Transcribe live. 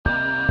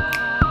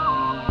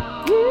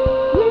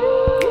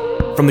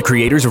From the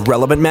creators of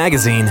Relevant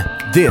Magazine,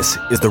 this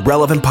is the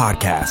Relevant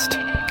Podcast.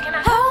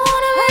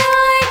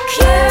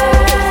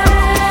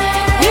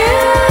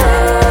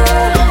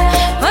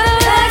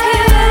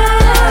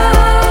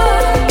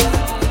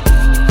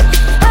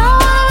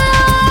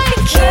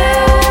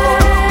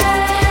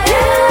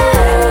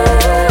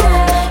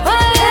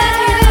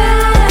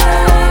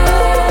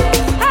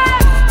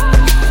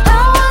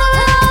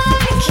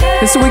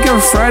 It's the week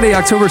of Friday,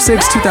 October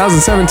 6,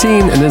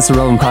 2017, and it's the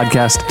Relevant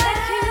Podcast.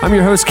 I'm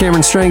your host,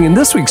 Cameron Strang, and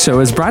this week's show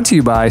is brought to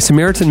you by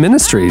Samaritan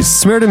Ministries.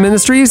 Samaritan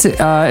Ministries is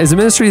a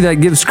ministry that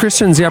gives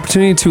Christians the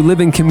opportunity to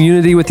live in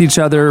community with each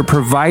other,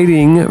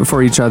 providing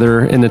for each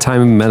other in a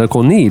time of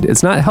medical need.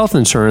 It's not health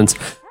insurance,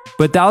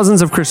 but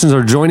thousands of Christians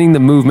are joining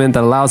the movement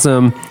that allows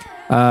them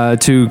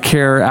to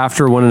care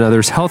after one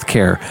another's health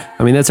care.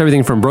 I mean, that's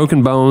everything from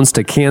broken bones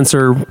to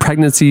cancer,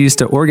 pregnancies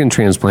to organ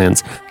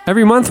transplants.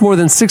 Every month, more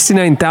than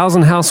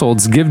 69,000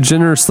 households give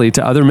generously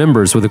to other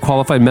members with a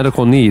qualified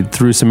medical need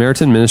through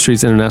Samaritan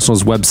Ministries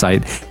International's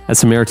website at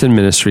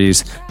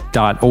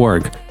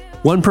samaritanministries.org.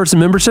 One-person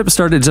membership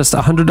started at just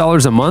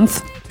 $100 a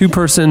month.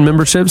 Two-person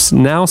memberships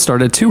now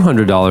start at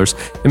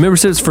 $200, and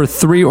memberships for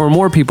 3 or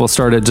more people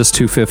start at just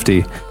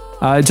 $250.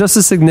 Just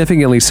as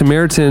significantly,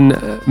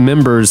 Samaritan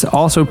members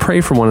also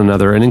pray for one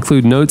another and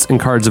include notes and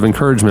cards of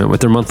encouragement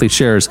with their monthly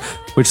shares,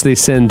 which they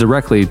send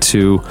directly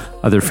to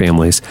other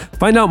families.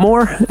 Find out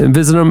more and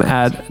visit them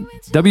at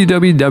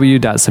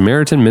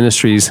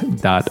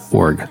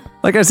www.samaritanministries.org.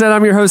 Like I said,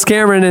 I'm your host,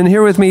 Cameron, and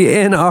here with me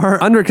in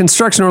our under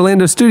construction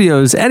Orlando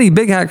studios, Eddie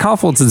Big Hat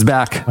Kaufholz is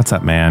back. What's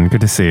up, man?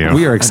 Good to see you.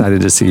 We are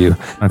excited to see you.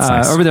 That's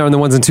nice. Over there on the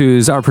ones and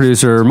twos, our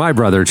producer, my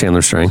brother,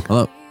 Chandler Strang.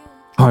 Hello.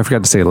 Oh, I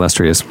forgot to say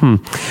illustrious. On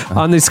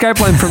the Skype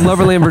line from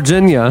Loverland,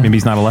 Virginia. Maybe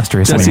he's not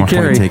illustrious Jesse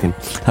anymore. Carey.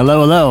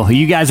 Hello.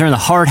 You guys are in the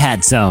hard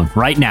hat zone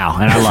right now,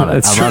 and I love it.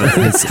 That's I love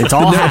true. it. It's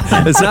all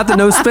happening. It's not the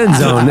no spin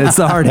zone. It's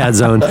the hard hat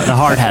zone. The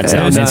hard hat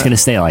zone. And, It's going to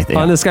stay like that.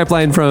 On the Skype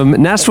line from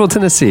Nashville,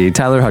 Tennessee,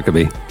 Tyler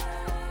Huckabee.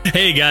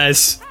 Hey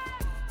guys,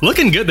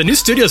 looking good. The new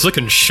studio's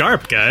looking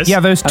sharp, guys. Yeah,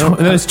 those I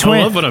twins.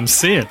 love what I'm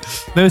seeing.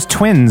 Those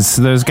twins,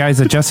 those guys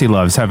that Jesse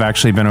loves, have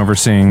actually been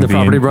overseeing The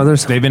Property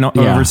Brothers? They've been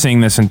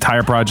overseeing this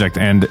entire project,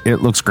 and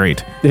it looks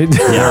great.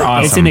 They're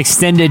awesome. It's an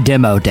extended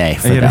demo day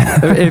for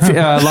them. If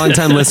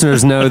longtime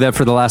listeners know that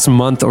for the last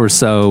month or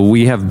so,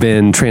 we have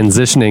been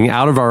transitioning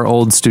out of our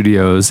old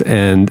studios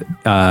and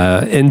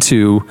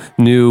into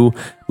new,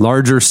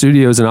 larger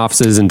studios and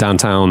offices in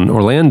downtown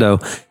Orlando.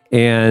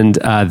 And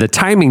the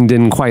timing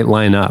didn't quite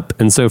line up.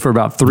 And so for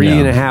about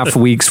 3.5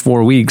 weeks,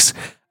 4 weeks,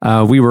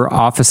 we were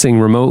officing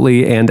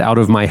remotely and out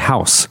of my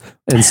house.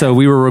 And so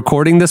we were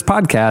recording this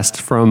podcast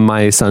from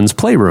my son's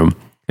playroom.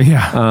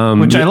 Yeah,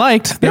 which I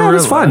liked. It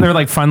was fun. There were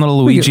like fun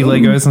little Luigi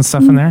Legos and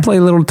stuff in there. Play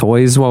little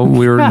toys while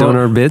we were doing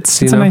our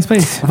bits. It's a nice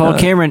place. Well,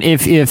 Cameron,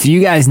 if you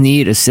guys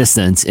need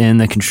assistance in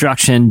the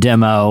construction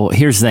demo,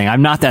 here's the thing.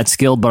 I'm not that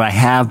skilled, but I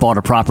have bought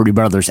a Property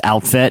Brothers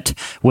outfit,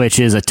 which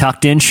is a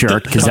tucked-in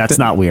shirt, because that's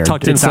not weird.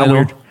 Tucked-in It's not flannel.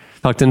 weird.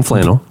 Tucked in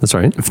flannel. That's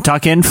right.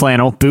 Tuck-in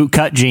flannel,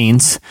 boot-cut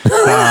jeans,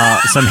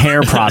 some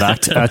hair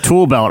product, a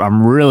tool belt.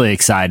 I'm really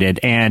excited,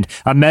 and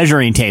a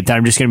measuring tape that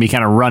I'm just going to be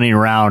kind of running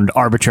around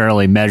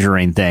arbitrarily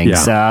measuring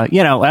things. Yeah.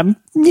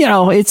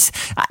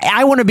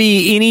 I want to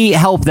be any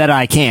help that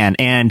I can,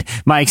 and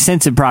my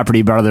extensive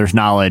Property Brothers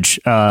knowledge,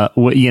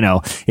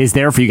 is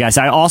there for you guys.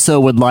 I also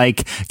would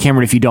like,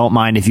 Cameron, if you don't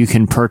mind, if you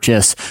can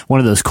purchase one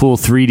of those cool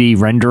 3D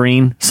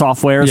rendering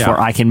softwares where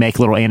I can make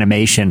little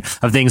animation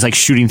of things like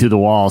shooting through the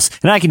walls,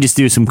 and I can just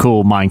do some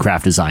cool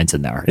Minecraft designs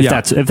in there.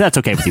 If that's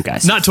okay with you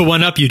guys. Not to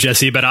one up you,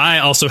 Jesse, but I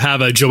also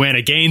have a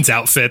Joanna Gaines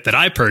outfit that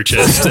I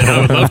purchased, and I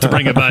would love to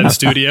bring it by the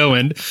studio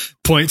and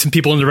point some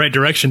people in the right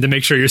direction to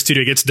make sure your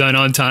studio gets done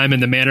on time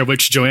in the manner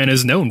which Joanna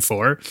is known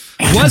for,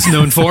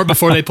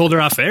 before they pulled her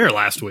off air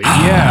last week.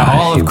 Yeah,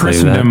 all of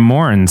Christendom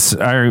mourns.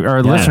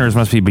 Our listeners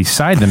must be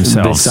beside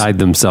themselves. Hey,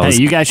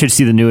 you guys should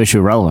see the new issue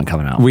of Relevant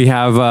coming out. We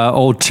have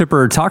old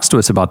Chipper talks to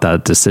us about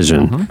that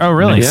decision. Mm-hmm. Oh,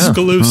 really? Yeah.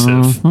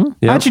 Exclusive.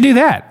 Yeah. How'd you do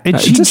that? He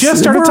just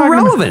started talking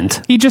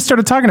relevant. He just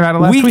started talking about it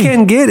last week. We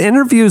can get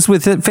interviews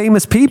with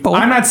famous people.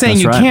 I'm not saying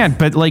That's right. can't,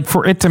 but like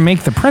for it to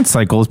make the print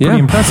cycle is pretty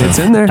impressive. It's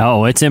in there.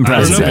 Oh, it's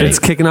impressive. It's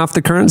kicking off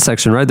the current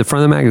section, right? The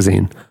front of the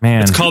magazine.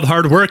 Man, It's called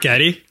hard work,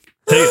 Eddie.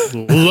 Hey,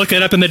 look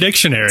it up in the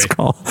dictionary.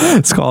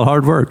 It's called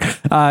hard work.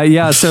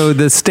 So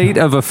the state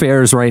of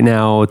affairs right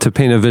now, to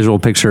paint a visual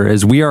picture,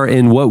 is we are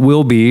in what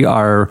will be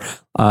our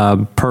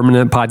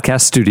permanent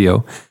podcast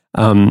studio.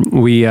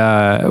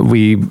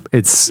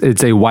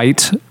 It's a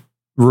white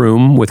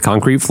room with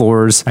concrete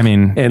floors.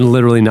 And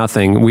literally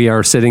nothing. We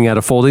are sitting at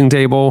a folding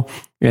table,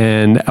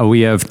 and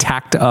we have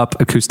tacked up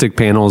acoustic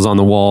panels on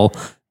the wall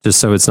just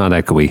so it's not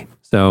echoey.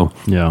 So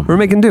we're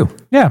making do.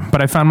 Yeah,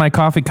 but I found my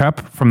coffee cup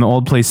from the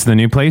old place to the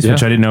new place,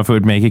 which I didn't know if it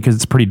would make it because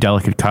it's a pretty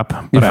delicate cup,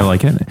 but I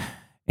like it.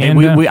 And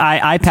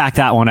I packed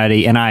that one,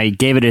 Eddie, and I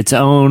gave it its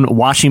own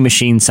washing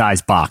machine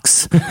size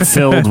box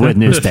filled with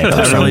newspapers.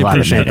 I really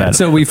appreciate that.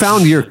 So we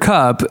found your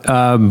cup,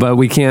 but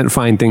we can't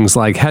find things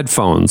like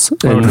headphones.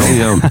 And,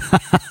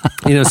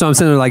 so I'm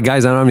sitting there like,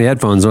 guys, I don't have any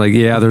headphones. They're like,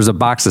 yeah, there's a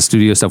box of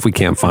studio stuff we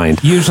can't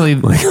find. Usually,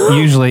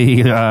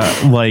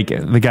 like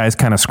the guys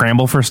kind of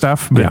scramble for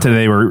stuff, but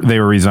they were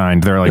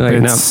resigned. They're like,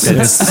 it's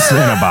in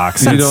a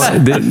box.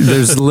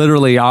 There's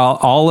literally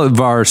all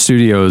of our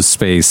studio's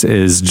space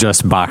is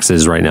just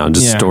boxes right now,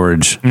 just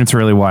storage. It's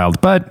really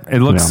wild, but it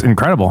looks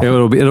incredible.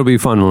 It'll be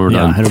fun when we're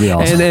done. It'll be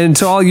awesome. And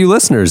to all you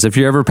listeners, if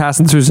you're ever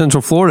passing through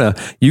Central Florida,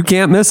 you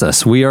can't miss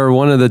us. We are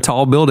one of the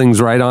tall buildings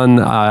right on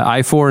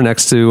I-4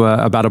 next to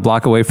about a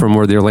block away from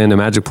where the Orlando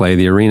Magic play,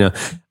 the arena,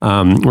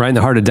 right in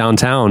the heart of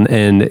downtown.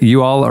 And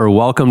you all are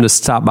welcome to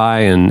stop by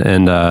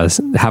and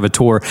have a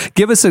tour.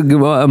 Give us a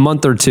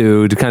month or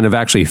two to kind of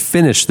actually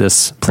finish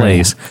this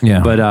place.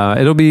 Yeah. But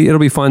it'll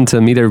be fun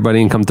to meet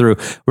everybody and come through.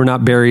 We're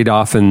not buried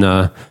off in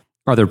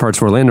other parts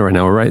of Orlando right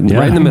now. We're right in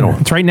the middle.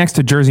 It's right next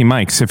to Jersey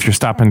Mike's. If you're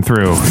stopping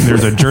through,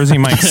 there's a Jersey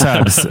Mike's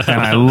subs,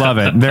 and I love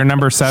it. They're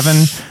number 7.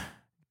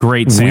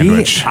 Great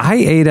sandwich. I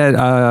ate at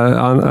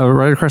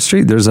right across the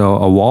street. There's a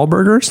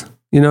Wahlburgers.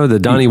 The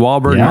Donnie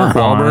Wahlberg, Mark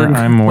Wahlberg.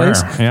 I'm aware.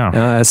 Place.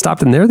 Yeah. I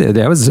stopped in there the other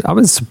day. I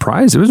was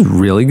surprised. It was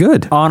really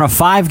good. On a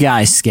Five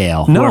Guys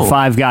scale, where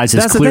Five Guys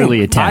is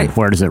clearly a 10,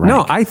 where does it rank?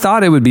 No, I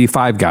thought it would be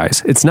Five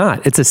Guys. It's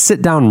not. It's a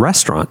sit-down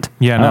restaurant.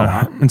 Yeah,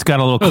 no. It's got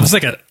a little... it's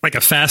like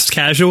a fast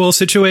casual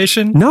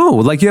situation? No,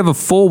 like you have a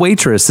full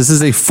waitress. This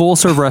is a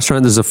full-serve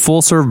restaurant. There's a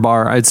full-serve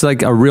bar. It's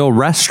like a real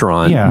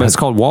restaurant, but it's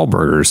called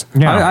Wahlburgers.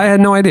 Yeah. I had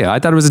no idea. I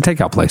thought it was a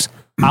takeout place.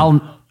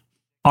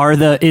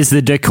 Is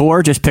the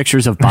decor just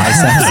pictures of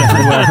biceps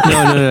everywhere?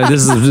 No.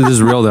 This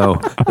is real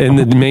though. In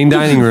the main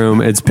dining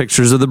room, it's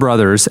pictures of the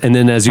brothers, and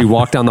then as you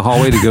walk down the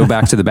hallway to go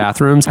back to the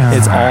bathrooms,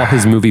 it's all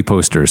his movie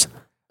posters.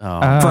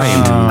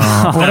 Framed.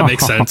 That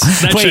makes sense.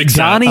 That Wait,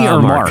 Donnie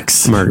or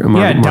Mark's? Donnie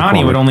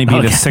Wahlberg. would only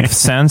be the Sixth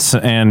Sense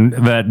and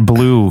that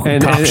blue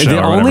and top show. The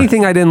only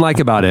thing I didn't like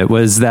about it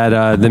was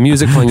that the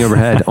music playing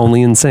overhead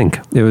only in sync.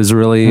 It was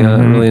really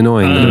really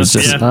annoying. It was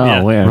just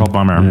weird. Real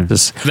bummer.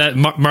 Just that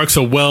Mark's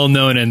a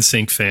well-known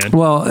NSYNC fan.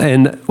 Well,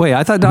 and wait,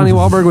 I thought Donnie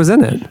Wahlberg was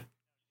in it.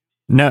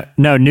 No,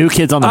 New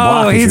Kids on the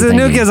Block. Oh, he's the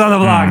New Kids on the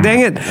Block. Dang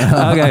it.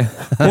 Okay.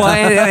 Well,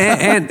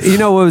 and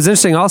what was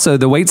interesting also,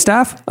 the wait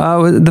staff,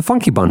 the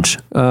Funky Bunch.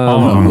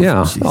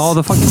 All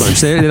the Funky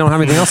Bunch. They don't have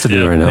anything else to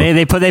do right now.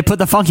 They put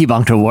the Funky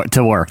Bunch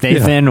to work.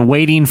 They've been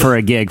waiting for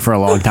a gig for a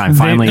long time.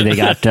 Finally, they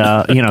got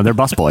they're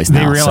busboys now.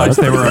 They realized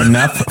there were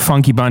enough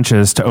Funky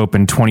Bunches to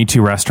open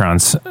 22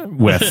 restaurants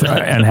with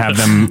and have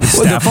them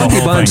staff the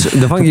whole bunch.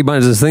 thing. The Funky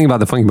Bunch. The thing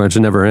about the Funky Bunch,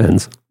 it never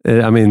ends.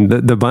 I mean,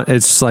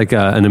 it's just like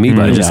an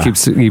amoeba. It just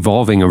keeps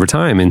evolving over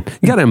time, and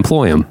you got to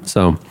employ them.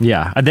 So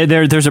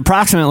there's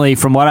approximately,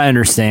 from what I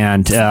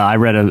understand, I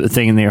read a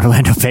thing in the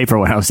Orlando paper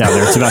when I was out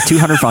there. It's about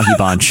 200 Funky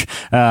Bunch,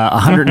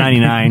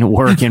 199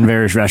 work in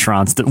various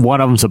restaurants.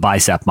 One of them's a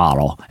bicep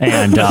model,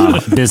 and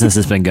business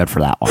has been good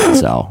for that one.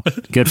 So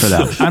good for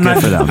them. I'm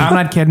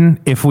not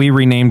kidding. If we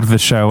renamed the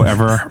show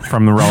ever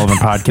from the Relevant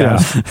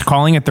Podcast,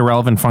 calling it the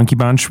Relevant Funky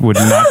Bunch would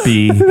not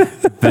be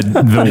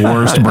the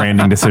worst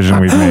branding decision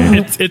we've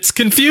made. It's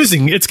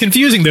confusing. It's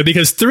confusing though,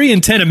 because 3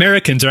 in 10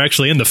 Americans are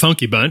actually in the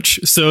Funky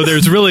Bunch. So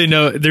there's really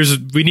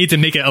we need to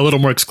make it a little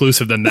more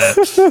exclusive than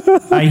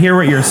that. I hear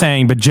what you're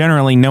saying, but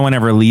generally no one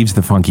ever leaves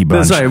the Funky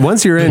Bunch. That's right.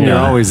 Once you're in, you're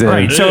always in.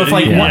 Right. So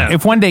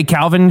if one day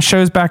Calvin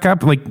shows back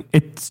up, like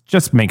it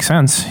just makes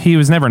sense. He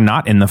was never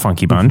not in the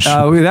Funky Bunch.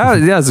 Oh,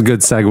 that's a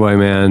good segue,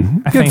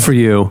 man. Good for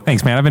you.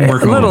 Thanks, man. I've been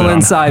working a little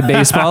inside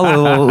baseball, a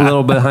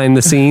little behind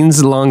the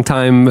scenes.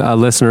 Longtime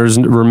listeners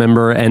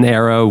remember an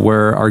era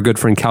where our good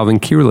friend Calvin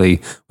Kearley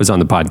was on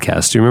the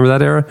podcast. Do you remember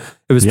that era?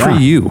 It was pre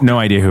you. No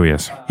idea who he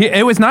is.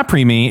 It was not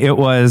pre me. It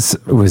was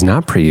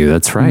not pre you.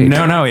 That's right.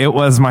 No. It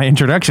was my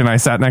introduction. I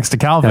sat next to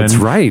Calvin. That's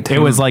right. It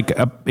was like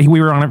we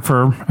were on it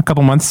for a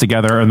couple months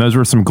together, and those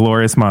were some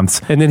glorious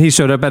months. And then he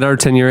showed up at our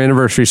 10-year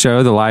anniversary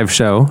show, the live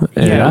show.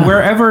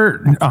 Wherever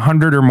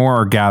 100 or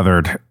more are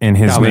gathered in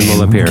his Calvin name,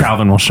 will appear.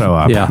 Calvin will show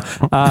up. Yeah.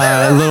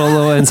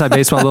 Little inside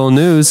baseball, little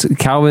news.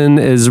 Calvin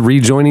is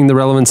rejoining the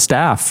Relevant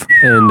staff,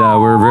 and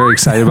we're very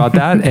excited about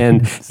that.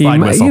 And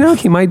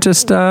he might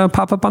just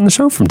pop up on the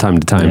show from time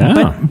to time.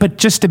 Yeah. But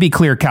just to be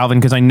clear, Calvin,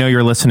 because I know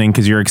you're listening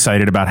because you're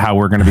excited about how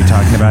we're going to be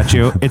talking about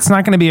you. It's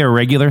not going to be a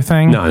regular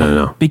thing.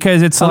 No.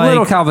 Because it's a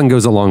little Calvin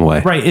goes a long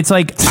way. Right. It's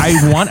like,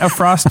 I want a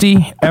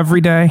Frosty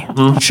every day.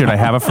 Should I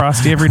have a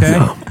Frosty every day?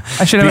 No.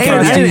 I should have a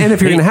Frosty. And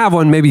if you're going to have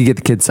one, maybe you get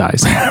the kid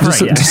size.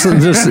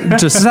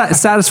 Just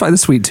satisfy the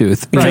sweet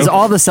tooth. Because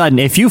all of a sudden,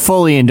 if you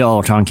fully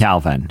indulge on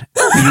Calvin,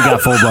 you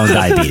got full-blown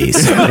diabetes.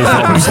 Is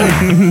what we're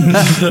saying.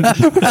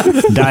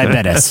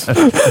 Diabetes.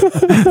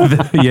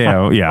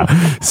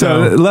 Yeah. So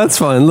that's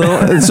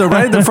fun. So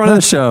right at the front of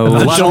the show,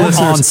 adult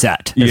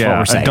onset is what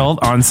we're saying.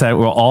 Adult onset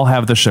will all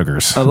have the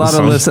sugars. A lot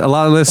of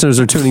listeners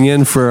are tuning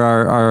in for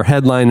our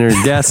headliner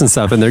guests and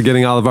stuff, and they're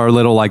getting all of our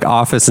little like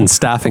office and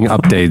staffing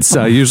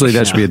updates. Usually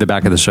that should be a the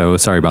back of the show.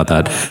 Sorry about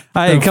that.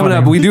 Coming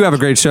up, we do have a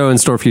great show in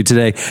store for you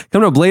today.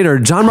 Coming up later,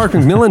 John Mark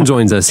McMillan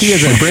joins us. He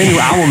has a brand new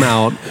album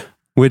out,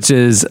 which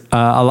is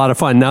a lot of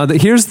fun. Now,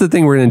 here's the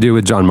thing we're going to do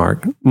with John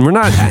Mark. We're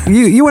not.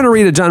 You want to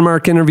read a John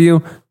Mark interview?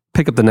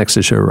 Pick up the next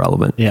issue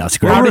Irrelevant. Yeah, it's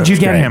great. How did you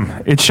get him?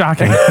 It's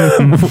shocking.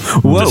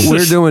 What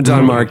we're doing with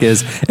John Mark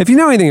is, if you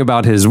know anything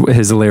about his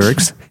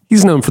lyrics,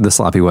 he's known for the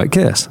sloppy wet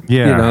kiss.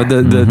 Yeah.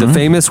 The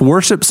famous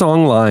worship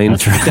song line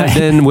that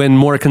then when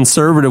more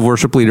conservative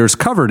worship leaders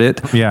covered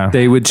it,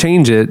 they would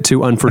change it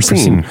to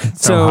unforeseen.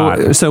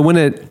 So when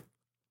I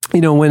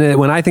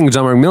think of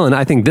John Mark McMillan,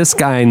 I think this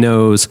guy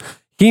knows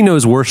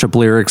worship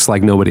lyrics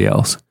like nobody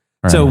else.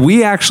 Right. So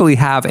we actually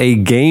have a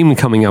game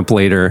coming up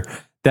later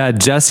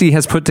that Jesse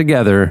has put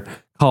together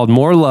called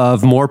More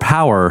Love, More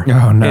Power.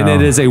 Oh, no. And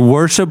it is a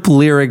worship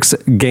lyrics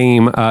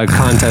game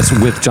contest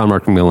with John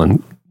Mark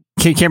McMillan.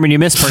 Cameron, you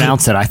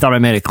mispronounced it. I thought I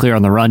made it clear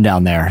on the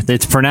rundown there.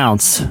 It's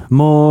pronounced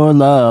More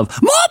Love,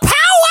 More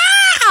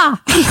Power!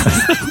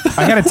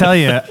 I got to tell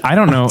you, I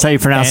don't know. That's how you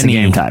pronounce the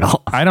game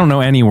title. I don't know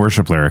any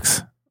worship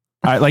lyrics.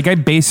 I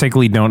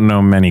basically don't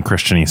know many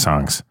Christian-y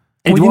songs.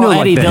 Well,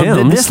 Eddie,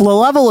 this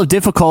level of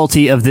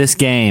difficulty of this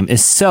game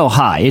is so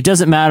high. It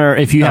doesn't matter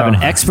if you have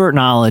an expert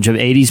knowledge of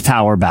 80s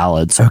power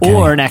ballads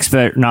or an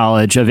expert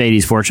knowledge of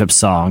 80s worship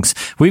songs.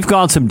 We've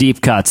gone some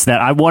deep cuts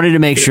that I wanted to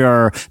make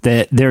sure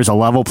that there's a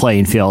level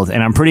playing field,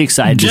 and I'm pretty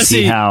excited to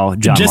see how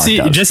John Mark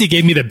does. Jesse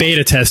gave me the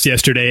beta test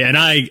yesterday, and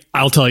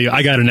I'll tell you,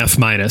 I got an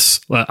F-. I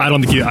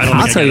don't think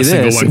I'll tell you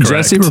this.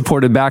 Jesse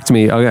reported back to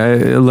me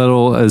a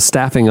little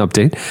staffing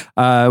update.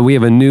 We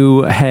have a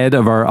new head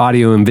of our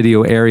audio and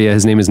video area.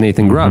 His name is Nathan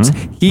Grubbs.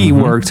 He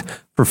worked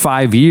for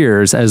 5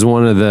 years as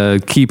one of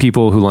the key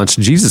people who launched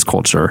Jesus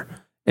Culture.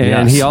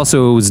 And he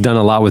also has done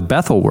a lot with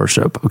Bethel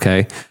worship.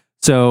 Okay.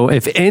 So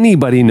if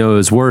anybody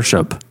knows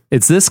worship,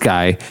 it's this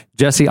guy.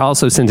 Jesse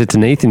also sent it to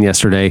Nathan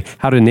yesterday.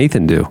 How did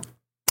Nathan do?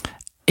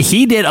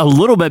 He did a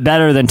little bit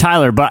better than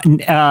Tyler, but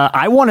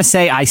I want to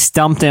say I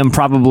stumped him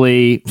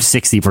probably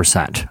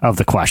 60% of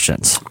the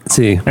questions.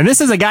 See, and this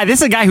is a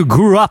guy who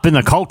grew up in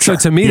the culture.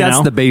 So to me,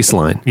 that's the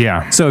baseline.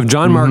 Yeah. So if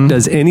John Mark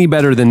does any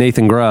better than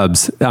Nathan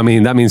Grubbs, I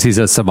mean, that means he's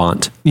a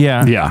savant.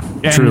 Yeah. Yeah.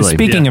 And truly.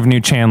 Speaking of new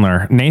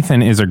Chandler,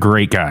 Nathan is a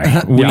great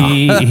guy.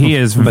 He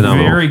is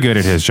very good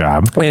at his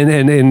job.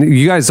 And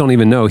you guys don't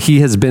even know, he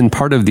has been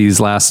part of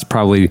these last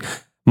probably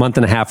month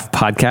and a half of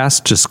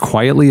podcasts, just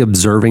quietly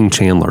observing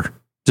Chandler.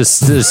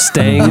 Just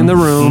staying in the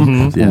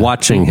room,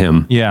 watching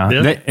him.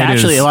 Yeah.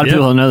 Actually, a lot of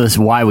people don't know this.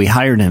 Why we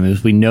hired him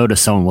is we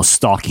noticed someone was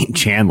stalking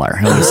Chandler.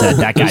 And we said,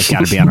 that guy's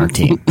got to be on our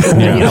team.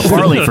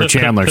 Partly for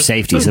Chandler's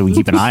safety, so we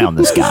keep an eye on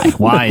this guy.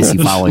 Why is he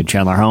following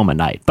Chandler home at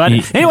night? But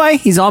anyway,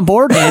 he's on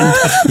board, and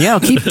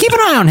keep an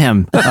eye on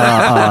him,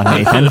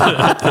 Nathan.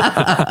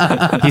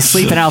 He's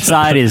sleeping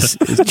outside his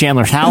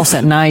Chandler's house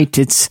at night.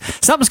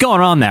 Something's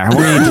going on there. We're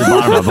going to get to the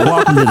bottom of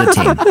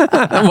it.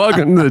 But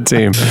welcome to the team. Welcome to the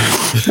team.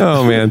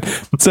 Oh, man.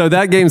 So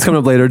that game's coming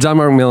up later, John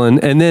Mark McMillan.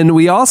 And then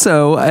we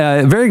also,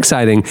 very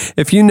exciting,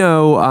 if you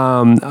know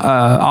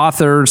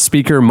author,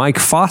 speaker Mike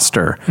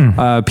Foster,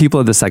 People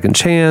of the Second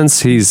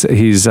Chance, he's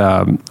in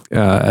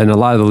a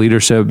lot of the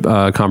leadership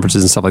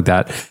conferences and stuff like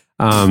that.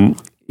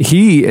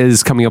 He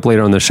is coming up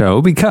later on the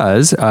show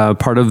because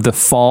part of the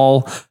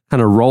fall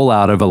kind of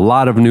rollout of a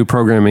lot of new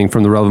programming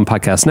from the Relevant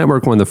Podcast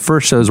Network. One of the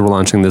first shows we're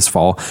launching this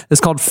fall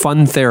is called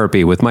Fun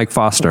Therapy with Mike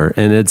Foster.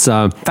 And it's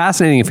a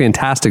fascinating,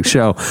 fantastic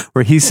show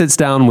where he sits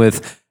down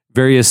with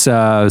various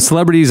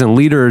celebrities and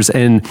leaders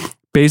and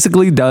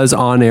basically does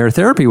on-air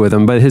therapy with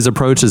them. But his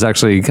approach is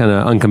actually kind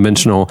of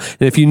unconventional.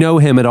 And if you know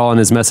him at all and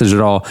his message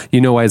at all, you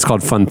know why it's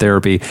called Fun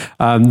Therapy.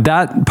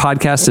 That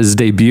podcast is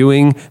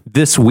debuting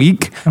this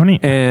week. Oh,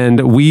 neat.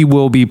 And we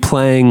will be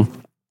playing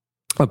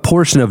a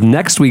portion of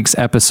next week's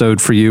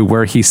episode for you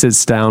where he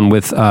sits down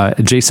with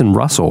Jason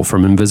Russell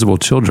from Invisible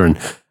Children.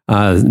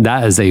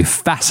 That is a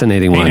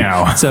fascinating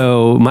one.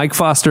 So Mike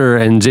Foster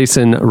and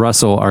Jason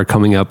Russell are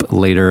coming up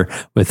later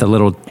with a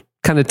little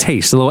kind of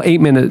taste, a little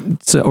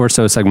 8-minute or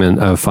so segment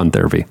of Fun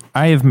Therapy.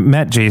 I have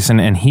met Jason,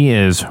 and he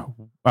is,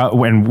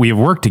 when we have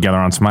worked together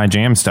on some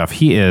iJam stuff,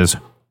 he is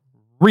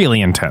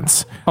really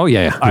intense. Oh,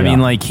 yeah. I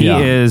mean, like, he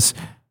is...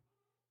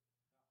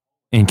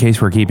 In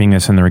case we're keeping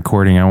this in the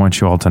recording, I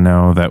want you all to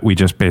know that we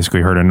just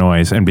basically heard a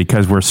noise, and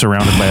because we're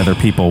surrounded by other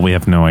people, we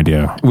have no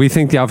idea. We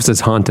think the office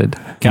is haunted.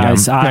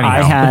 Guys,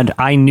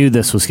 I knew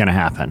this was going to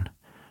happen.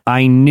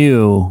 I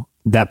knew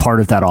that part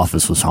of that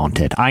office was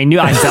haunted. I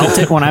felt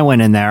it when I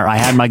went in there. I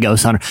had my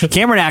Ghost Hunter.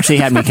 Cameron actually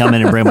had me come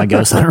in and bring my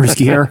Ghost Hunter's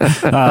gear.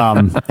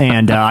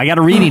 And I got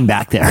a reading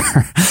back there.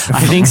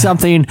 I think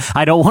something,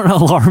 I don't want to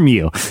alarm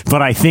you,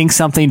 but I think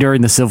something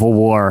during the Civil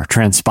War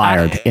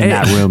transpired in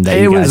that room that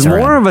you guys are in. It was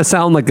more of a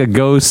sound like a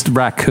ghost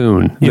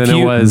raccoon than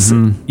it was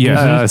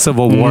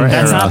Civil War era.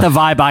 That's not the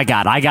vibe I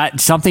got. I got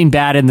something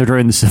bad in there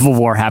during the Civil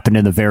War happened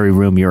in the very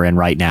room you're in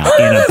right now,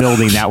 in a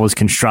building that was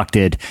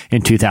constructed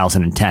in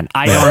 2010.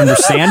 I don't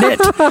understand it.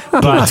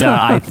 But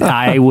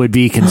I would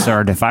be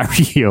concerned if I were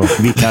you,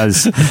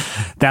 because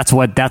that's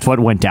what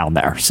went down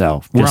there.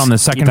 So we're on the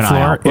second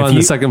floor. We're on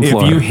the second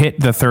floor. If you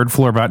hit the third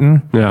floor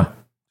button,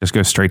 just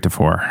go straight to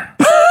 4.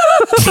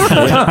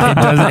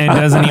 It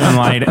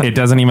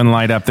doesn't even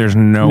light up. There's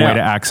no way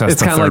to access.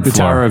 It's kind of like the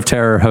Tower of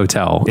Terror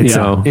Hotel.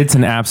 It's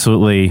an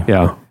absolutely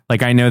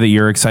Like, I know that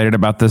you're excited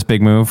about this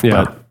big move,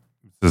 but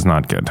this is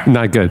not good.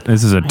 Not good.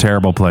 This is a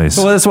terrible place.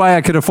 Well, that's why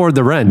I could afford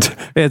the rent.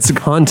 It's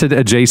haunted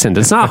adjacent.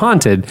 It's not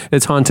haunted.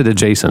 It's haunted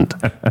adjacent.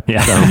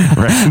 Yeah.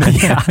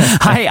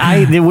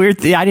 The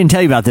weird I didn't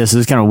tell you about this. This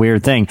is kind of a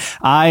weird thing.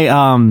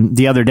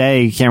 The other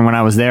day, Cameron, when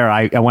I was there,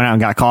 I went out and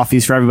got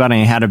coffees for everybody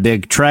and had a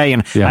big tray,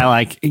 and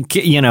I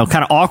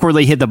kind of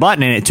awkwardly hit the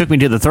button, and it took me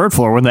to the third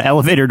floor. When the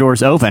elevator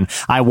doors open,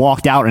 I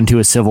walked out into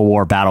a Civil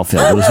War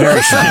battlefield. It was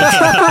very strange.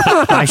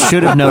 I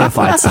should have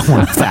notified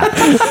someone of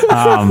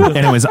that.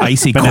 And it was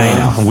icy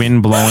cold.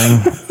 Wind blowing.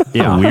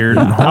 Weird.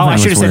 I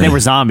should have said there were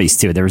zombies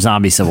too. There were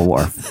zombie Civil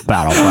War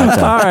battle. But,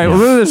 all right, we'll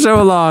move the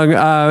show along.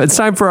 It's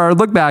time for our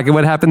look back at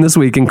what happened this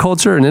week in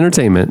culture and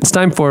entertainment. It's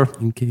time for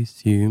In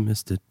Case You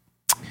Missed It.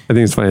 I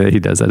think it's funny that he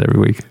does that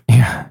every week.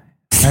 Yeah.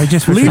 I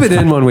just leave it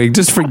in one week.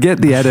 Just forget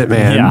the edit,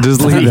 man. Yeah.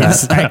 Just leave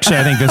that. Actually,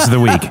 I think this is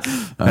the week.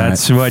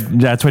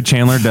 That's what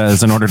Chandler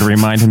does in order to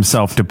remind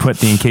himself to put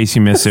the In Case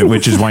You Miss It,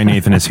 which is why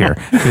Nathan is here.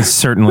 Because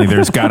certainly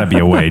there's got to be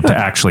a way to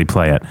actually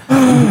play it.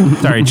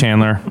 Sorry,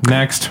 Chandler.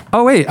 Next.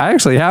 Oh, wait. I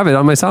actually have it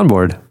on my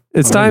soundboard.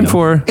 It's time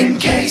for In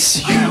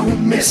Case You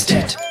Missed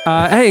It.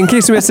 Hey, in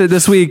case you missed it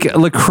this week,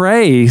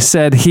 Lecrae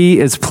said he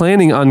is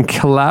planning on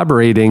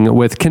collaborating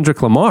with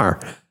Kendrick Lamar.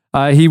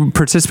 He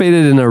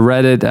participated in a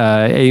Reddit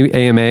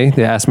AMA,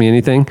 they asked me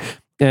anything,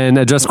 and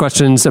addressed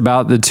questions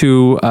about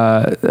two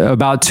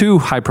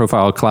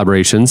high-profile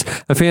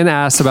collaborations. A fan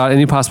asked about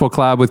any possible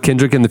collab with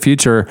Kendrick in the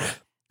future,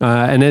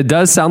 and it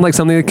does sound like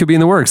something that could be in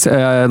the works.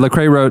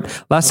 Lecrae wrote,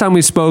 "Last time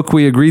we spoke,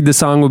 we agreed the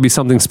song would be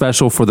something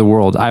special for the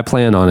world. I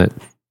plan on it."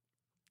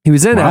 He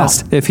was then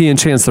asked if he and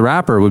Chance the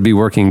Rapper would be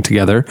working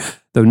together.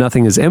 Though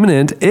nothing is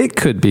imminent, it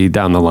could be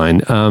down the line.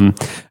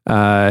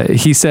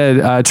 He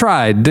said,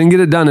 tried, didn't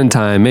get it done in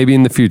time, maybe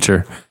in the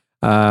future.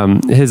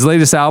 His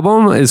latest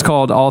album is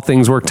called All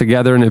Things Work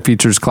Together, and it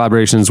features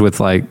collaborations with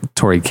like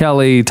Tori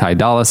Kelly, Ty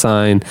Dolla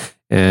 $ign,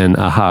 and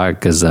Aha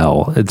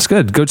Gazelle. It's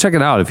good. Go check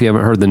it out if you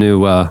haven't heard the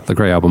new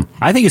Lecrae album.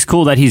 I think it's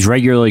cool that he's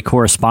regularly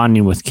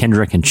corresponding with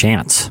Kendrick and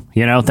Chance.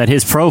 You know, that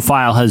his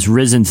profile has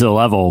risen to the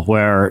level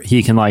where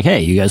he can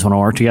hey, you guys want to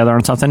work together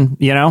on something?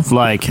 You know,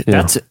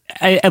 that's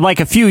like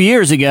a few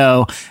years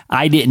ago,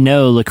 I didn't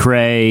know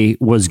Lecrae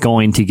was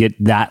going to get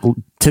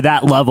to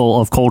that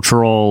level of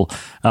cultural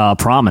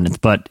prominence,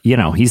 but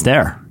he's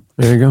there.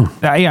 There you go.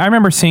 I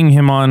remember seeing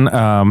him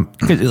on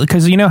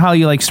because you know how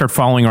you start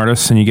following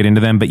artists and you get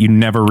into them, but you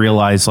never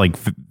realize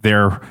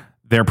their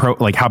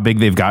how big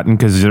they've gotten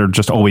because they're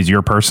just always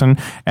your person.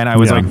 And I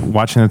was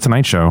watching the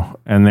Tonight Show,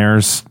 and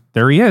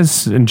there he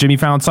is, and Jimmy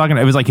Fallon's talking.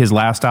 It was his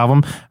last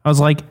album. I was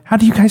like, how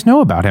do you guys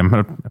know about him?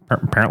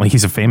 Apparently,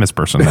 he's a famous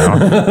person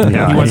now.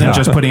 He wasn't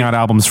just putting out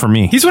albums for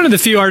me. He's one of the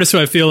few artists who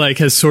I feel like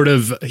has sort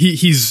of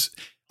he's.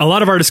 A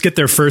lot of artists get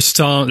their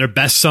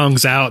best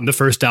songs out in the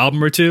first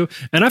album or two,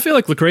 and I feel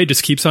like Lecrae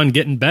just keeps on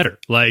getting better.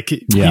 I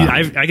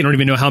don't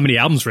even know how many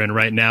albums we're in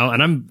right now,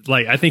 and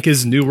I think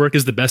his new work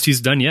is the best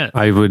he's done yet.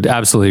 I would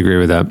absolutely agree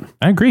with that.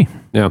 I agree.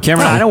 Yeah,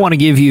 Cameron, I don't want to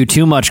give you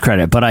too much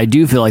credit, but I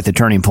do feel like the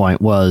turning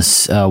point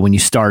was when you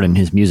starred in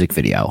his music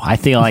video. I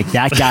feel like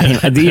that got him.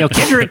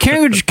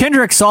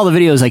 Kendrick saw the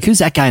video, was like, "Who's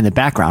that guy in the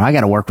background? I got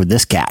to work with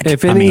this cat."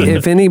 If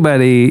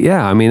anybody,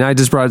 I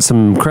just brought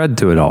some cred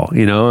to it all.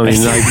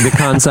 The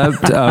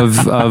concept of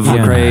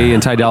Lecrae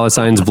and Ty Dolla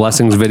 $ign's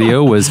Blessings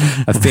video was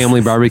a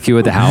family barbecue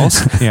at the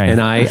house,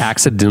 and I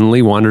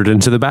accidentally wandered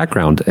into the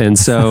background, and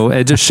so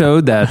it just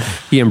showed that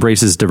he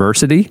embraces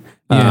diversity.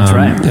 That's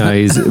right.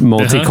 He's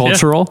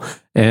multicultural,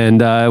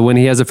 and when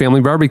he has a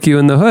family barbecue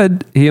in the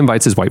hood, he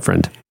invites his white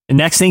friend. The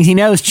next thing he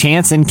knows,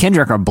 Chance and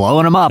Kendrick are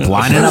blowing him up,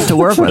 lining up to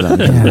work with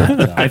him.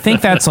 I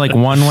think that's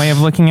one way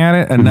of looking at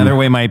it. Another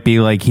way might be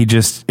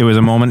it was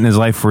a moment in his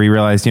life where he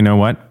realized, you know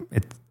what?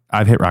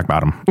 I've hit rock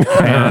bottom.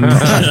 And,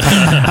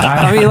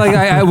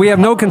 we have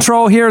no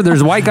control here.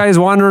 There's white guys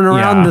wandering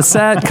around the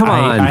set. Come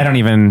on. I don't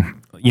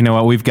even... You know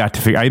what? We've got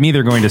to figure. I'm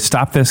either going to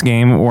stop this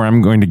game or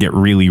I'm going to get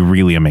really,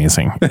 really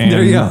amazing. And,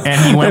 there you go.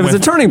 And it was a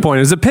turning point.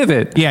 It was a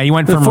pivot. Yeah, he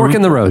went from fork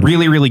in the road.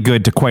 Really, really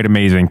good to quite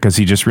amazing because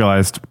he just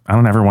realized I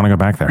don't ever want to go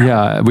back there.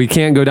 Yeah, we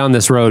can't go down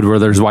this road where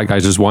there's white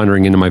guys just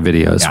wandering into my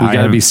videos. We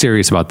got to be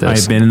serious about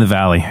this. I've been in the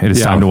valley. It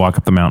is time to walk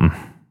up the mountain.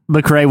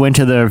 Lecrae went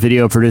to the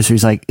video producer.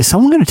 He's like, is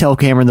someone going to tell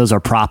Cameron those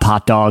are prop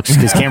hot dogs?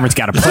 Because Cameron's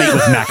got a plate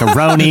with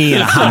macaroni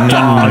and a hot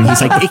dog.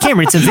 He's like, hey,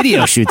 Cameron, it's a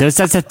video shoot. That's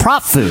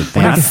prop food.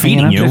 We're not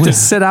feeding you.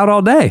 Just sit out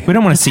all day. We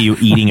don't want to see you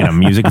eating in a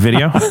music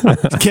video.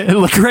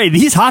 Lecrae,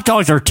 these hot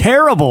dogs are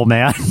terrible,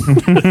 man.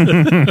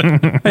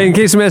 Hey, in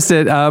case you missed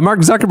it,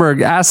 Mark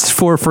Zuckerberg asked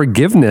for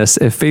forgiveness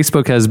if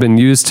Facebook has been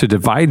used to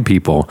divide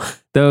people.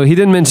 Though he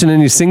didn't mention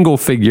any single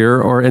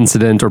figure or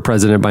incident or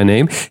president by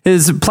name,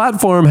 his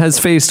platform has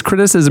faced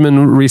criticism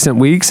in recent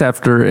weeks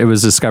after it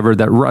was discovered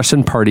that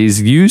Russian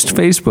parties used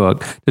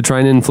Facebook to try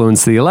and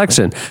influence the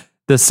election.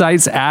 The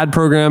site's ad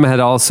program had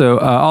also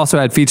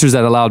had features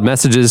that allowed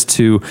messages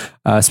to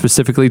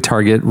specifically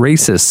target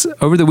racists.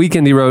 Over the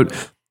weekend, he wrote,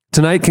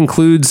 Tonight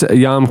concludes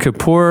Yom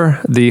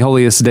Kippur, the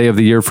holiest day of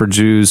the year for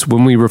Jews.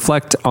 When we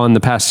reflect on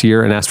the past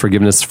year and ask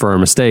forgiveness for our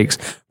mistakes,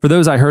 for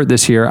those I hurt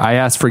this year, I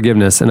ask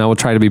forgiveness and I will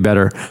try to be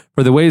better.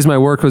 For the ways my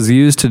work was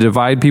used to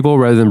divide people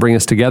rather than bring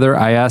us together,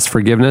 I ask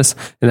forgiveness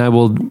and I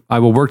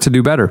will work to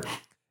do better.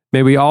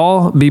 May we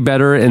all be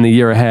better in the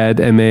year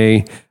ahead, and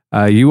may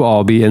you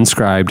all be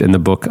inscribed in the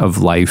book of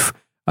life.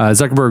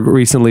 Zuckerberg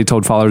recently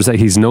told followers that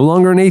he's no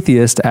longer an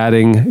atheist,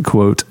 adding,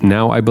 quote,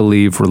 "Now I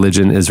believe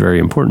religion is very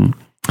important."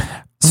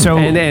 So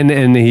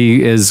and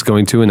he is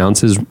going to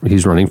announce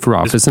he's running for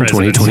office in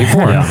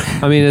 2024. Yeah.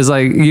 I mean, it's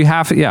like you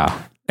have,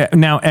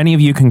 Now, any of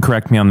you can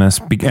correct me on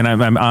this, and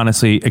I'm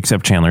honestly,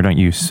 except Chandler, don't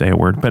you say a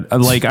word, but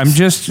like I'm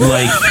just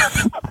like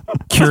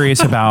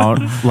curious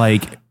about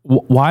like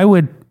why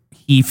would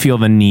he feel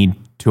the need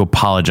to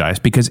apologize?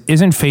 Because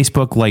isn't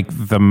Facebook like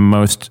the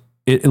most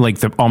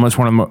almost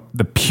one of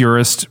the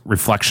purest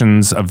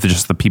reflections of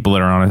just the people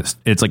that are on it?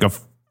 It's like a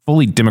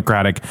fully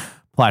democratic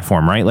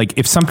platform, right? Like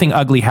if something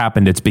ugly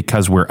happened, it's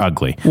because we're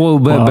ugly. Well,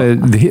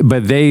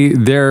 but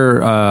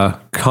their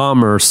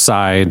commerce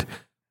side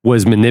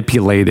was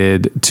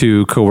manipulated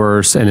to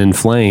coerce and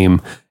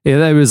inflame.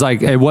 It was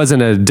like, it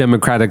wasn't a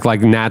democratic,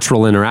 like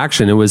natural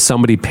interaction. It was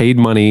somebody paid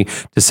money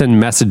to send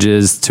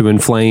messages to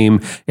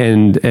inflame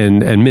and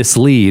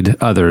mislead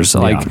others.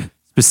 Like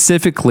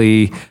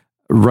specifically,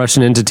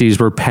 Russian entities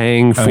were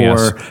paying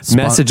for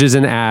messages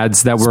and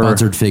ads that were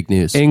sponsored fake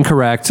news,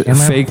 incorrect,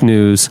 fake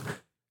news,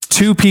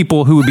 to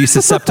people who would be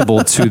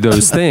susceptible to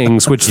those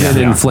things, which then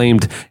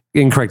inflamed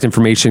incorrect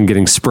information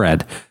getting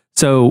spread.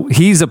 So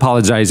he's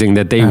apologizing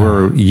that they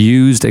were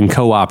used and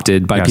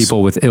co-opted by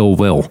people with ill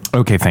will.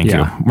 Okay, thank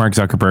you. Mark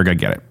Zuckerberg, I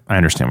get it. I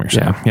understand what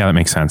you're saying. Yeah, that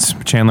makes sense.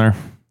 Chandler?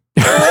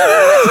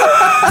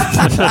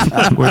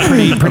 We're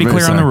pretty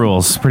clear on the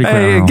rules. Pretty clear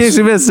on the rules. In case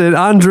you missed it,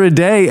 Andra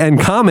Day and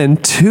Common,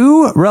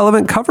 two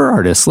relevant cover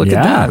artists. Look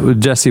at that,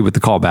 with Jesse with the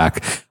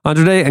callback.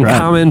 Andra Day and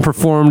Common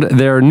performed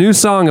their new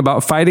song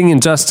about fighting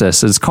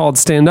injustice. It's called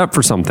Stand Up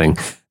for Something.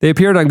 They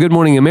appeared on Good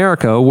Morning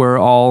America, where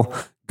all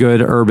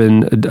good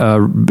urban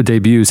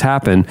debuts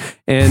happen,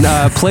 and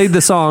played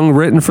the song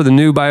written for the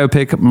new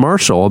biopic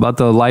Marshall, about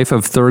the life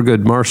of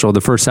Thurgood Marshall,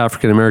 the first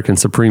African-American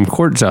Supreme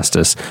Court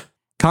justice.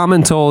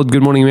 Common told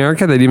Good Morning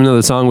America that even though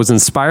the song was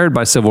inspired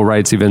by civil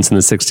rights events in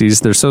the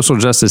 60s, their social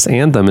justice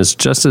anthem is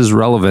just as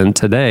relevant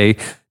today,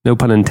 no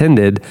pun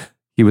intended.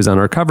 He was on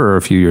our cover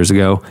a few years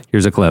ago.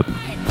 Here's a clip.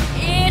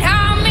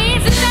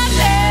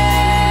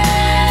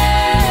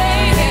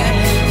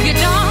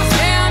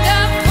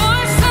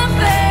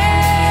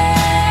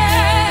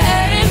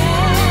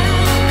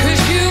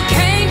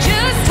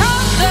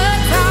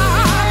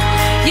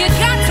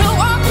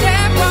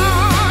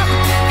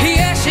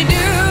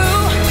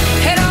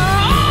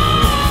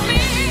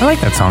 I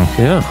like that song.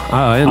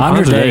 Yeah. And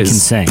Andra Day can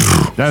sing.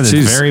 That is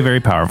very, very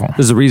powerful.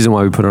 There's a reason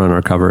why we put her on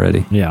our cover,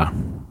 Eddie. Yeah.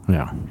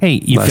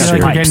 Hey, you feel like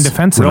you're getting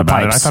defensive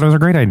about it. I thought it was a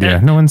great idea.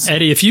 No one's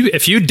Eddie. If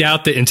you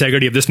doubt the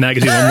integrity of this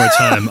magazine one more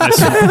time, I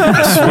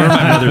swear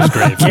my mother's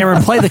grave.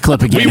 Cameron, play the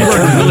clip again. We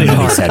worked really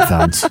hard.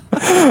 Headphones.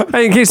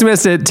 Hey, in case you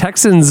missed it,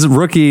 Texans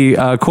rookie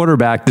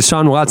quarterback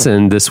Deshaun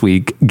Watson this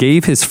week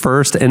gave his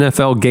first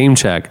NFL game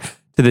check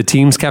to the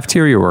team's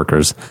cafeteria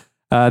workers.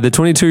 The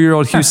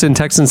 22-year-old Houston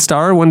Texans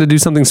star wanted to do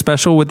something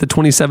special with the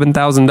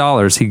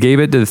 $27,000. He gave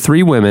it to the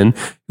three women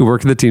who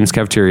work at the team's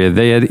cafeteria.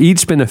 They had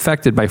each been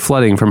affected by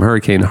flooding from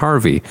Hurricane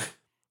Harvey.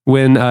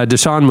 When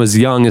Deshaun was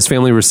young, his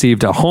family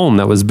received a home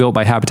that was built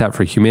by Habitat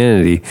for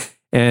Humanity.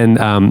 And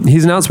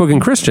he's an outspoken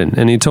Christian.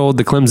 And he told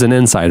the Clemson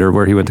Insider,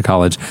 where he went to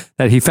college,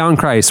 that he found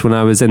Christ when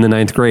I was in the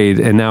 9th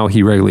grade, and now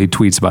he regularly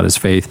tweets about his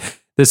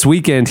faith. This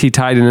weekend, he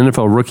tied an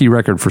NFL rookie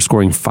record for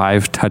scoring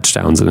 5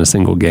 touchdowns in a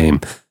single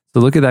game. So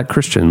look at that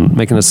Christian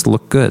making us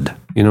look good.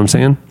 You know what I'm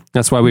saying?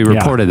 That's why we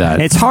reported that.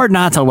 It's hard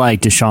not to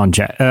like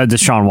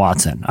Deshaun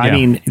Watson. I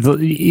mean,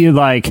 you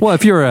like... Well,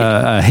 if you're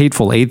a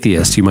hateful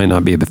atheist, you might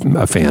not be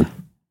a fan.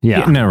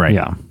 Yeah. No, right.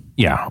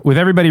 Yeah. With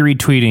everybody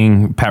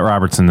retweeting Pat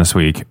Robertson this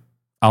week,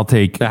 I'll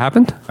take... That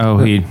happened? Oh,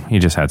 he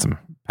just had some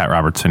Pat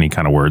Robertson-y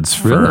kind of words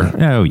for...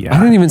 Really? Oh, yeah. I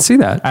didn't even see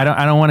that. I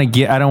don't want to...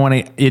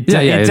 It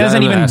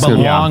doesn't even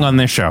belong on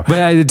this show.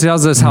 But it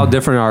tells us how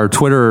different our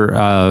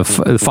Twitter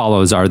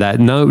follows are, that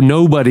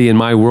nobody in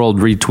my world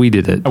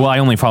retweeted it. Well, I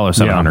only follow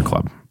 700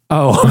 Club.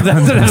 Oh,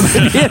 that's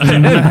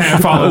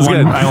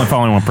I only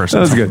follow one person.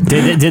 That was good.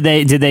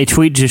 Did they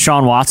tweet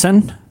Deshaun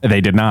Watson? They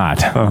did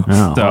not. So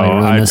you're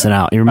really missing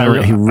out. You're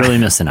really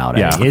missing out.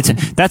 Yeah.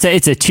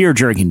 It's a tear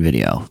jerking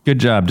video. Good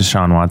job,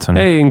 Deshaun Watson.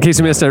 Hey, in case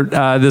you missed it,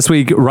 this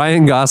week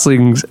Ryan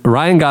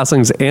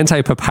Gosling's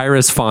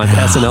anti-papyrus font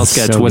SNL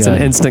sketch was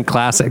an instant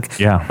classic.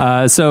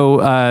 Yeah. So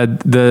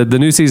the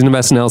new season of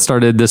SNL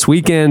started this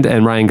weekend,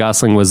 and Ryan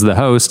Gosling was the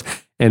host,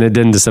 and it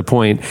didn't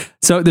disappoint.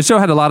 So the show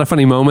had a lot of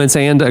funny moments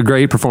and a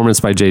great performance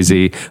by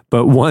Jay-Z,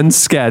 but one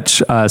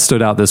sketch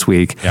stood out this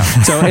week. Yeah.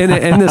 So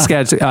in the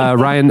sketch,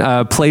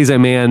 Ryan plays a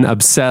man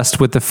obsessed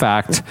with the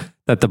fact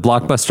that the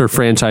blockbuster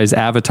franchise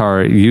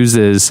Avatar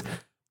uses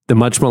the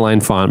much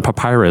maligned font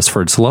Papyrus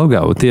for its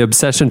logo. The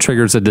obsession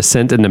triggers a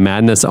descent into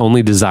madness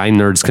only design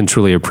nerds can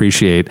truly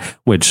appreciate,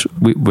 which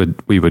we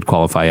would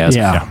qualify as.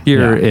 Yeah.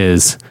 Here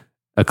is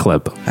a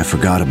clip. I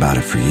forgot about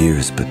it for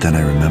years, but then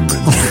I remembered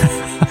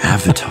that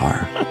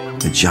Avatar,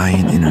 the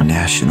giant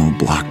international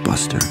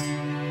blockbuster,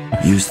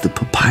 used the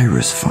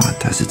Papyrus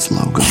font as its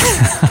logo.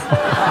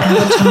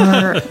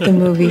 Avatar, the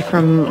movie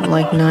from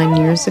like 9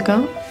 years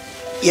ago?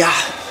 Yeah,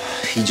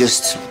 he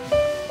just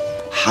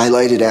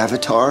highlighted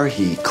Avatar,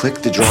 he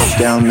clicked the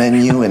drop-down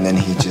menu, and then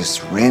he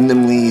just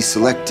randomly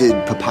selected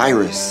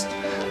Papyrus,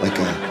 like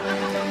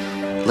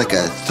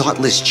a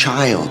thoughtless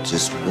child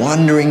just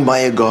wandering by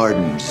a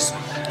garden, just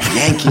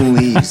yanking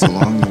leaves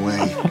along the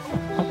way.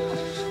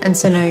 And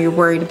so now you're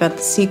worried about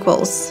the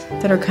sequels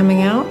that are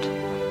coming out?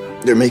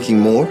 They're making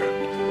more?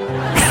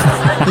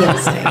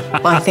 Yes,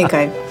 I think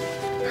I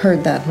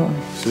heard that one.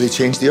 So they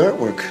changed the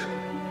artwork.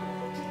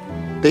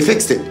 They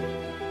fixed it.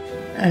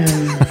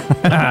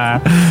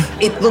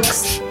 It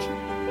looks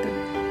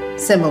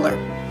similar.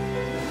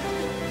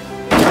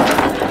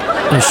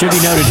 It should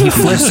be noted he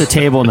flips the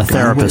table in the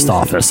therapist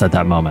office at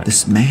that moment.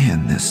 This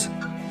man, this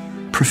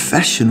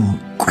professional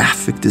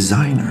graphic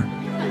designer,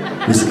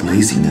 was it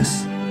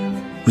laziness?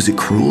 Was it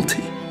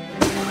cruelty?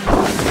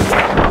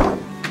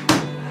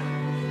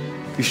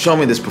 You've shown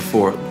me this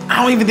before.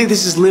 I don't even think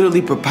this is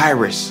literally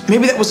Papyrus.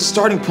 Maybe that was the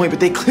starting point, but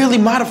they clearly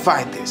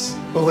modified this.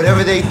 But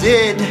whatever they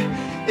did,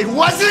 it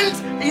wasn't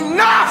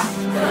enough!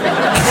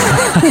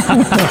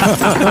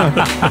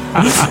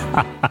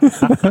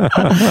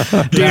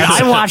 Dude,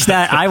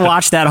 I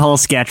watched that whole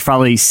sketch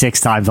probably 6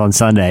 times on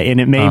Sunday,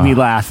 and it made me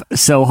laugh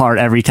so hard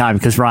every time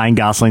because Ryan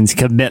Gosling's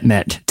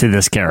commitment to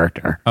this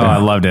character. Oh, I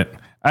loved it.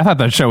 I thought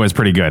that show was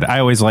pretty good. I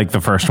always like the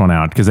first one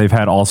out because they've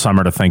had all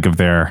summer to think of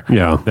their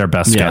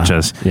best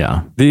sketches.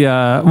 Yeah.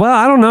 Well,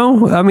 I don't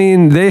know. I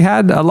mean, they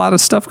had a lot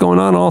of stuff going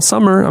on all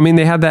summer. I mean,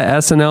 they had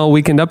that SNL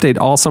Weekend Update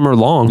all summer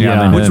long,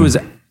 which was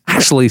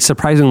actually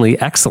surprisingly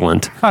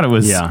excellent. I thought it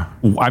was. Yeah.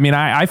 I mean,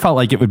 I felt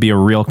like it would be a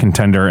real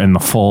contender in the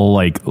full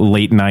like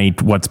late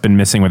night. What's been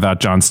missing without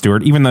Jon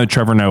Stewart? Even though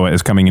Trevor Noah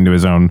is coming into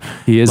his own,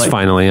 he is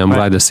finally. I'm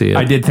glad to see it.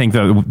 I did think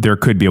that there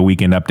could be a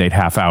Weekend Update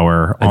half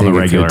hour on the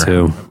regular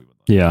too.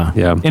 Yeah.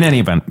 In any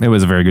event, it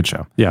was a very good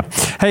show. Yeah.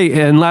 Hey,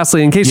 and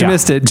lastly, in case you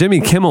missed it, Jimmy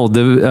Kimmel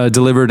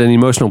delivered an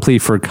emotional plea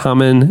for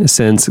common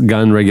sense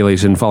gun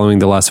regulation following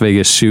the Las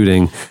Vegas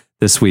shooting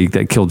this week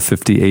that killed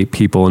 58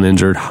 people and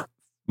injured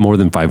more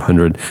than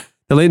 500.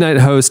 The late night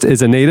host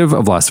is a native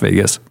of Las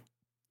Vegas,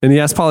 and he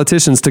asked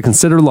politicians to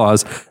consider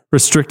laws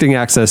restricting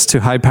access to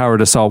high-powered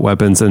assault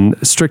weapons and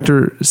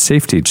stricter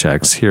safety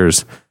checks.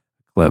 Here's a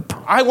clip.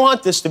 I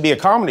want this to be a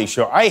comedy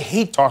show. I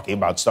hate talking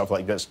about stuff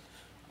like this.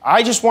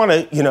 I just want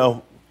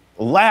to,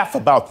 laugh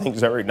about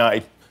things every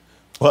night.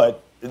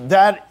 But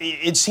that,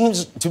 it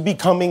seems to be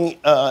becoming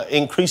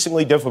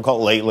increasingly difficult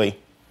lately.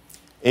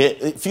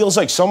 It feels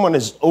like someone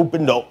has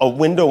opened a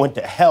window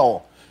into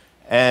hell.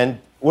 And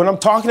what I'm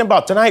talking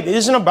about tonight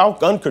isn't about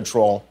gun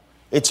control.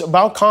 It's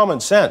about common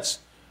sense.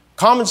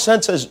 Common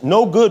sense says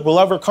no good will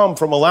ever come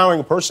from allowing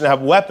a person to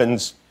have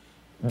weapons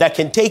that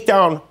can take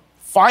down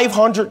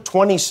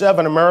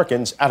 527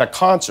 Americans at a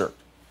concert.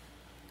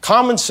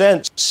 Common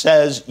sense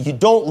says you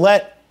don't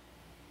let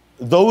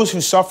those who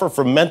suffer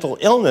from mental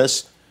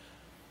illness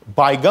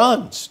buy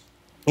guns.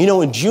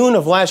 In June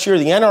of last year,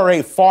 the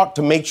NRA fought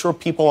to make sure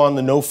people on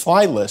the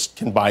no-fly list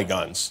can buy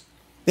guns.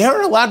 They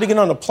aren't allowed to get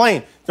on a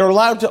plane. They're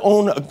allowed to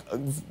own a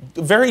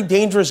very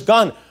dangerous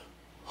gun.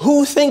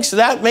 Who thinks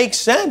that makes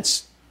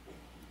sense?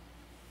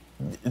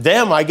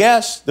 Them, I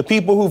guess, the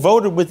people who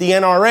voted with the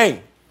NRA.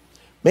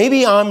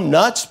 Maybe I'm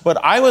nuts, but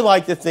I would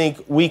like to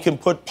think we can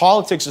put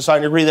politics aside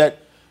and agree that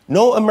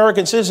no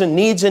American citizen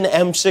needs an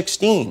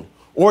M16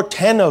 or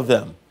 10 of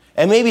them.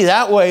 And maybe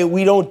that way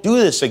we don't do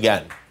this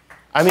again.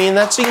 I mean,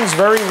 that seems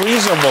very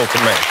reasonable to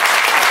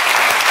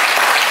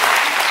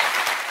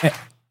me.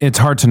 It's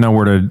hard to know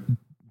where to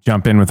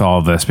jump in with all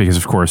of this because,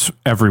 of course,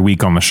 every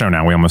week on the show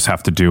now, we almost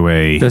have to do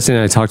a... Destiny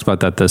and I talked about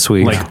that this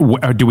week.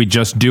 Like, do we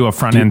just do a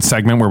front-end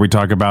segment where we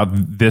talk about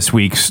this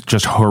week's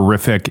just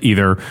horrific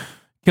either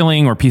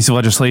killing or piece of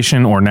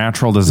legislation or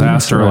natural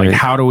disaster? Right. Like,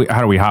 how do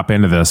we hop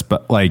into this?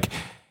 But, like...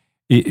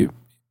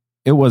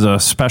 It was a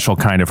special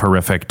kind of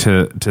horrific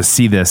to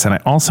see this. And I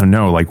also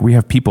know, like, we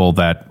have people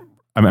that,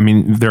 I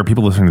mean, there are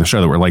people listening to the show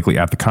that were likely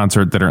at the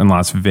concert, that are in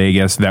Las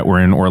Vegas, that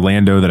were in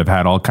Orlando, that have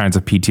had all kinds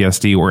of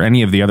PTSD, or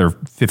any of the other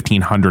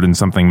 1,500 and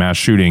something mass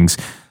shootings.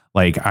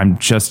 Like, I'm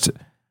just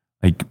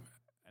like,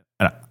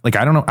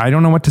 I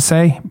don't know what to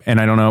say,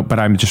 and I don't know, but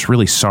I'm just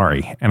really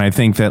sorry. And I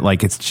think that,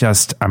 like,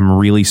 I'm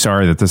really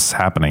sorry that this is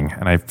happening.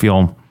 And I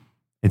feel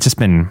it's just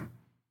been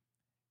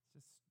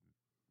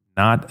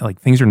not like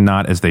things are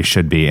not as they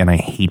should be, and I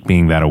hate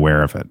being that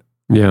aware of it.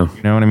 Yeah,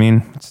 you know what I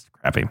mean? It's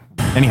crappy.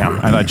 Anyhow,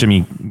 I thought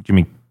Jimmy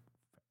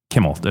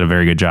Kimmel did a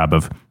very good job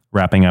of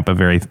wrapping up a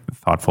very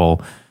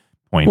thoughtful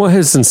point. Well,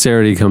 his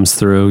sincerity comes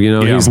through.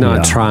 He's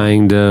not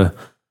trying to,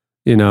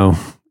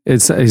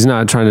 he's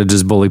not trying to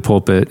just bully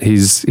pulpit.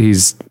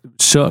 He's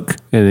shook,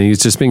 and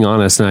he's just being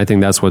honest. And I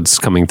think that's what's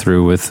coming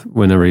through with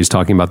whenever he's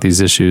talking about these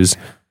issues.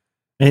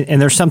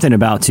 And there's something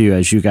about, too,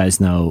 as you guys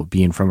know,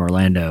 being from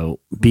Orlando,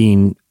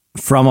 being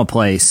from a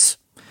place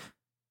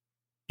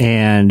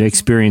and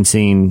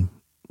experiencing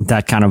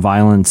that kind of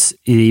violence,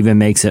 it even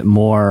makes it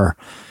more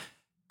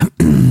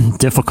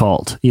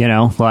difficult, you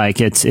know, like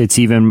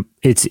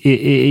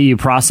you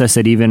process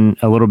it even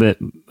a little bit.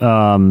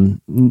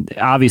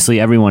 Obviously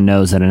everyone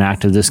knows that an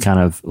act of this kind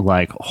of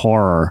like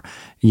horror,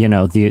 you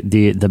know,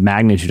 the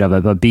magnitude of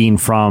it, but being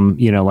from,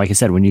 you know, like I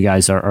said, when you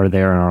guys are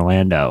there in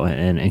Orlando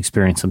and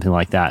experience something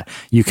like that,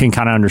 you can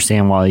kind of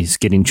understand why he's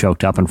getting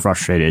choked up and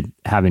frustrated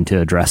having to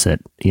address it,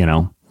 you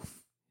know.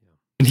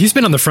 And he's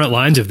been on the front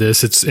lines of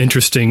this. It's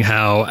interesting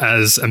how,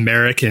 as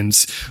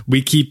Americans,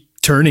 we keep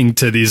turning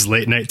to these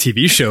late night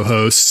TV show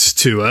hosts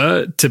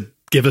to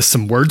give us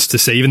some words to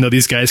say, even though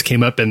these guys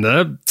came up in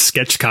the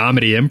sketch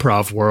comedy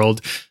improv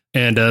world,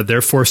 and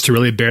they're forced to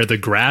really bear the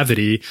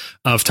gravity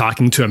of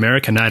talking to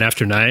America night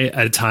after night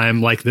at a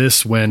time like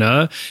this when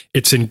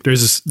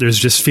there's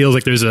just feels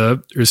like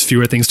there's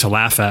fewer things to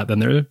laugh at than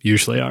there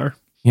usually are.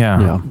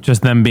 Yeah.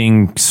 Just them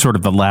being sort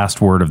of the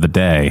last word of the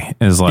day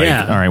is like,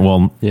 all right,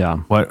 well,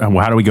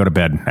 how do we go to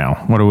bed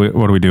now? What do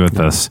we do with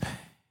this?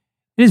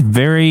 It is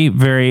very,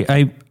 very,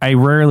 I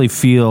rarely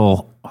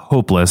feel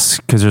hopeless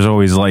because there's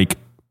always like,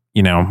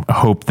 you know, a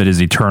hope that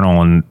is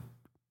eternal and,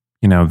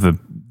 you know, the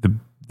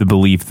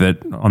belief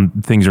that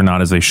things are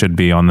not as they should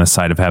be on this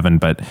side of heaven.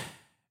 But,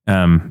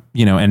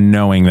 you know, and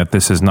knowing that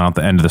this is not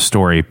the end of the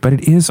story, but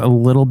it is a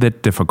little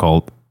bit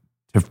difficult.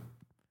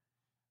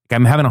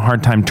 I'm having a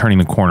hard time turning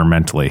the corner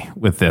mentally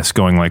with this,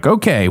 going like,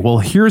 okay, well,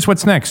 here's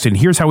what's next. And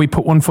here's how we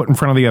put one foot in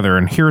front of the other.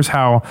 And here's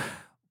how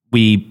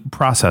we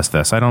process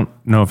this. I don't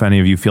know if any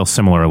of you feel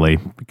similarly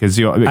because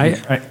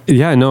I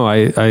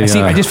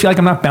just feel like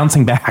I'm not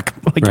bouncing back.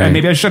 Like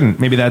maybe I shouldn't.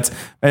 Maybe that's.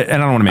 I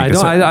don't want to make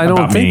this. I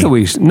don't think that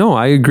we. No,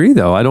 I agree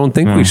though. I don't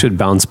think we should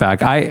bounce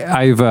back.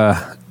 I've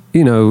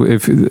you know,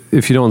 if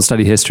you don't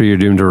study history, you're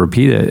doomed to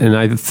repeat it. And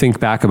I think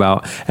back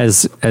about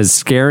as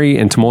scary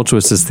and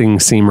tumultuous as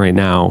things seem right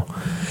now,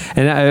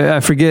 and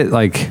I forget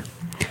like.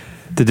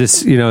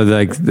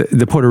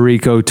 The Puerto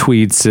Rico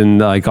tweets and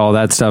like all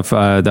that stuff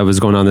that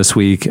was going on this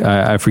week.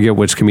 I forget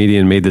which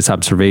comedian made this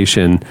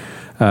observation.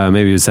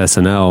 Maybe it was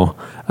SNL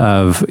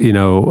of, you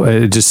know,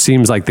 it just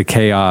seems like the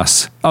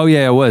chaos. Oh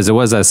yeah, it was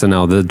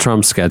SNL, the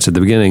Trump sketch at the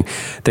beginning,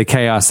 the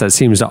chaos that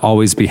seems to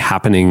always be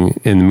happening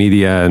in the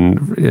media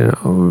and, you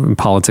know, in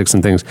politics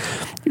and things.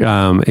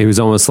 It was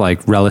almost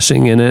like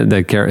relishing in it.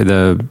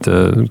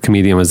 The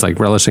comedian was like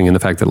relishing in the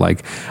fact that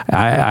like,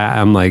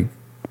 I'm like,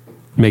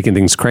 making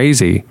things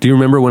crazy. Do you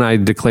remember when I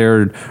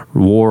declared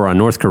war on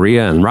North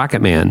Korea and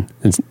Rocket Man?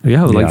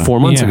 Like 4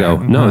 months ago.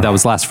 No, that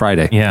was last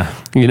Friday. Yeah.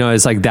 You know,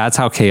 it's like, that's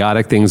how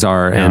chaotic things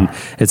are. Yeah. And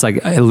it's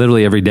like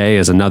literally every day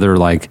is another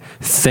like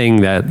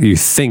thing that you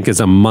think is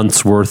a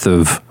month's worth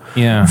of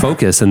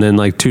focus. And then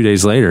like 2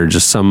 days later,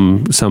 just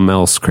some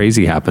else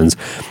crazy happens.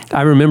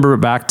 I remember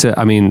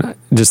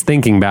just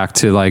thinking back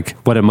to like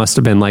what it must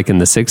have been like in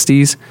the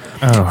 60s.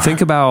 Oh.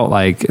 Think about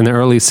like in the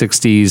early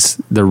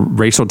 60s, the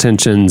racial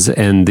tensions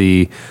and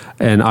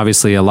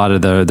obviously a lot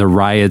of the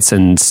riots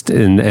and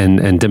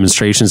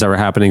demonstrations that were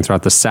happening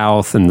throughout the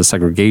South and the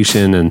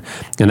segregation and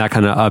that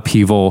kind of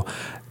upheaval.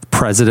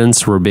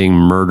 Presidents were being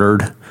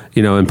murdered,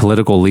 you know, and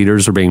political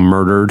leaders were being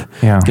murdered.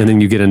 Yeah. And then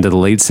you get into the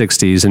late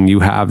 60s and you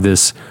have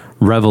this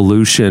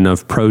revolution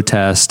of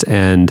protest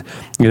and,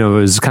 you know,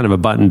 it was kind of a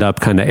buttoned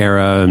up kind of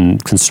era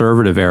and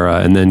conservative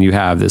era. And then you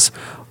have this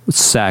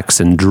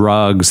sex and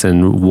drugs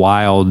and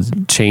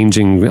wild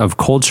changing of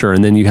culture.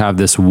 And then you have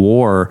this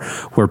war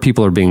where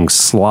people are being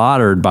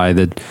slaughtered by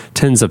the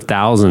tens of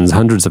thousands,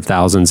 hundreds of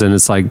thousands. And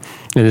it's like,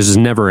 and it's just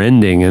never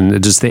ending. And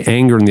it just the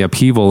anger and the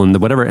upheaval and the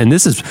whatever. And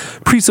this is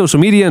pre-social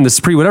media and this is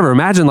pre-whatever.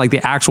 Imagine like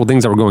the actual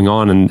things that were going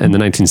on in the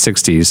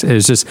 1960s.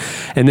 It's just,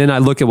 and then I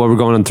look at what we're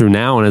going through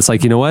now and it's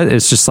like, you know what?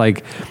 It's just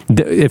like,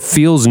 it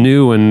feels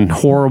new and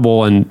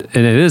horrible and it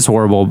is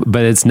horrible,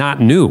 but it's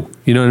not new.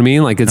 You know what I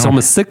mean? Like it's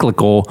almost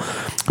cyclical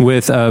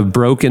with a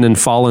broken and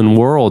fallen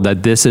world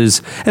that this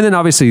is. And then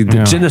obviously the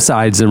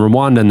genocides in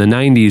Rwanda in the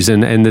 90s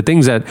and the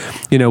things that,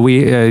 you know,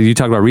 you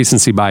talk about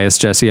recency bias,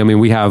 Jesse. I mean,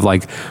 we have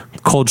like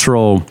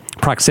cultural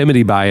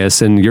proximity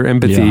bias and your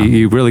empathy.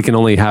 You really can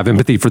only have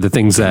empathy for the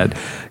things that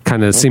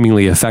kind of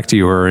seemingly affect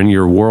you or in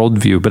your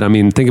worldview. But I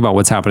mean, think about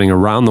what's happening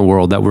around the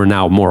world that we're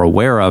now more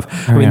aware of.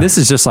 I mean, this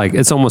is just like,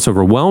 it's almost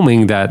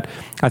overwhelming that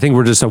I think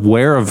we're just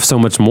aware of so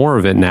much more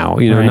of it now,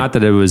 you know, not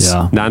that it was,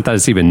 not that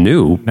it's even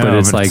new, but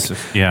it's like,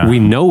 we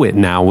know it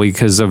now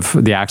because of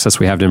the access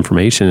we have to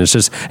information. It's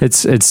just,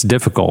 it's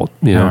difficult,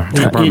 you know,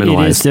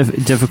 compartmentalized. It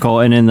is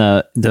difficult. And in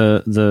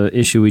the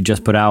issue we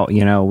just put out,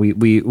 you know,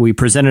 we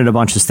presented a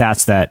bunch of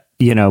stats that,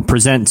 you know,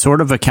 present sort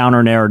of a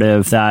counter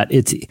narrative that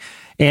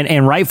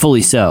And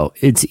rightfully so.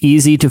 It's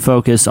easy to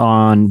focus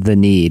on the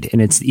need,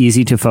 and it's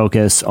easy to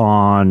focus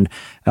on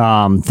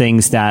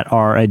things that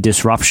are a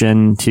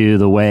disruption to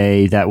the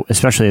way that,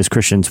 especially as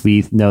Christians,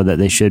 we know that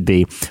they should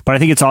be. But I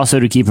think it's also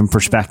to keep in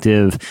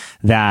perspective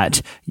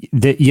that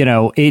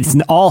it's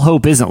all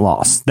hope isn't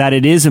lost, that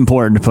it is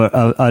important to put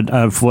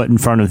a foot in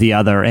front of the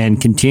other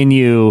and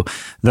continue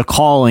the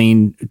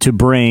calling to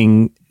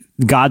bring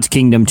God's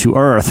kingdom to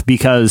earth,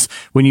 because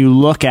when you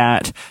look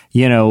at,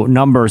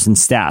 numbers and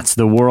stats,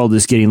 the world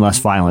is getting less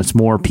violent, it's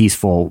more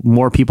peaceful,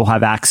 more people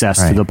have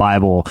access to the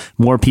Bible,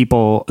 more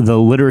people, the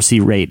literacy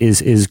rate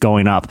is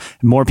going up,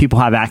 more people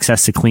have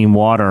access to clean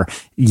water.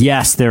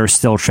 Yes, there's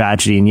still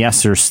tragedy, and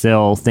yes, there's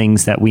still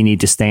things that we need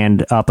to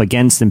stand up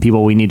against and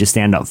people we need to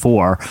stand up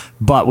for,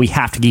 but we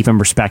have to keep in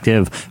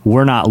perspective,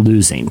 we're not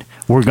losing.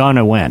 We're going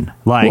to win.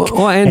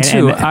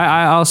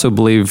 I also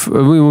believe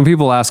when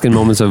people ask in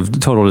moments of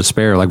total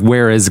despair, like,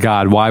 where is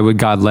God? Why would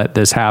God let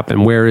this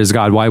happen? Where is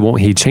God? Why won't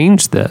he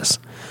change this?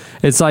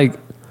 It's like,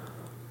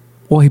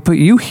 well, he put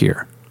you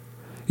here.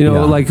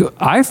 Like,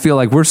 I feel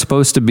like we're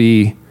supposed to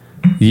be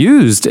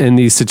used in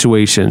these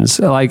situations.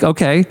 Like,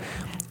 okay,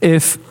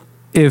 if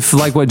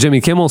like what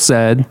Jimmy Kimmel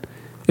said,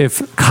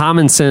 if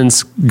common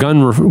sense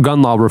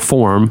gun law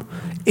reform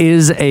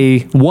is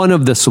one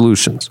of the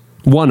solutions,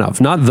 one of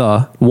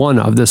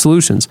the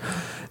solutions,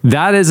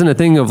 that isn't a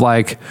thing of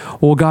like,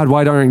 well, God,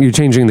 why aren't you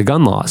changing the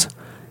gun laws?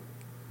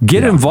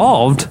 Get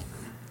involved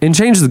and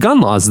change the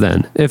gun laws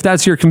then, if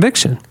that's your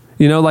conviction.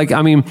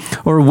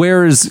 Or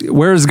where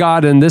is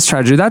God in this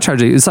tragedy, that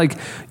tragedy? It's like,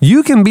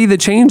 you can be the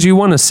change you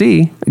want to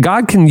see.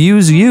 God can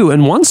use you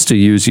and wants to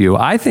use you.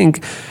 I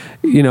think,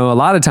 a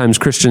lot of times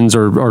Christians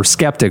or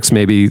skeptics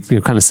maybe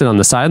kind of sit on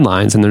the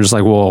sidelines and they're just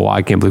like, well,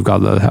 I can't believe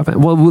God let it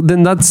happen. Well,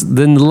 then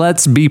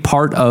let's be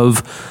part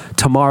of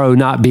tomorrow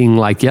not being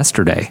like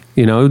yesterday.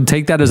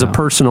 Take that as a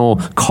personal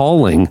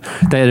calling,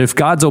 that if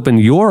God's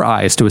opened your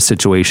eyes to a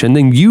situation,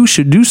 then you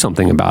should do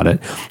something about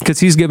it, because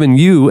he's given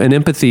you an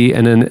empathy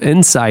and an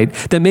insight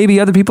that maybe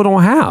other people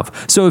don't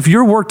have. So if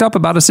you're worked up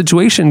about a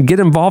situation, get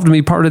involved and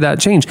be part of that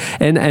change.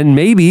 And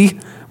maybe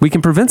we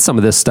can prevent some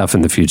of this stuff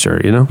in the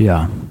future,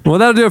 Yeah. Well,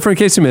 that'll do it for In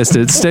Case You Missed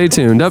It. Stay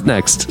tuned. Up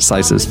next,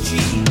 Slices.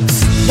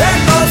 There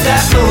goes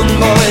that moon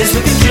boys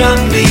looking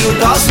jumpy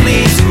with all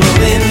sleeves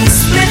rolling.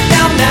 Split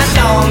down that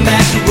long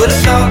back, you would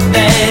have thought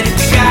that if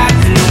you got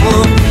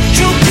no one,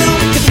 true blue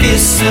could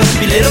kiss up,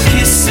 your little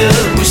kiss up,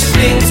 wish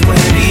things were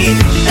heavy.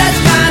 That's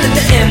fine in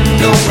the end,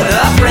 though, where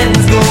our friends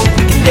go,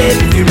 we can live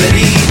if you're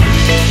ready.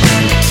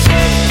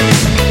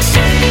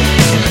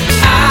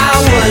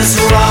 I was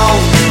wrong,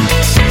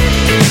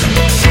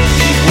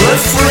 you were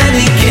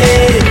friendly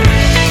kid.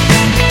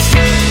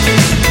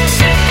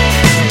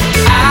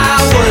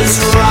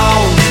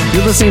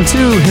 You're listening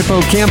to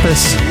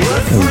Hippocampus.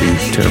 That would be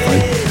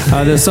terrifying.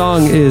 The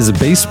song is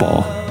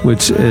Baseball,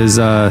 which is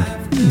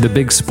the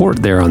big sport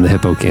there on the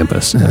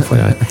Hippocampus.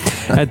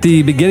 FYI. At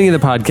the beginning of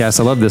the podcast,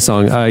 I love this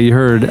song. You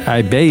heard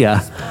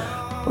Ibeya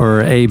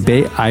or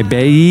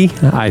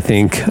Ibei, I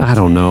think. I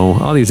don't know.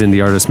 All these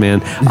indie artists,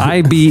 man.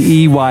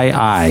 Ibei.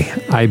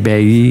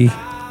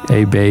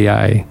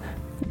 Ibei.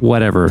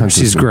 Whatever.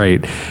 She's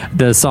great.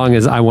 The song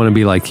is I Want to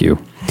Be Like You.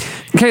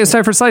 Okay, it's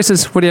time for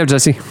Slices. What do you have,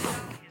 Jesse?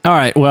 All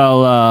right.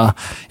 Well,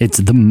 it's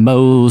the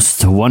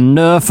most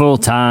wonderful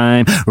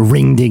time.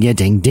 Ring ding a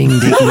ding ding ding.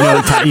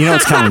 You know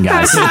it's coming,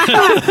 guys. You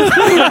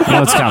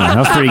know it's coming. That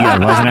was pretty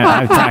good, wasn't it?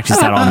 I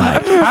practiced that all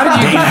night. How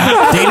did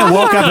you? Dana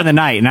woke up in the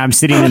night, and I'm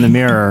sitting in the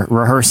mirror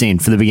rehearsing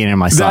for the beginning of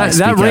my slice.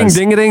 That ring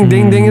ding a ding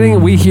ding ding a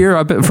ding. We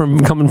hear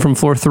coming from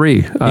floor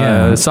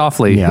 3,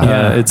 softly.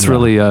 Yeah. It's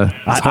really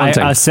it's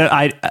haunting.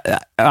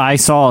 I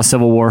saw a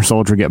Civil War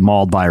soldier get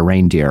mauled by a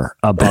reindeer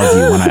above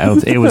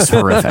you it was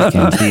horrific,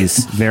 and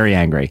he's very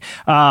angry.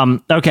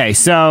 Okay,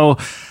 so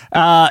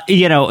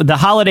the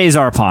holidays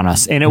are upon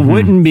us, and it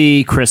wouldn't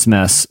be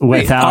Christmas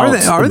without.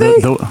 Wait, are they?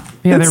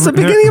 It's the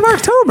beginning of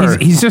October.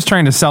 He's just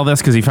trying to sell this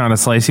because he found a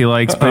slice he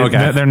likes, but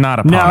they're not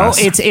upon us.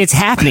 No, it's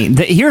happening.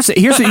 Here's what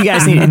you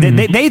guys need.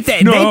 They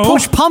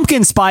push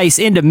pumpkin spice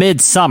into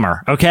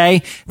midsummer. Okay,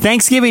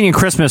 Thanksgiving and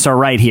Christmas are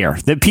right here.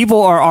 The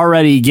people are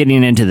already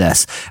getting into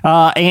this.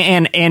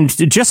 And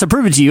just to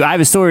prove it to you, I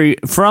have a story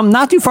from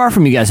not too far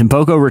from you guys in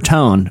Boca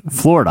Raton,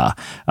 Florida.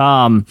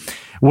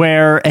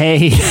 Where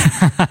people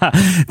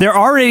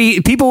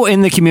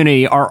in the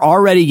community are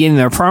already getting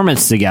their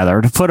permits together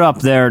to put up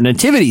their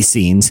nativity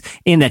scenes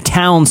in the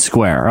town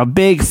square, a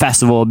big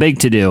festival, a big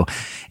to-do.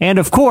 And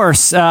of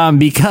course,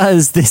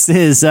 because this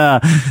is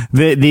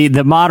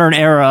the modern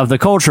era of the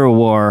cultural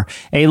war,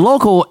 a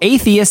local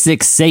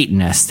atheistic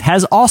Satanist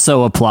has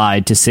also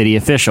applied to city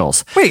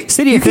officials. Wait,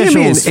 city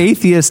officials can't be an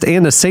atheist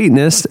and a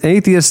Satanist.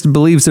 Atheist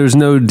believes there's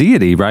no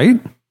deity,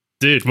 right?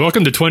 Dude,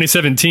 welcome to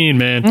 2017,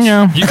 man.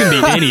 Yeah. You can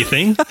be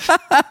anything.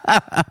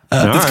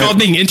 It's called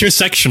being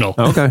intersectional.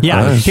 Okay.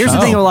 Yeah. Here's the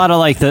thing: a lot of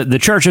like the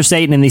Church of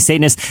Satan and these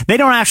Satanists, they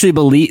don't actually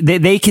believe.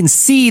 They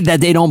concede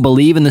that they don't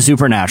believe in the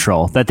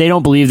supernatural, that they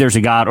don't believe there's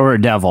a God or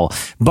a devil,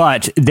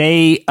 but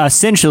they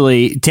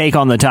essentially take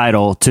on the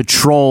title to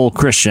troll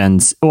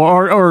Christians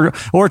or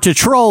to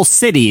troll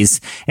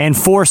cities and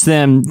force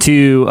them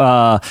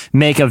to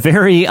make a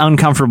very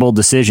uncomfortable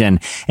decision,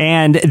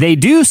 and they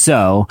do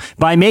so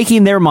by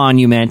making their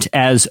monument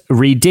as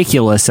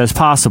ridiculous as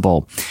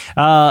possible.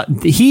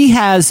 He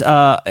has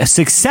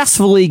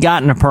successfully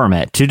gotten a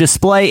permit to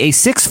display a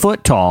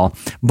 6-foot tall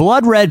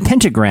blood red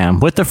pentagram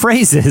with the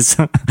phrases.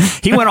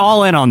 He went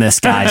all in on this,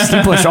 guys. He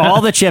pushed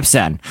all the chips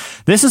in.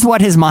 This is what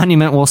his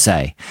monument will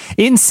say: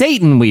 "In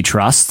Satan we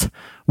trust.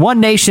 One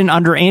nation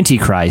under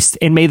Antichrist,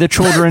 and may the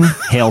children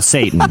hail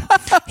Satan."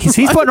 He's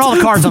putting all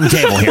the cards on the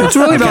table here. It's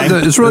really about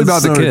the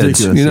so kids.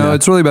 ridiculous, You know, yeah.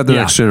 it's really about the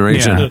next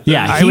generation.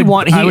 Yeah,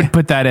 I would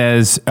put that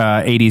as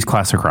 80s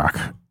classic rock.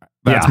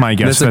 That's my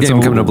guess. That's a game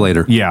coming up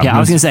later. Yeah. Yeah, I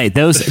was going to say,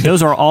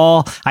 those are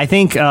all, I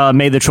think,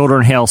 May the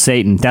Children Hail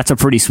Satan. That's a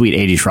pretty sweet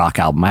 80s rock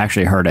album. I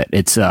actually heard it.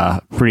 It's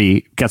got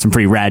some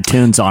pretty rad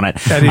tunes on it.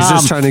 And he's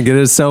just trying to get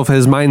his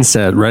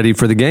mindset ready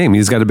for the game.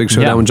 He's got a big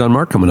showdown with John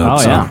Mark coming up.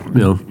 Oh, so, yeah. you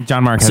know.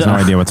 John Mark has no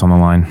idea what's on the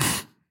line.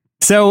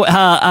 So,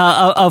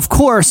 of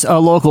course, a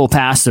local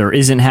pastor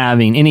isn't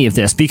having any of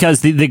this because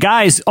the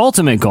guy's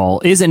ultimate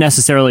goal isn't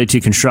necessarily to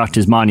construct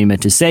his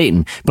monument to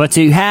Satan, but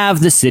to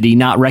have the city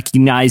not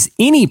recognize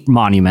any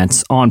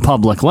monuments on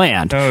public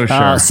land. Oh,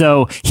 sure.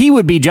 So he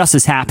would be just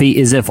as happy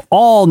as if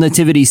all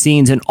nativity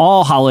scenes and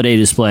all holiday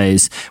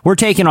displays were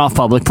taken off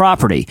public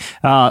property.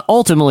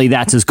 Ultimately,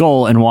 that's his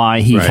goal and why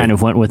he kind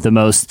of went with the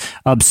most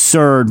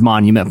absurd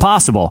monument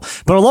possible.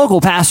 But a local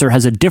pastor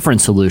has a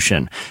different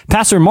solution.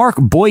 Pastor Mark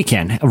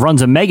Boykin runs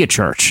a mega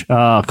church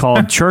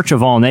called Church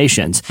of All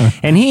Nations.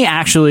 And he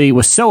actually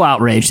was so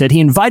outraged that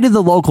he invited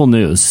the local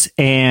news.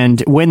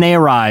 And when they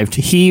arrived,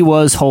 he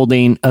was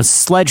holding a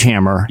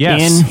sledgehammer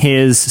in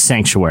his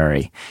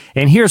sanctuary.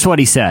 And here's what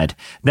he said: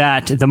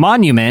 that the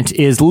monument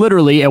is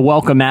literally a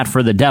welcome mat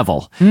for the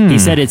devil. He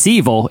said it's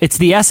evil. It's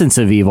the essence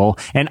of evil.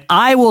 And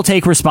I will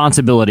take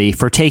responsibility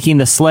for taking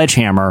the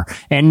sledgehammer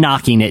and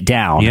knocking it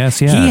down. Yes.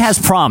 He has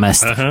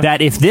promised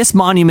that if this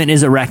monument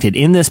is erected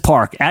in this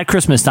park at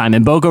Christmas time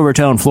in Boca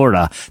Raton, Florida,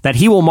 that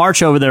he will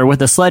march over there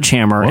with a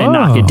sledgehammer and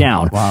knock it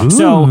down. Wow.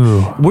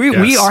 So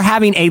we are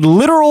having a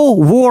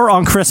literal war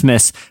on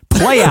Christmas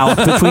play out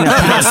between a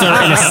pastor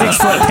and a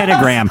 6-foot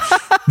pentagram.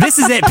 This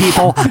is it,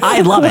 people.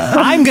 I love it.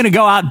 I'm going to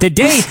go out the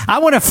day. I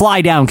want to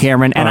fly down,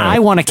 Cameron, and I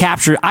want to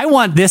capture. I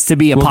want this to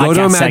be a podcast We'll go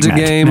to a Magic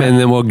segment. game, and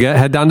then we'll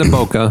head down to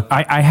Boca.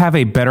 I have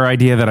a better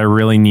idea that I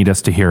really need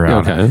us to hear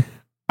out. Okay.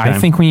 I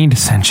think we need to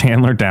send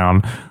Chandler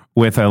down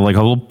with a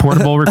little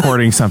portable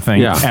recording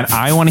something. Yeah. And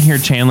I want to hear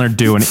Chandler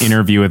do an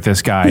interview with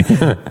this guy.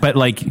 But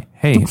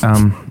hey,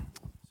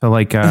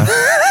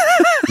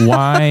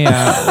 why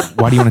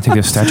do you want to take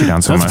this statue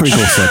down so much? That's pretty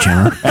cool,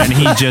 sledgehammer. And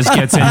he just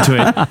gets into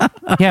it.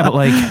 Yeah,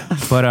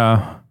 but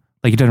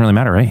it doesn't really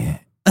matter, right?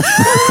 And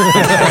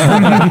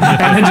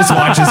then just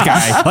watch this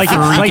guy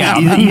freak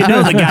out. You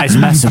know the guy's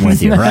messing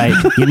with you, right?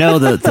 You know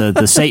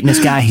the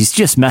Satanist guy, he's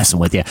just messing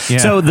with you. Yeah.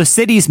 So the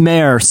city's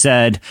mayor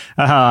said,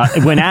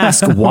 when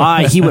asked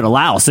why he would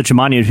allow such a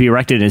monument to be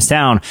erected in his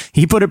town,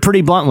 he put it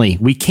pretty bluntly: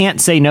 "We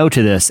can't say no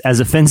to this, as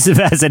offensive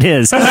as it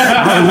is.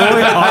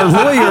 Our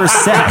lawyer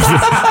said,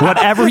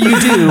 whatever you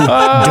do,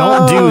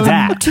 don't do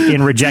that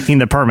in rejecting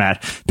the permit,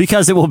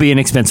 because it will be an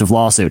expensive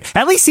lawsuit."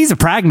 At least he's a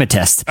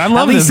pragmatist. I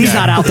love At least this he's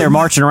guy. not out there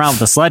marching around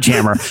with a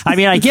sledgehammer. I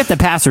mean, I get the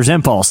pastor's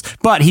impulse,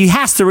 but he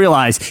has to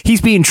realize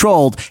he's being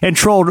trolled, and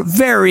trolled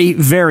very,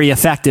 very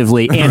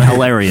effectively and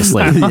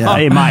hilariously,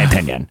 in my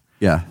opinion.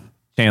 Yeah.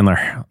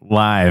 Chandler,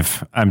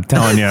 live. I'm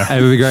telling you.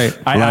 It would be great.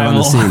 Live on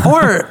the scene.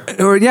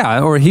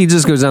 Or he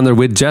just goes down there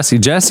with Jesse.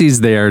 Jesse's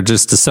there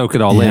just to soak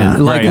it all Yeah.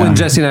 in. Like Right. when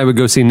Jesse and I would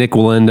go see Nick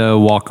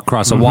Wallenda walk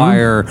across a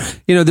wire,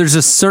 there's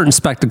just certain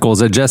spectacles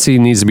that Jesse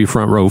needs to be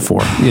front row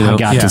for, I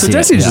got to So see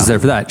Jesse's it. just there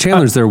for that.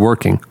 Chandler's there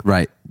working.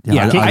 Right.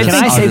 Yeah, can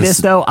I say this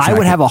though? I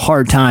would have a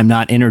hard time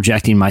not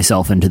interjecting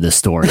myself into this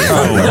story.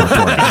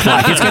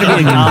 Like it's going to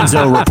be a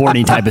Gonzo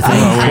reporting type of thing,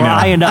 where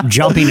I end up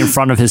jumping in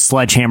front of his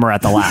sledgehammer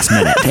at the last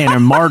minute and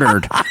am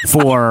martyred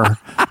for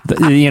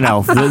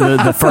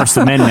the First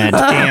Amendment,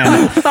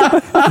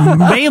 and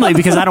mainly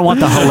because I don't want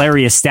the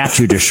hilarious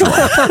statue destroyed.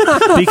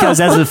 Because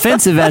as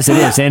offensive as it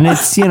is, and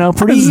it's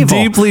pretty evil,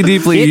 Deeply,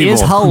 deeply it evil.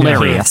 is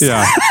hilarious.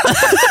 Yeah.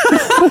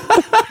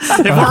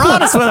 If we're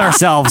honest with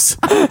ourselves,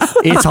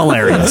 it's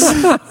hilarious.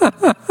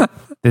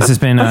 This has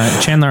been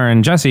Chandler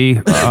and Jesse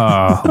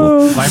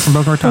live from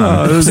Boca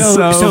Raton.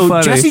 So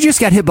funny. Jesse just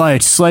got hit by a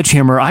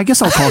sledgehammer. I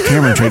guess I'll call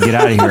Cameron to get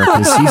out of here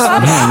because he's.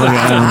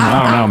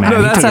 I don't know, man. No,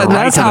 He that's took it right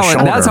that's to the how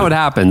shoulder. that's how it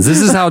happens.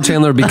 This is how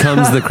Chandler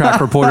becomes the crack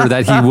reporter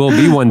that he will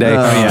be one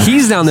day.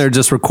 He's down there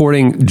just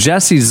recording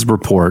Jesse's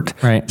report.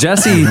 Right.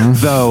 Jesse,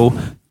 though,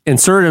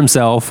 inserted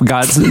himself,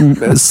 got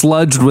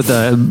sludged with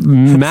a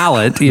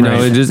mallet, you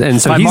know,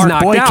 and so By he's Mark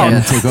knocked Boykin. out.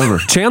 Yeah, take over.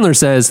 Chandler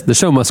says the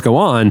show must go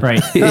on.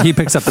 Right. He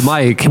picks up the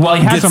mic. Well,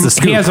 he has, gets the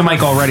scoop. he has a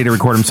mic all ready to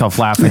record himself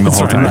laughing the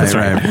whole time.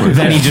 right.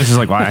 Then he just is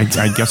like, well, I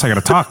guess I got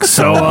to talk.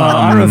 So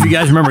I don't know if you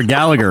guys remember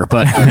Gallagher,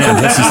 but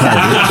man, this is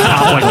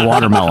pop like a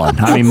watermelon.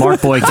 I mean,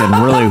 Mark Boykin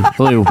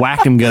really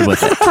whacked him good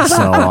with it.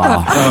 So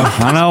I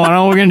don't know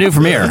what we're gonna do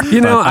from here.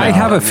 You know, I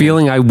have a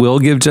feeling I will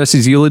give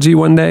Jesse's eulogy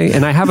one day,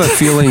 and I have a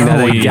feeling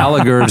that a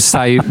Gallagher's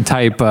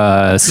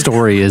type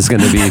story is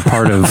going to be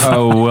part of.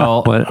 Oh,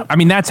 well, what? I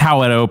mean, that's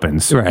how it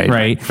opens.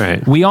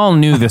 Right. We all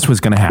knew this was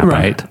going to happen.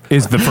 Right.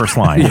 Is the first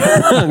line.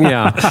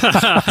 Yeah.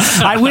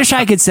 I wish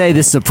I could say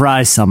this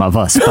surprised some of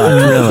us,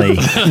 but really,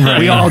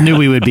 we all knew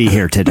we would be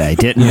here today,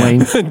 didn't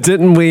we?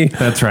 Didn't we?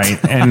 That's right.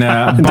 And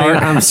Dana,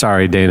 I'm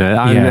sorry,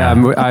 Dana.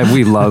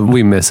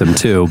 We miss him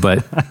too,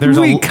 but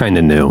we kind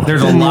of knew.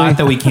 There's a lot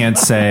that we can't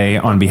say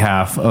on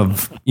behalf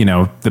of, you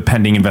know, the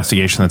pending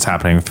investigation that's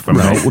happening from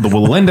the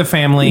Linda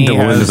family.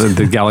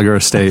 The Gallagher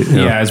estate.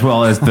 Yeah, as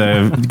well as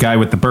the guy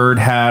with the bird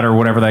hat or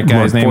whatever that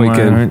guy's name was.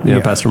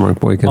 Yeah, Pastor Mark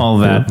Boykin.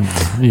 All of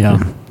that. Yeah.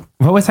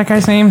 What was that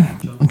guy's name?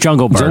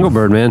 Jungle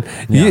Bird, man.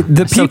 Yeah.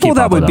 The people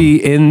that would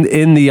be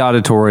in the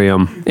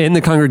auditorium, in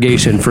the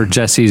congregation for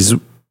Jesse's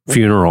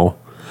funeral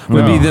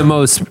would be the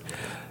most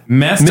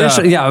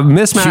mismatched. Yeah,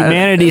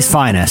 humanity's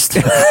finest.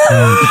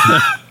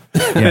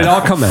 They'd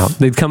all come out.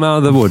 They'd come out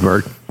of the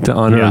woodwork to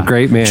honor a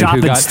great man. Chop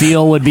and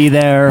Steel would be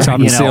there.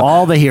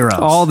 All the heroes.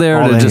 All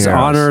there to just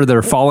honor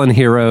their fallen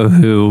hero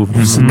who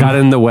got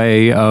in the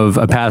way of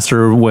a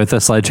pastor with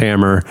a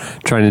sledgehammer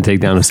trying to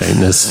take down a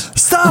Satanist.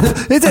 Stop!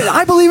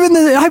 I believe in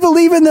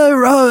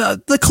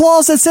the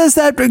clause that says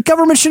that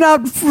government should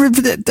not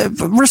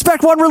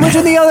respect one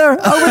religion the other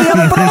over the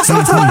other. But also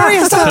it's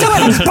hilarious. Stop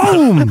doing it.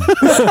 Boom!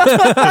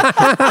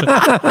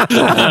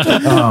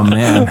 Oh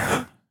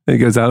man. It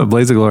goes out a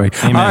blaze of glory.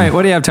 Amen. All right,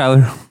 what do you have,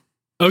 Tyler?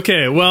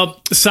 Okay,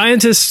 well,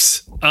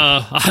 scientists.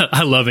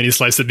 I love any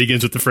slice that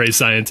begins with the phrase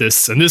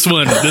 "scientists," and this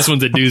one's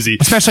a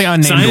doozy, especially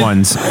unnamed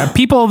ones.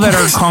 People that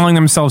are calling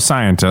themselves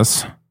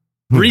scientists,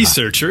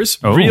 researchers,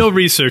 real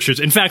researchers.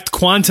 In fact,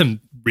 quantum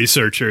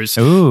researchers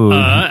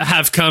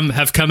have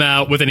come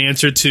out with an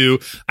answer to,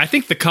 I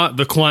think,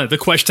 the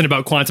question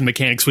about quantum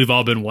mechanics we've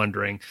all been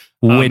wondering.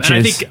 Which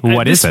is,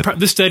 what is it?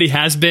 This study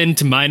has been,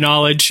 to my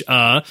knowledge,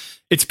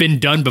 it's been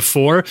done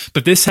before,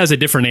 but this has a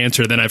different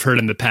answer than I've heard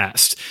in the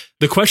past.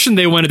 The question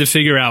they wanted to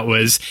figure out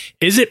was,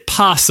 is it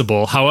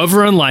possible,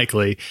 however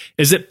unlikely,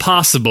 is it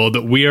possible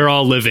that we are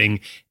all living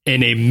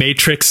in a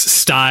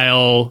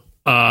Matrix-style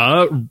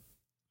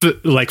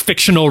like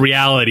fictional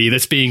reality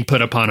that's being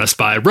put upon us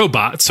by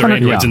robots or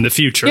androids in the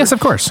future? Yes, of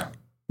course.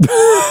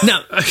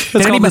 No,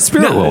 did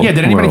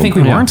anybody think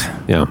we weren't?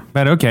 Yeah,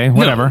 but okay,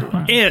 whatever.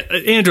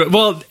 Andrew,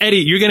 well,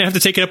 Eddie, you're going to have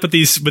to take it up with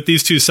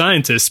these two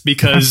scientists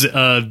because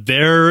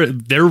their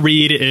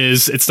read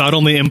is it's not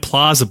only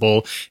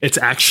implausible, it's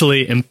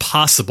actually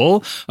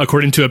impossible,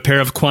 according to a pair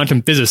of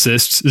quantum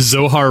physicists,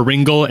 Zohar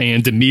Ringel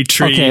and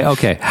Dimitri.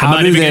 Okay.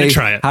 How do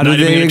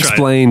they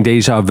explain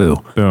deja vu?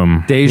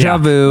 Boom. Deja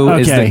vu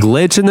is the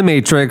glitch in the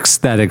Matrix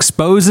that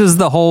exposes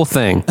the whole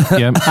thing.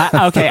 Yep.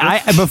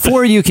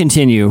 Before you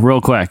continue, real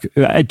quick.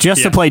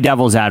 To play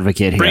devil's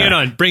advocate here.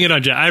 Bring it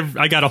on, Jeff.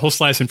 I got a whole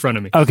slice in front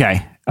of me.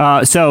 Okay.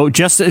 So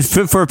just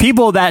for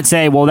people that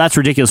say, well, that's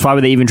ridiculous, why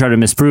would they even try to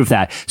misprove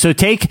that? So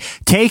take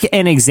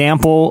an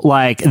example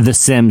like the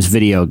Sims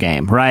video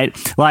game, right?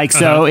 Like,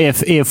 so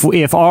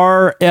if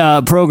our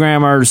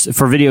programmers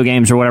for video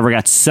games or whatever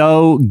got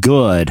so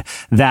good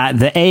that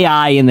the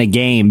AI in the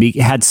game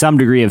had some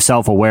degree of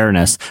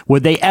self-awareness,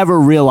 would they ever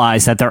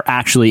realize that they're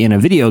actually in a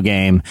video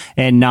game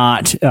and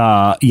not,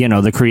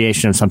 the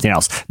creation of something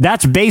else?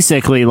 That's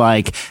basically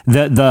like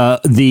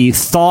the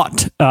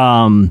thought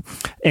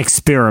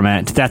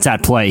experiment that's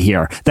at play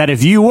here. That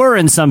if you were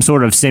in some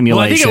sort of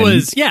simulation,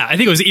 I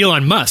think it was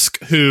Elon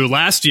Musk who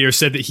last year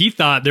said that he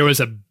thought there was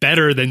a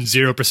better than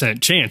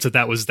 0% chance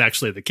that was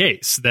actually the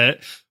case. That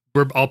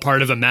we're all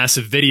part of a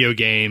massive video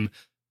game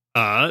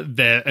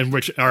in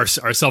which our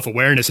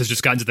self-awareness has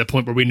just gotten to the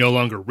point where we no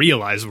longer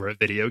realize we're a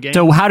video game.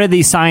 So how did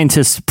these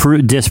scientists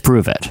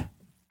disprove it?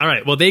 All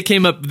right. Well, they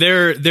came up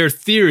their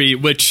theory,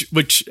 which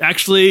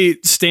actually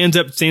stands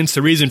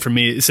to reason for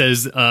me. It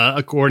says,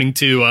 according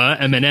to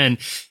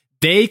MNN,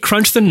 they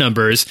crunched the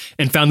numbers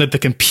and found that the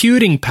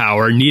computing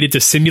power needed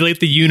to simulate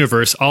the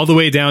universe all the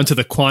way down to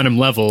the quantum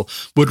level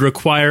would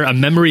require a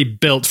memory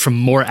built from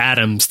more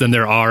atoms than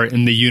there are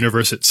in the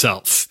universe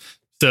itself.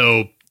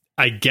 So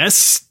I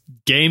guess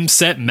game,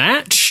 set,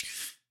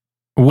 match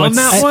on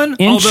that one.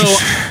 Although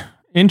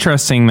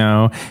interesting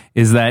though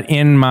is that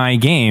in my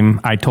game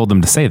I told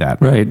them to say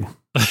that. Right.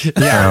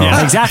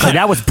 Yeah, exactly.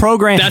 That was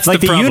programmed. That's like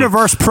the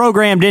universe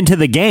programmed into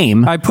the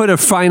game. I put a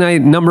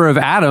finite number of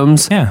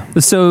atoms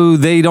so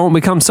they don't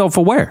become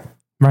self-aware.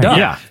 Right.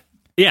 Yeah.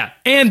 Yeah,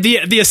 and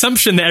the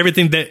assumption that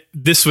everything that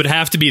this would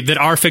have to be, that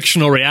our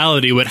fictional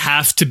reality would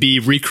have to be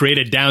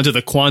recreated down to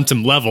the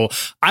quantum level,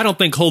 I don't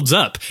think holds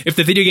up. If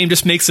the video game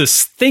just makes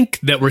us think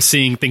that we're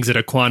seeing things at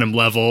a quantum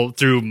level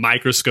through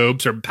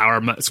microscopes or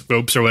power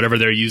scopes or whatever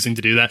they're using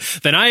to do that,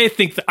 then I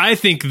think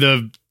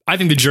the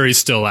jury's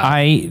still out.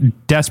 I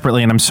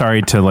desperately, and I'm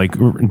sorry to like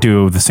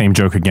do the same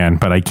joke again,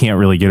 but I can't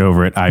really get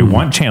over it. I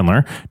want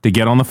Chandler to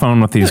get on the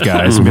phone with these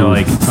guys and be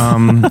like,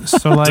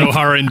 so like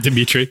Zohar and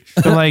Dimitri.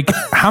 So like,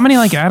 how many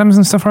like atoms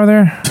and stuff are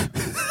there?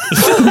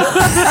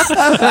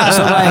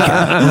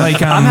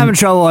 I'm having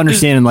trouble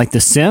understanding like The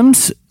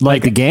Sims,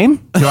 like the game.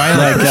 Do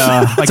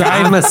I like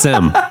I'm a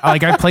sim.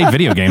 Like I played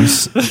video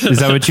games. Is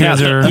that what you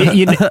guys are?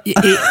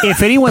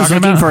 If anyone's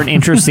looking for an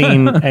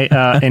interesting,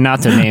 and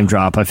not to name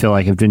drop, I feel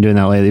like I've been doing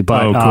that lately.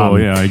 But cool.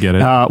 Yeah, I get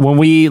it. When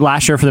we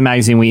last year for the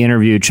magazine, we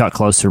interviewed Chuck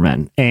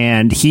Klosterman,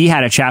 and he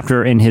had a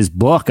chapter in his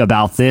book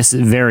about this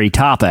very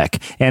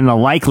topic and the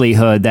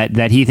likelihood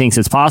that he thinks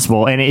it's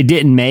possible. And it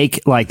didn't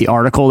make like the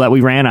article that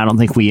we ran. I don't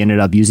think we ended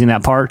up using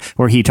that part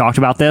where he talked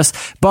about this,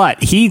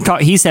 but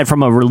he said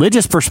from a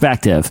religious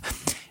perspective,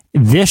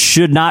 this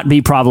should not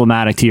be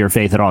problematic to your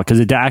faith at all, because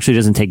it actually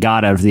doesn't take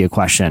God out of the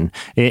equation,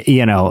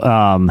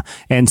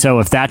 and so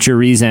if that's your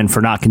reason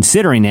for not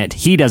considering it,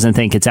 he doesn't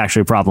think it's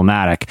actually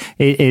problematic.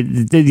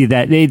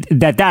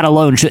 That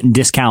alone shouldn't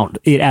discount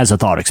it as a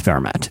thought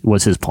experiment,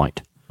 was his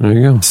point. There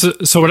you go.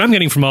 So what I'm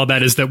getting from all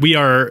that is that we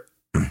are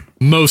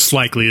most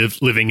likely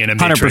living in a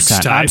Matrix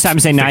 100%. type. I'm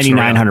saying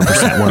 99,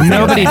 100%.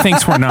 Nobody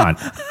thinks we're not.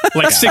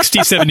 Like 60,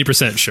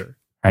 70% sure.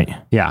 Right.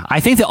 Yeah. I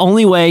think the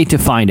only way to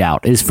find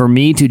out is for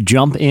me to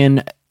jump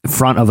in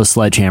front of a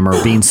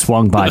sledgehammer being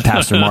swung by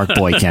Pastor Mark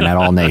Boykin at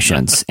All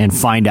Nations and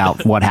find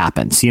out what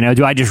happens.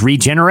 Do I just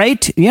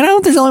regenerate?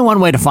 There's only one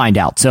way to find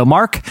out. So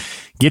Mark,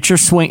 get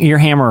your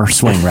hammer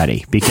swing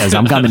ready, because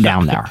I'm coming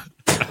down there.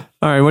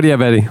 All right. What do you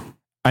have, Eddie?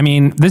 I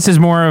mean, this is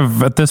more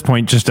of, at this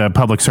point, just a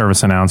public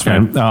service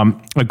announcement. Okay.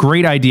 A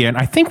great idea. And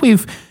I think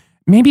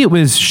maybe it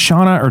was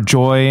Shauna or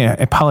Joy.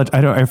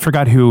 I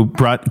forgot who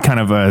brought kind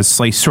of a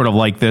slice sort of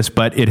like this,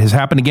 but it has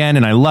happened again,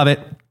 and I love it.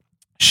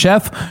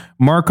 Chef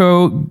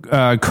Marco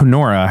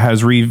Conora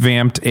has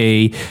revamped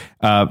a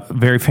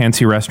very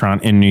fancy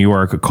restaurant in New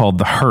York called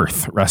the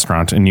Hearth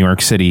Restaurant in New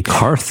York City.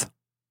 Hearth?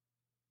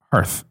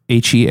 Hearth.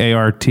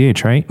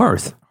 Hearth, right?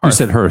 Hearth. You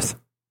said hearth.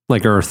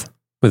 Like earth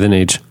with an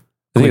H.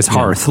 I think it's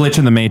hearth. Glitch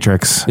in the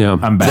Matrix. Yeah.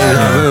 I'm bad.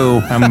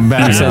 I'm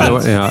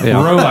bad.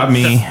 Robot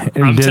me.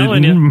 I'm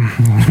telling you.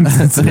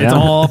 It's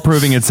all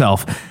proving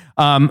itself.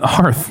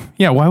 Hearth.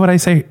 Yeah, why would I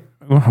say...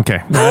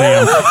 Okay.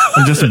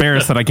 I'm just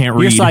embarrassed that I can't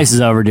read. Your slice is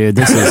over, dude.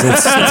 It's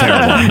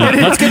terrible.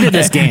 Let's get to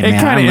this game, man.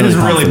 It kind of is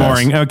really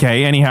boring.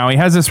 Okay, anyhow, he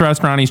has this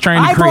restaurant. He's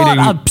trying to create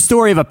a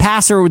story of a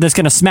pastor that's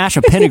going to smash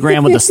a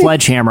pentagram with a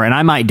sledgehammer, and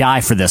I might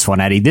die for this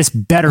one, Eddie. This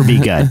better be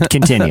good.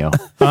 Continue.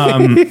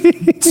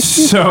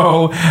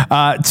 So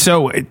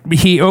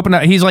he opened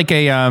up. He's like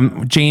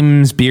a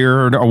James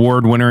Beard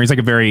Award winner. He's like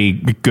a very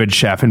good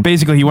chef, and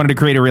basically he wanted to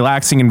create a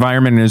relaxing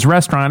environment in his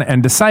restaurant,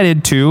 and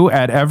decided to,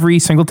 at every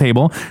single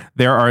table,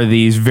 there are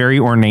these very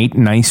ornate,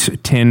 nice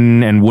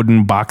tin and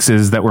wooden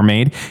boxes that were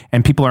made,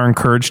 and people are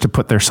encouraged to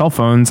put their cell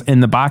phones in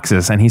the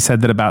boxes. And he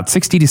said that about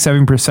 60 to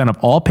 7% of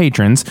all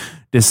patrons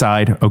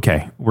decide,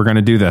 okay, we're going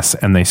to do this.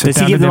 And they sit down.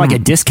 Does he give them like a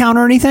discount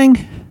or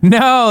anything?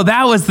 No,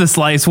 that was the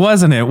slice,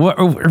 wasn't it? What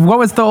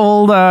was the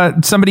old,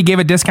 somebody gave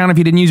a discount if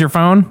you didn't use your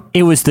phone?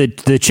 It was the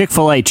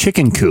Chick-fil-A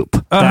chicken coop.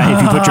 That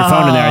if you put your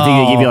phone in there, I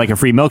think they give you like a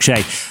free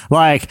milkshake.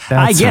 Like,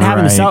 I get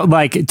having to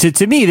like,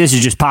 to me, this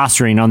is just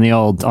posturing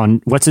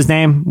on what's his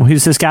name?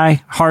 Who's this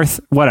guy? Hearth?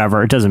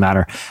 Whatever. It doesn't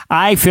matter.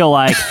 I feel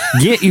like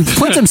you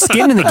put some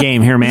skin in the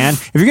game here, man.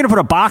 If you're going to put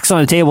a box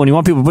on the table and you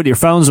want people to put your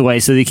phones away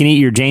so they can eat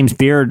your James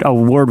Beard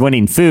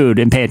award-winning food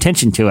and pay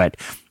attention to it,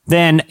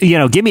 then,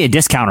 give me a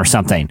discount or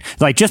something.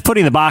 Like, just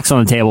putting the box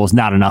on the table is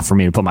not enough for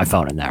me to put my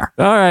phone in there.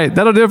 All right.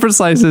 That'll do it for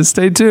slices.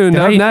 Stay tuned.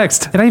 Up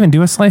next. Did I even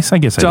do a slice? I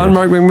guess I did. John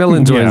Mark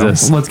McMillan joins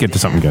us. Let's get to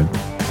something good.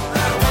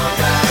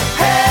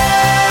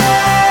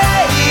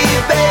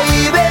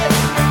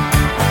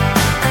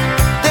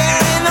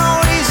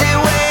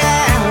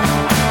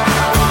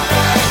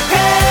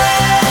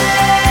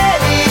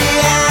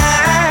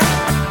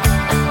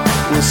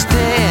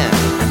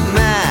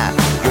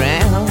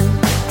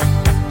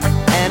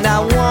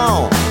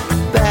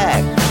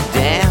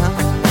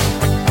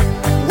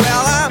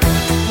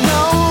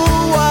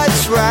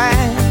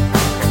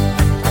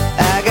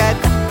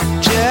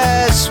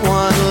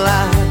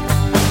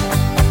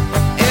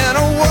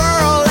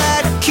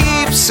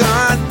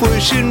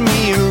 Pushing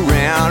me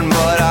around,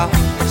 but I'll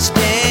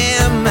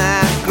stand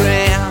my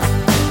ground,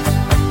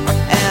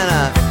 and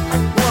I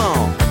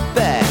won't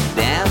back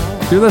down.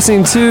 You're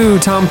listening to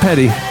Tom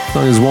Petty.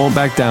 Song is Won't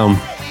Back Down.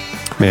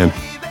 Man,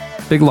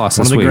 big loss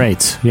this week. One of the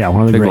greats. Yeah,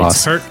 one of the big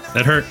greats. Loss.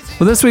 That hurt.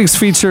 Well, this week's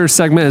feature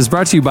segment is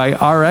brought to you by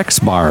RX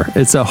Bar.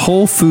 It's a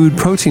whole food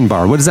protein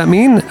bar. What does that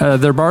mean?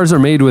 Their bars are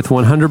made with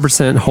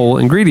 100% whole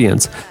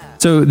ingredients.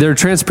 So they're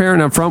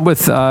transparent up front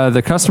with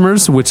the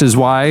customers, which is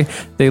why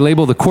they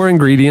label the core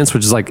ingredients,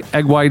 which is like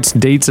egg whites,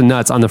 dates, and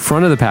nuts on the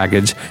front of the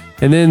package.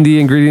 And then the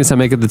ingredients that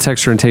make up the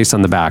texture and taste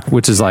on the back,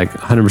 which is like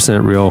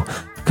 100% real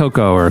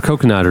cocoa or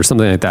coconut or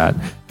something like that.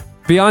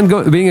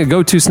 Beyond being a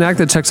go-to snack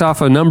that checks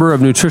off a number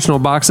of nutritional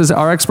boxes,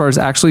 RX bars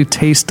actually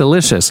taste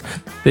delicious.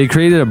 They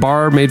created a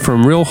bar made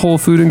from real whole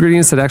food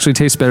ingredients that actually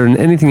taste better than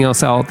anything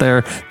else out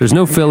there. There's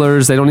no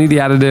fillers. They don't need the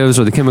additives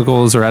or the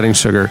chemicals or adding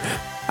sugar.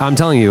 I'm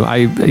telling you,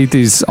 I eat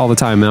these all the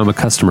time, and I'm a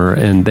customer,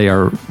 and they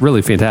are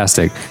really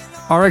fantastic.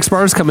 RX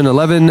bars come in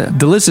 11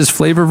 delicious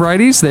flavor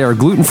varieties. They are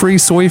gluten-free,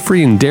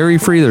 soy-free, and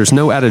dairy-free. There's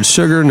no added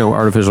sugar, no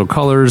artificial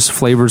colors,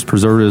 flavors,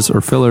 preservatives,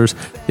 or fillers.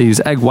 They use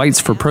egg whites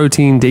for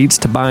protein, dates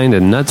to bind,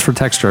 and nuts for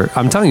texture.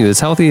 I'm telling you, it's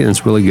healthy and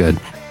it's really good.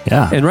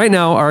 Yeah. And right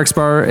now, RX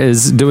Bar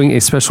is doing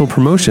a special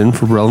promotion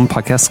for Relevant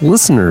Podcast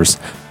listeners.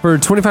 For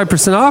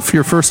 25% off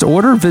your first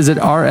order, visit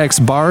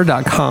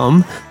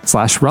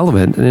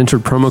rxbar.com/relevant and enter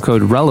promo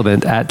code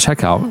relevant at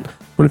checkout.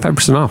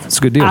 25% off. It's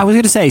a good deal. I was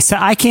going to say, so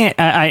I can't,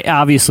 I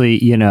obviously,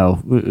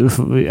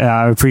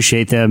 I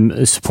appreciate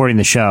them supporting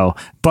the show,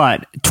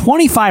 but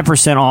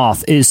 25%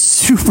 off is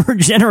super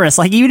generous.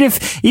 Like, even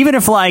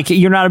if like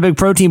you're not a big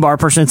protein bar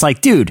person, it's like,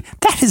 dude,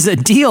 that is a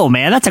deal,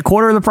 man. That's a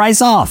quarter of the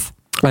price off.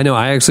 I know.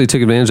 I actually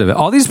took advantage of it.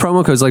 All these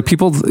promo codes, like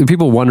people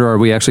wonder, are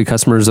we actually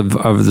customers of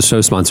the show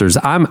sponsors?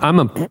 I'm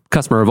a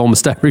customer of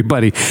almost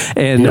everybody.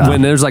 And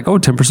when there's like,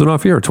 10%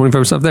 off here,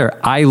 25% off there,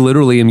 I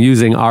literally am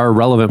using our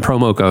relevant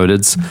promo code.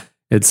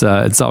 It's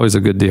always a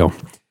good deal.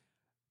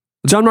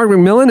 John Mark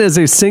McMillan is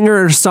a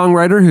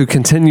singer-songwriter who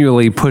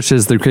continually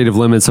pushes the creative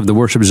limits of the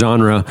worship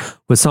genre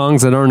with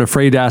songs that aren't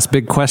afraid to ask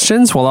big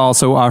questions while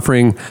also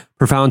offering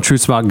profound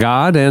truths about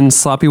God and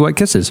sloppy wet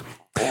kisses.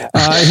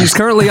 He's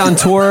currently on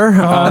tour.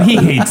 He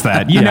hates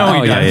that. He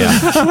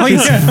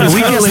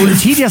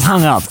does. He just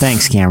hung up.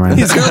 Thanks, Cameron.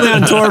 He's currently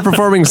on tour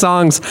performing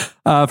songs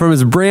from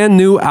his brand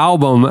new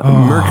album,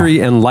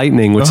 Mercury and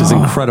Lightning, which is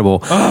incredible.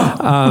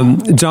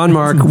 John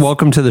Mark,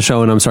 welcome to the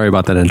show, and I'm sorry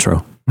about that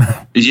intro.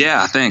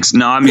 Yeah, thanks.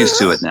 No, I'm used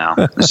to it now.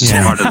 It's just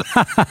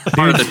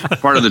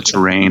part of the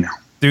terrain.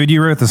 Dude,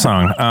 you wrote the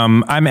song.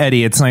 I'm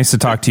Eddie. It's nice to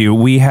talk to you.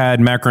 We had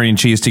macaroni and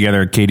cheese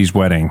together at Katie's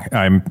wedding.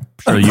 I'm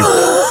sure you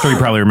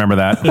probably remember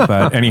that.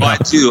 But anyhow, I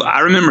do.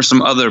 I remember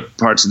some other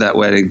parts of that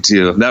wedding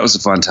too. That was a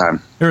fun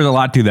time. There was a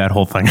lot to that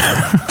whole thing.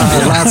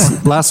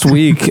 Last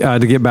week, to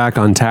get back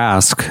on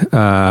task,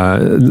 trying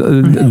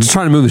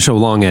to move the show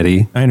along,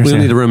 Eddie. I understand. We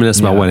don't need to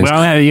reminisce about weddings.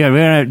 We don't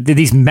have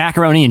these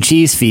macaroni and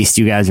cheese feasts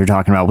you guys are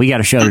talking about. We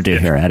got a show to do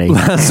here, Eddie.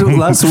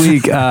 Last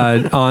week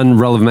on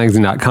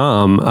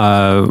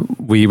relevantmagazine.com,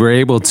 we were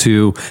able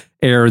to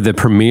air the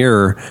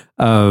premiere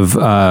of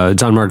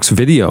John Mark's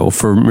video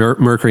for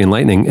Mercury and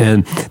Lightning.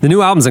 And the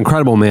new album's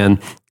incredible, man.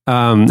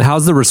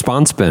 How's the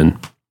response been?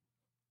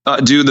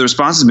 Dude, the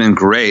response has been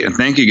great. And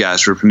thank you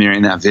guys for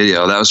premiering that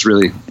video. That was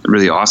really,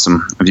 really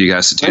awesome of you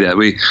guys to do that.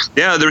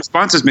 The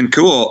response has been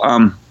cool.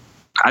 I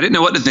didn't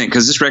know what to think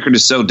because this record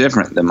is so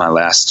different than my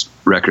last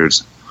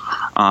records.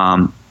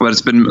 But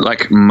it's been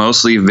like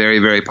mostly very,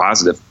 very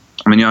positive.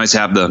 I mean, you always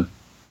have the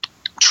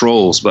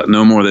trolls, but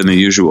no more than the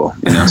usual,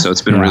 so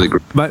it's been really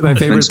great. My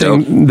favorite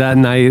thing that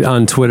night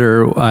on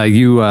Twitter,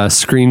 you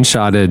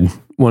screenshotted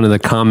one of the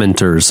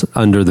commenters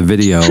under the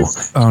video.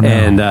 Oh, no.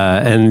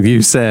 And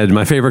you said,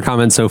 my favorite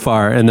comment so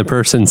far, and the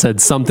person said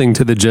something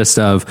to the gist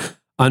of,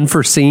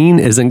 unforeseen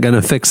isn't going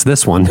to fix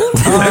this one.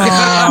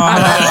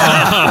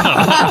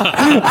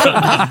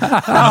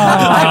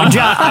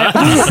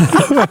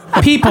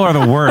 People are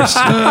the worst.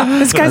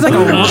 This guy's like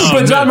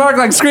but John Mark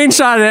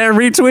screenshotted it and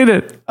retweeted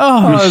it.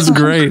 Oh, that's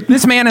great.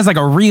 This man is like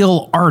a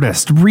real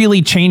artist,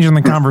 really changing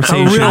the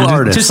conversation. A real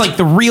artist. Just like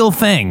the real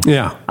thing.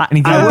 Yeah.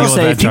 I will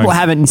say, if people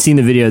haven't seen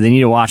the video, they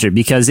need to watch it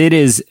because it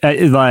is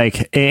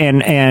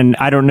and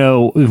I don't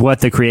know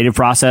what the creative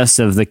process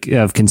of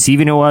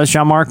conceiving it was,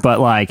 John Mark, but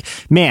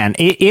man,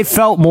 it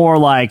felt more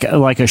like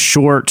a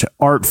short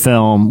art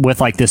film with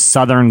this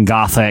Southern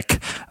Gothic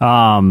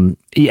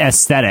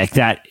aesthetic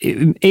that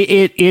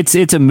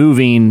it's a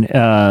moving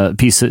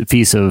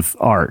piece of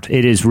art.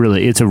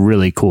 It's a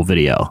really cool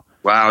video.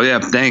 Wow. Yeah.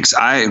 Thanks.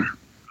 I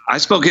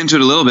spoke into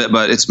it a little bit,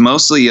 but it's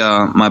mostly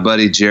my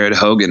buddy Jared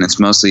Hogan. It's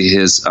mostly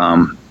his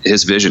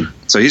vision.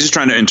 So he's just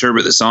trying to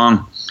interpret the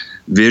song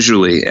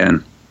visually.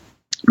 And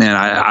man,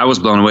 I was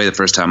blown away the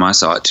first time I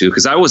saw it too,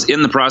 because I was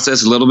in the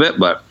process a little bit,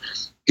 but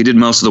he did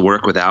most of the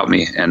work without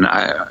me, and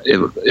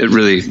it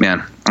really,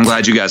 man, I'm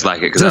glad you guys like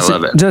it because I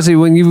love it. Jesse,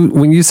 when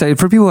you say,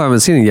 for people who haven't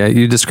seen it yet,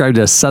 you described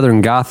it as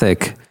Southern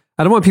Gothic.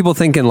 I don't want people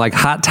thinking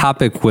Hot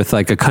Topic with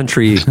a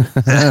country twang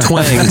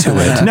to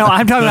it. No,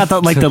 I'm talking about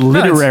the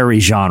literary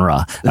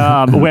genre,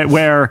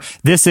 where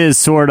this is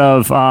sort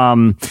of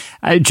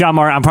John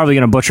Mark. I'm probably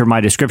going to butcher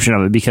my description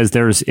of it because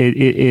there's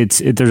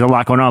a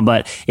lot going on,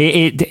 but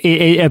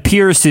it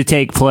appears to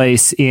take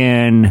place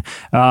in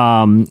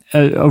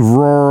a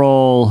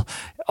rural,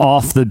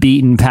 off the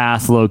beaten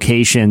path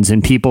locations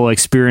and people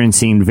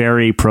experiencing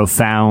very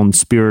profound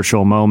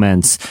spiritual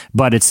moments,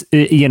 but it's,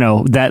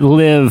 that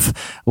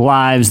live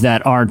lives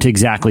that aren't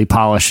exactly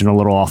polished and a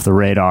little off the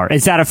radar.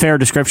 Is that a fair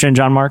description,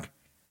 John Mark?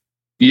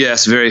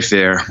 Yes, very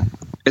fair.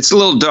 It's a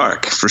little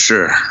dark for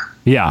sure.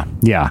 Yeah.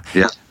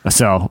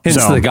 So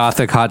Hence the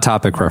Gothic Hot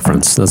Topic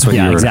reference. That's what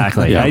you were.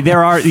 Exactly. Yeah.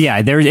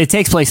 It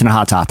takes place in a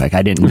Hot Topic.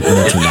 I didn't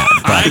mention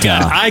that. But,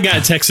 I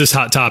got Texas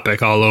Hot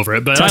Topic all over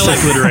it, but I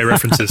like literary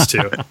references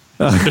too.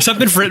 There's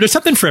something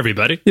for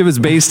everybody. It was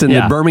based in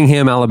the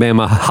Birmingham,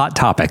 Alabama Hot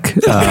Topic.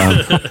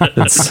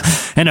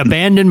 It's an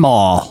abandoned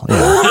mall.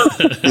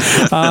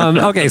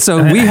 Yeah. Okay,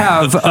 so we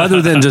have,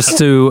 other than just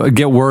to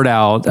get word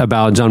out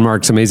about John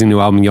Mark's amazing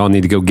new album, y'all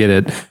need to go get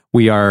it.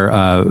 We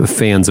are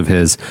fans of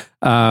his.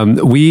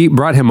 We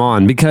brought him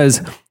on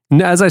because,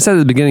 as I said at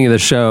the beginning of the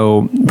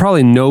show,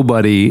 probably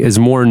nobody is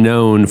more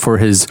known for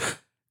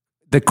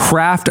the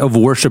craft of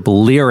worship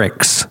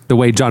lyrics the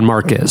way John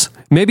Mark is.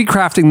 Maybe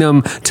crafting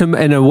them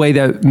in a way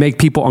that make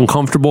people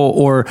uncomfortable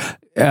or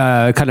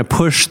kind of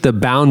push the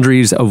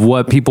boundaries of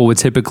what people would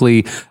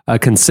typically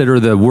consider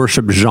the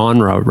worship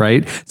genre,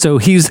 right? So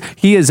he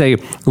is a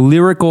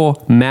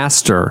lyrical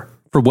master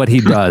for what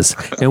he does.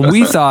 And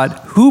we thought,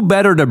 who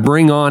better to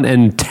bring on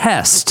and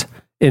test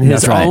in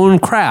his own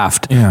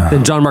craft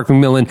than John Mark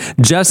McMillan.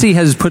 Jesse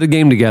has put a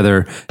game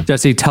together.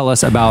 Jesse, tell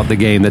us about the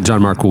game that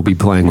John Mark will be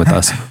playing with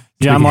us.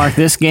 John Mark,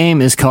 this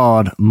game is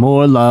called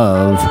More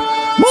Love,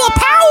 More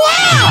Power!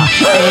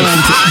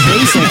 And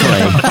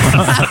basically,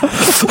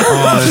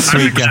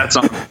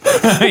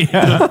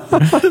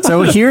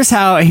 so here's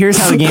how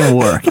the game will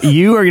work.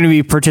 You are going to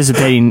be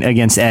participating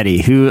against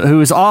Eddie,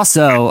 who is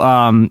also,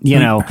 who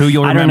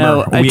you'll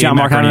remember. John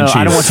Mark, I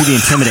don't want you to be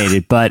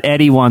intimidated, but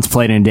Eddie once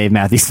played in Dave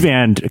Matthews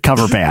Band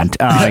cover band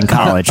in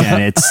college,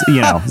 and it's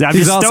I'm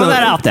just throwing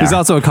that out there. He's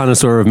also a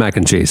connoisseur of mac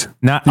and cheese.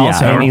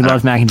 And he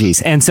loves mac and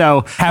cheese, and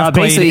so have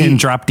played in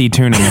drop D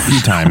tuning a few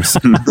times,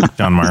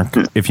 John Mark,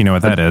 if you know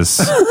what that is.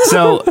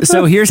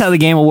 So here's how the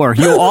game will work.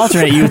 You'll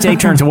alternate. You take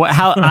turns.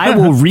 How I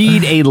will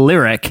read a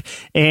lyric,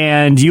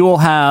 and you will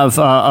have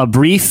a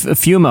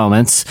few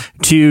moments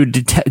to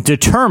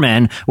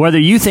determine whether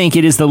you think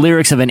it is the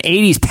lyrics of an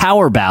 80s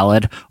power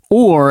ballad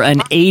or an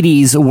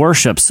 80s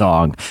worship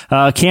song.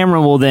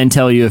 Cameron will then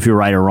tell you if you're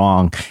right or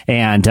wrong,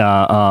 and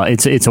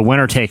it's a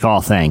winner take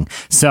all thing.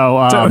 So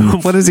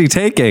what is he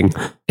taking?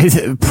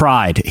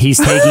 Pride. He's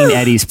taking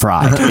Eddie's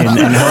pride,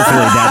 and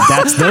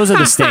hopefully those are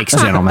the stakes,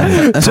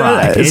 gentlemen.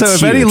 Pride. So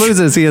if Eddie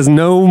loses, he has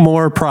no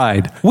more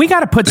pride. We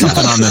got to put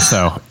something on this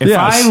though. If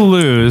I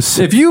lose,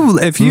 if you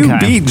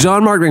beat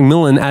John Mark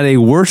McMillan at a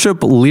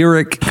worship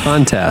lyric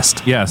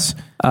contest, yes,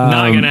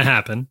 not going to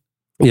happen.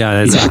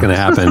 Yeah, it's not going to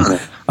happen.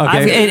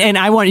 Okay. And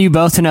I want you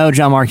both to know,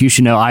 John Mark, you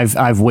should know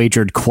I've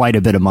wagered quite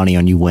a bit of money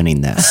on you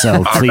winning this.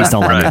 So please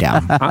don't let me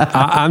down.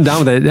 I'm down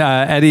with it.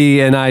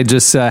 Eddie and I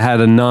just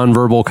had a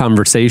nonverbal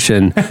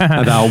conversation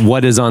about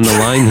what is on the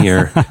line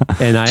here.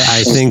 And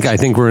I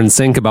think we're in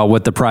sync about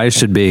what the prize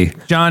should be.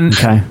 John,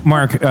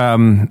 Mark,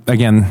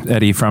 again,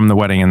 Eddie from the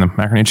wedding and the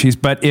macaroni and cheese.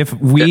 But if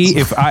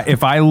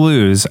I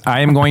lose,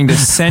 I am going to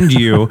send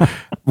you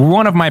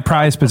one of my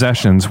prized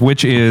possessions,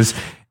 which is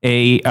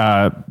a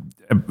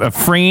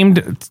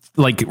framed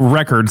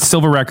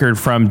silver record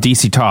from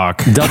DC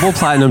Talk, double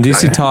platinum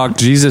DC Talk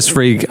Jesus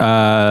Freak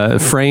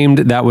framed,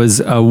 that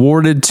was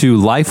awarded to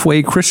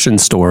Lifeway Christian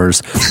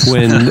stores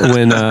when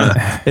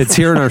it's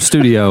here in our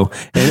studio.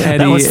 And Eddie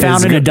that was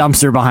found in a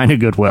dumpster behind a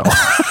Goodwill.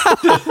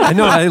 I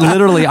know.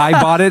 I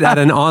bought it at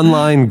an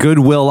online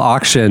Goodwill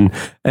auction,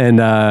 and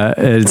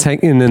it's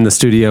hanging in the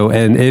studio.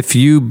 And if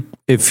he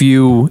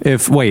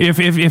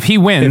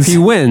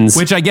wins,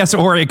 which I guess,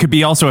 or it could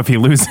be also if he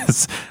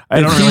loses.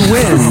 If he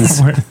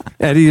wins,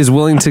 Eddie is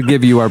willing to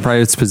give you our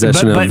prized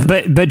possession.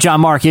 But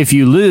John Mark, if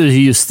you lose,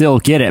 you still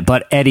get it.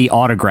 But Eddie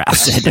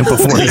autographs it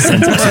before he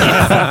sends it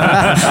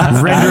to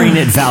you, rendering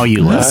it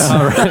valueless.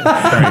 All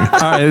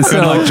right.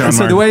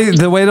 So the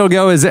way it'll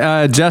go is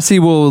Jesse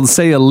will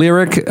say a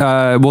lyric.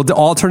 We'll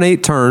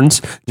alternate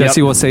turns.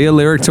 Jesse will say a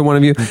lyric to one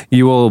of you.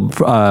 You will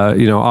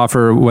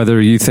offer whether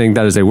you think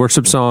that is a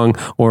worship song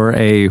or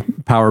a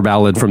power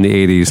ballad from the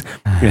 80s,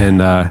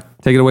 and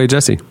take it away,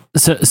 Jesse.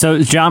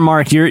 So John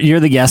Mark, you're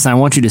the guest, and I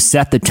want you to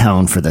set the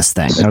tone for this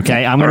thing.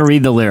 Okay, I'm going to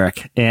read the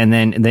lyric, and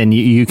then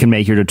you can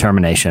make your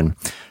determination.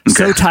 Okay.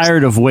 So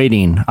tired of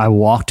waiting, I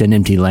walked an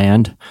empty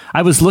land.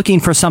 I was looking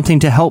for something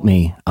to help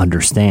me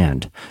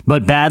understand,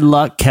 but bad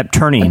luck kept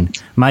turning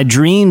my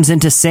dreams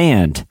into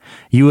sand.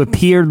 You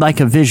appeared like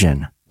a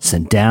vision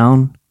sent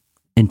down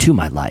into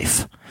my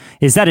life.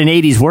 Is that an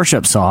 80s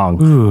worship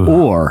song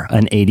or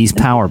an 80s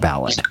power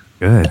ballad?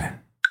 Good.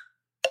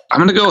 I'm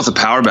going to go with a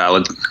power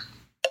ballad.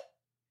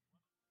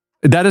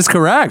 That is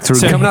correct. We're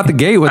coming out the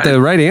gate with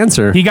the right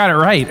answer. He got it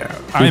right.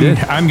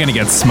 I'm going to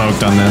get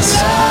smoked on this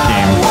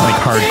game, like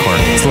hardcore.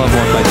 It's Love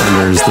Walk by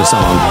Thunder is the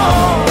song.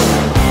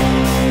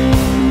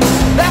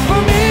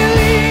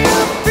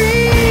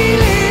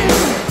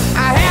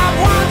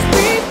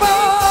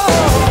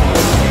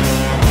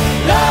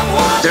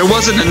 There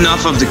wasn't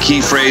enough of the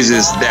key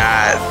phrases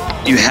that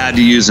you had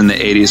to use in the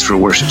 80s for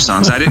worship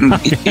songs. I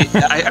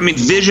mean,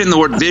 vision, the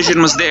word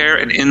vision was there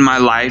and in my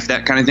life,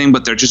 that kind of thing,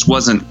 but there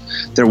wasn't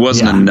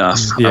enough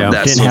of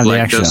that. Didn't have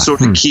the those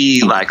sort of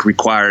key,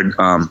 required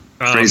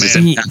phrases.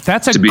 man.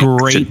 That's a to be-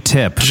 great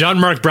tip.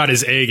 Jean-Marc brought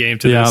his A game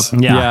to this.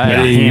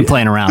 Yeah. He ain't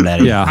playing around,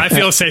 Eddie. Yeah. I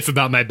feel safe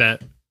about my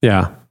bet.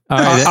 Yeah. All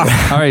right. All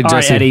right, All right,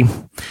 Jesse. Eddie.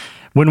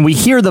 When we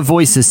hear the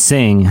voices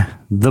sing,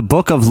 the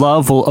book of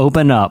love will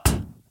open up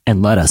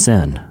and let us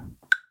in.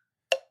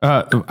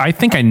 I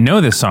think I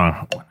know this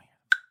song.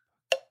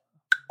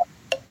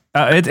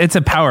 It's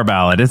a power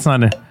ballad. It's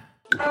not a.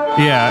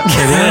 Yeah,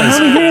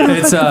 It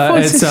is.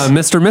 It's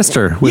Mr.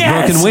 Mister with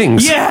Broken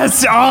Wings.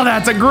 Yes. Oh,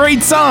 that's a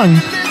great song.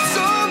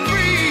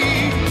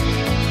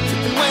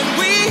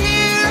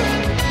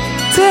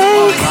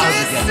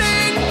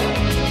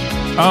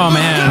 Oh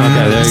man.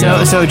 Okay, there you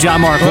go. So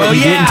John Mark, what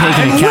you didn't take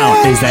into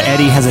account is that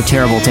Eddie has a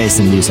terrible taste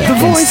in music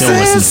and still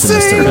listens to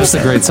Mr. That's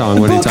a great song.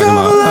 What are you talking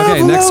about?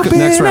 Okay,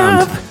 next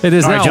round. It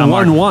is All right, now John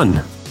Mark.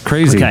 1-1.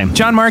 Crazy. Okay.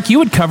 John Mark, you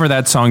would cover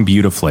that song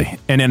beautifully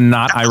and in a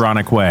not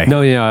ironic way.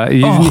 No, yeah,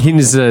 he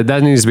needs to,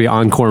 that needs to be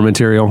encore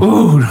material.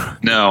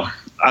 No,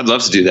 I'd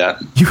love to do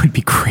that. You would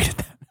be great at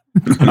that.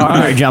 All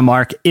right, John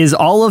Mark. Is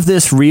all of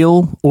this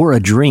real or a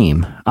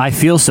dream? I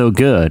feel so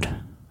good.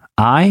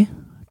 I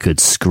could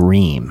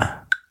scream.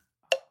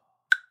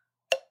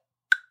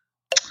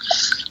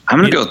 I'm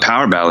going to go with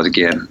Power Ballad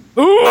again.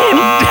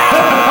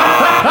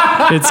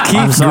 It's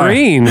Keith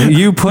Green.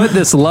 You put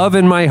this love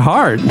in my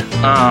heart.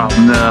 Oh,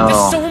 no.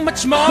 So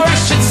much more I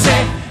should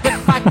say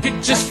if I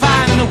could just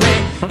find a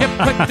way. You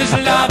put this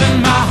love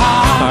in my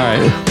heart. All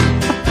right.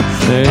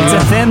 There you It's go.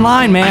 a thin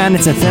line, man.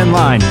 It's a thin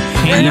line.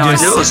 I know, I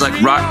knew it was like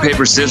rock,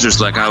 paper,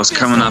 scissors, like I was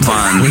coming up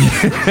on. You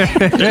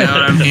know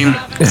what I mean?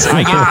 It's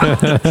like,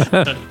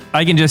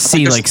 I can just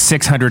see like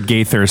 600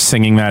 Gaithers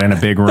singing that in a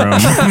big room.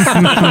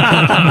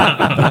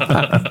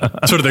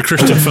 Sort of the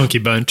Christian funky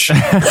bunch. All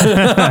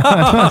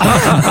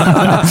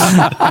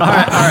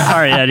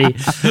right, Eddie.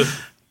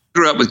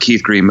 grew up with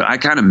Keith Green, but I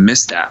kind of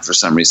missed that for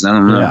some reason. I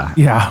don't know.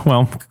 Yeah.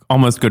 Well,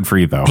 almost good for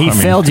you though. He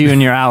failed you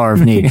in your hour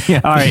of need.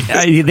 All right.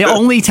 The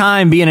only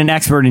time being an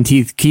expert in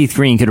Keith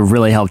Green could have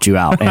really helped you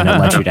out and it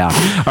let you down.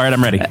 All right,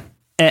 I'm ready.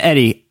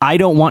 Eddie, I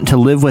don't want to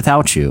live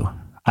without you.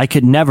 I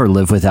could never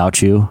live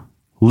without you.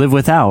 Live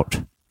without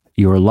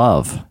your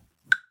love.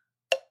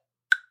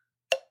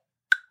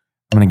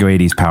 I'm going to go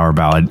 80s power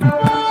ballad.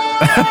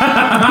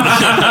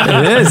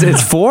 It is.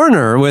 It's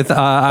Foreigner with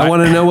I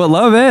Want to Know What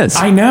Love Is.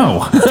 I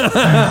know.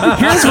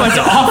 Here's what's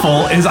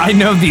awful is I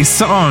know these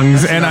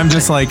songs and I'm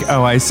just like,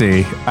 oh, I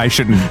see. I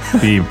shouldn't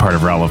be part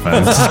of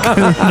Relevance. All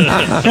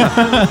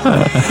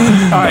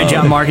right,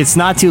 John Mark, it's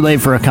not too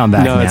late for a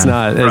comeback. No, it's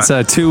not. It's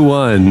a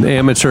 2-1,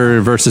 amateur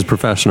versus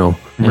professional.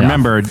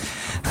 Remember,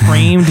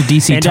 framed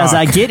DC And talk. as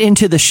I get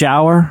into the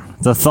shower,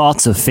 the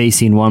thoughts of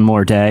facing one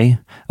more day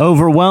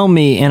overwhelm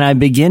me and I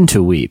begin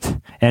to weep.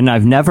 And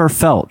I've never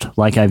felt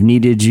like I've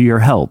needed your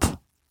help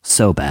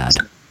so bad.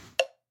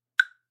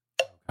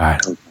 All right.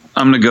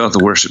 I'm going to go with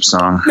the worship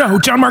song. No,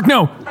 John Mark,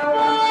 no.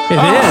 It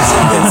is.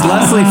 It's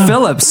Leslie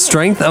Phillips,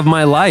 Strength of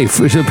My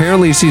Life, which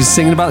apparently she's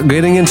singing about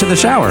getting into the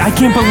shower. I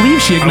can't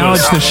believe she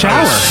acknowledged the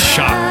shower.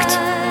 Shocked.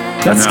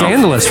 That's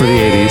scandalous for the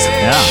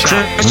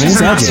 80s.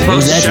 She's not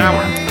supposed to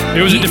shower.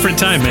 It was a different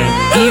time, man.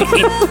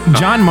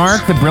 John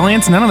Mark, the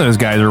Brilliants, none of those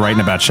guys are writing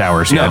about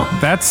showers. No.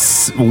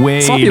 That's way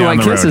Sloppy down White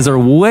the road. Kisses are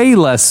way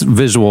less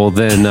visual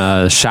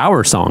than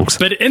shower songs.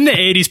 But in the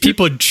 80s,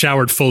 people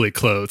showered fully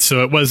clothed,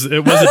 so it was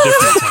a different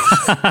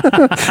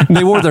time.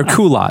 They wore their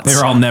culottes. They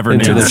were all never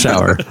into nude. the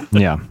shower.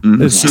 Yeah.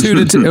 It's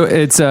 2-2.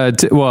 It's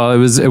well, it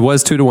was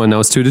 2-1.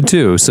 Now it's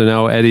 2-2. So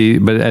now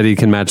Eddie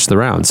can match the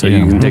round. So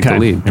you can take the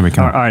lead. Here we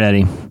go. All right,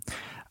 Eddie.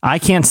 I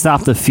can't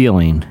stop the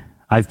feeling.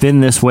 I've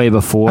been this way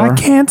before. I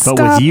can't but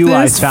stop with you,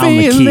 I this found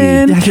the key. feeling.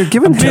 Yeah, you're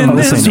giving Been Tim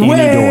this Wilson way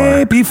any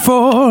door.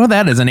 before.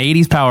 That is an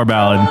 80s power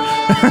ballad.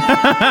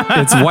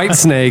 It's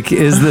Whitesnake.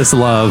 Is This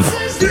Love?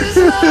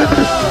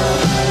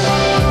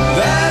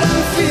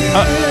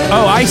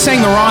 I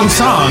sang the wrong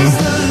song,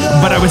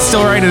 but I was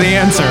still right at the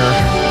answer.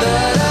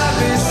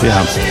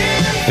 Yeah.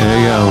 There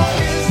you go.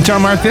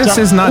 John Mark, this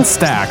is not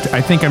stacked. I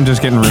think I'm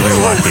just getting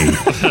really lucky.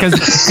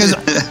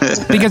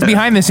 Because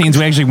behind the scenes,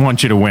 we actually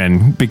want you to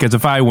win. Because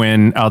if I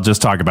win, I'll just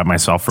talk about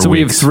myself for So we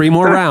have weeks. 3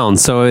 more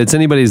rounds. So it's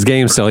anybody's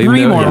game still. even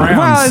Three though- more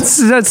rounds.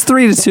 Well, that's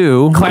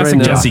 3-2. Classic right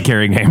now. Jesse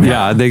Carey game.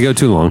 Yeah, they go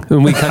too long,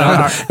 and we cut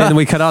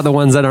out the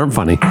ones that aren't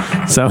funny.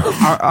 So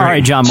All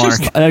right, John Mark.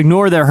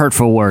 Ignore their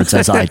hurtful words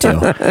as I do.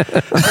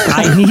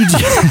 I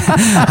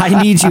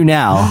need you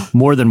now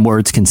more than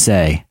words can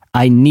say.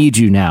 I need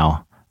you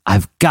now.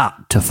 I've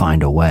got to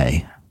find a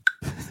way.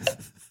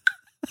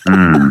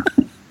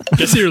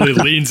 Guess he really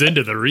leans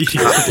into the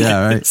reading.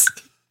 Yeah, right.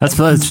 That's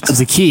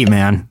the key,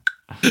 man.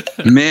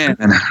 Man,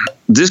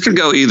 this could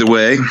go either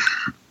way.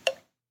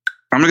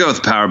 I'm going to go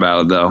with Power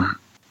Ballad, though.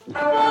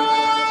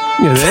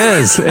 it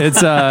is.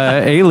 It's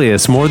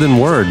Alias, More Than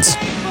Words.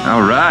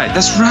 All right.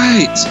 That's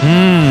right.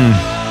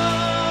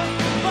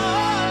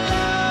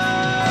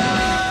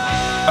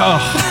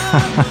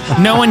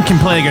 No one can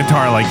play a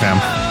guitar like them.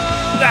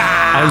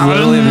 I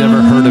literally have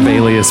never heard of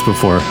Alias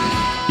before.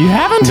 You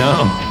haven't?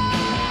 No.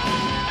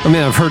 I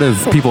mean, I've heard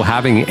of people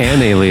having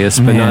an alias,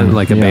 but not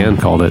like a band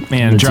called it.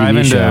 Man,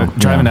 driving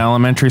to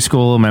elementary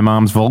school in my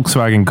mom's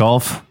Volkswagen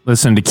Golf,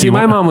 listening to See,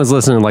 my mom was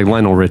listening to like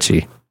Lionel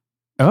Richie.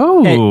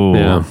 Oh,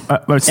 yeah.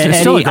 But Eddie,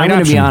 still a great I'm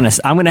going to be option. honest.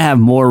 I'm going to have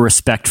more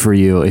respect for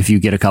you if you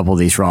get a couple of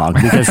these wrong,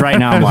 because right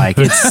now I'm like,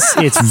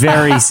 it's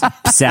very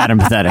sad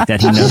and pathetic that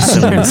he knows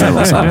so many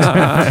solo songs.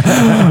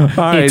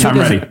 All right, I'm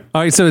ready.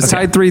 All right, so it's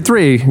tied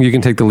 3-3. You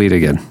can take the lead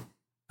again.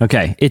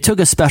 Okay. It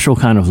took a special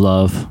kind of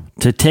love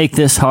to take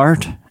this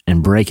heart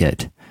and break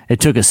it.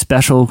 It took a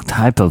special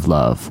type of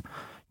love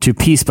to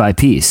piece by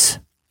piece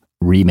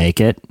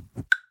remake it.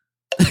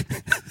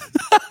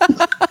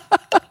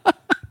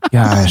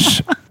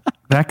 Gosh,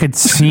 that could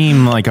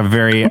seem like a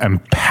very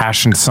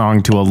impassioned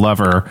song to a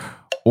lover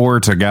or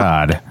to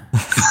God.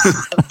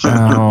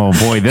 Oh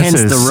boy, this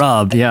Hence is the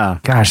rub. Yeah.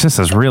 Gosh, this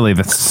is really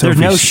There's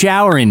no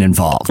showering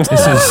involved.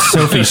 This is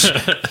Sophie's.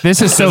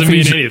 This is Doesn't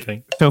mean Sophie's.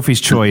 anything.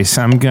 Sophie's choice.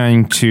 I'm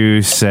going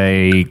to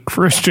say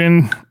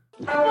Christian.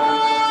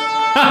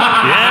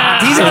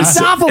 He's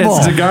unstoppable.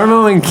 It's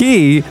DeGarmo and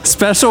Key.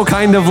 Special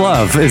Kind of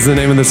Love is the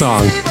name of the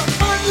song.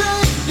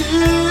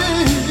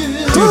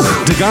 Dude,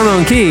 DeGarmo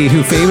and Key,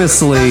 who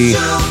famously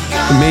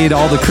made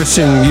all the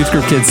Christian youth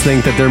group kids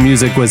think that their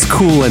music was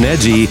cool and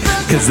edgy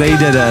because they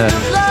did a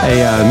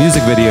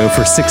music video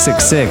for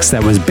 666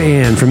 that was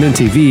banned from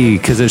MTV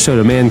because it showed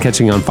a man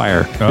catching on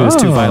fire. It was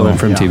too violent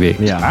for MTV.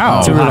 Yeah.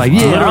 Wow. So we're like,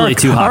 Literally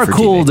too hot our for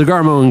cool TV.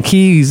 DeGarmo and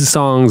Key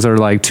songs are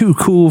like too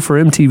cool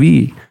for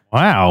MTV.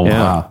 Wow.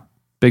 Yeah.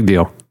 Big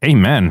deal.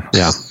 Amen.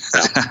 Yeah.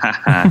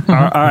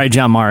 All right,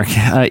 John Mark.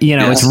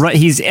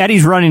 It's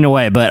Eddie's running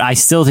away, but I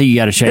still think you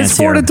got a chance. It's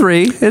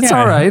 4-3. It's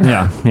all right.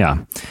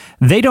 Yeah.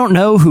 They don't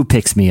know who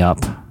picks me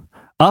up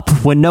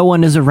when no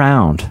one is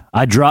around.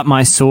 I drop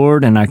my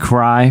sword and I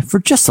cry for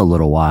just a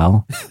little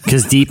while,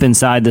 because deep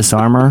inside this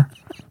armor,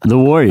 the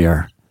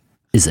warrior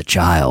is a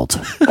child.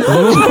 See,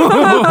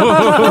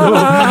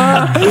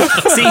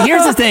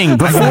 here's the thing.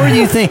 Before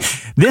you think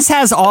this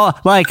has all,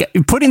 like,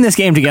 putting this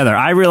game together,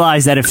 I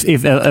realize that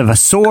if a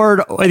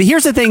sword,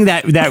 here's the thing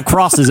that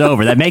crosses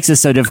over that makes this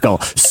so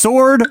difficult.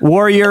 Sword,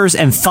 warriors,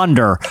 and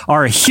thunder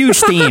are a huge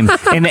theme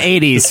in the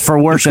 80s for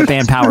worship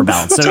and power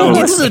ballads. So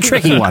this is a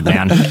tricky one,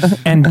 man.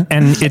 And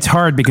it's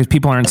hard because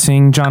people aren't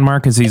seeing John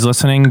Mark as he's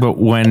listening, but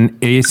when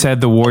he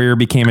said the warrior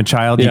became a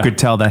child, you could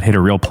tell that hit a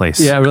real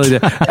place. Yeah, it really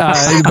did.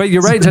 But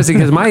you're right, Jesse,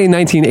 because my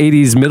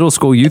 1980s middle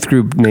school youth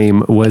group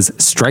name was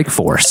Strike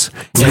Force.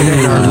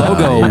 And our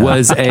logo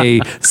was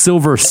a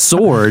silver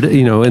sword,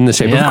 in the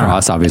shape of a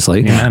cross,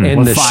 obviously. Yeah,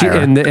 and with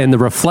fire. the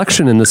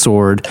reflection in the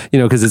sword,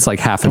 because it's like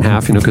half and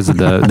half, because of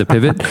the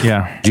pivot.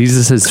 Yeah.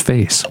 Jesus'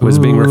 face was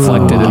being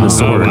reflected in the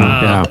sword.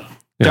 Yeah.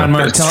 John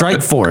Mark,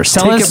 Strike Force.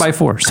 Tell Take us, it by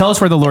force. Tell us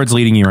where the Lord's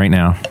leading you right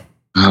now.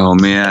 Oh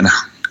man,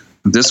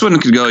 this one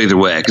could go either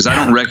way because I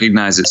don't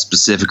recognize it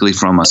specifically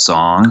from a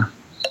song.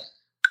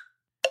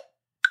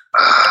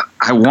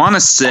 I want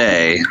to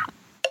say,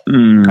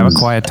 Have a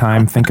quiet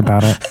time. Think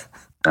about it.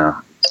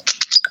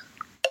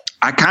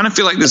 I kind of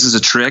feel like this is a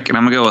trick, and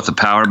I'm gonna go with a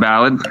power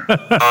ballad.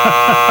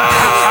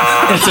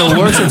 It's a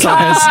worship song.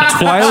 It's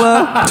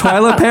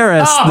Twyla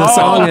Paris. The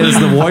song is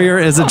 "The Warrior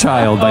is a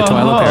Child" by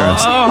Twyla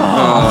Paris.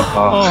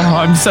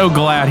 I'm so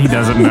glad he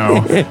doesn't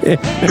know.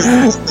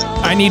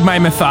 I need my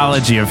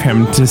mythology of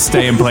him to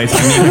stay in place.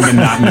 I need him to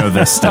not know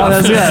this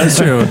stuff. That's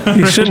true.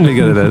 He shouldn't be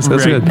good at this.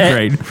 That's good.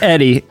 Great.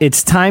 Eddie,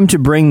 it's time to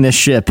bring this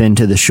ship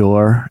into the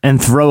shore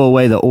and throw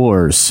away the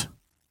oars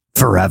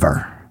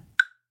forever.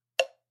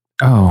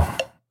 Oh,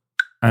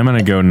 I'm going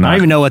to go I not. don't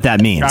even know what that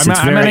means. I'm It's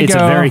gonna a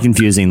go- very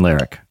confusing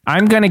lyric.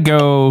 I'm going to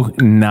go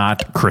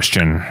not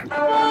Christian.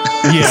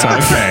 Yeah,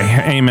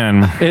 okay.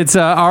 Amen. It's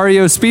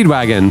REO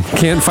Speedwagon.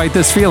 Can't fight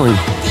this feeling.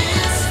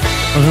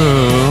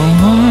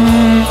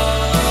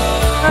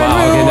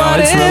 Wow. Okay, no,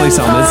 it's really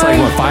something. It's like,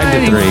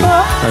 5-3,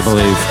 I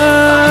believe.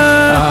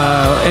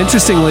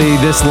 Interestingly,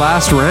 this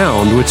last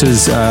round, which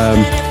is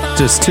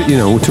just two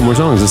more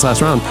songs, this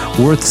last round,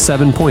 worth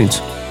 7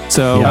 points.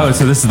 So,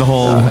 so this is the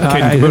whole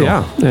kid and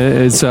caboodle.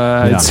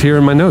 it's here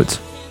in my notes.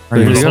 There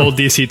you This go. whole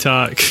DC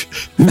talk.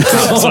 The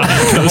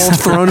whole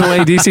thrown away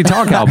DC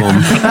Talk album.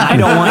 I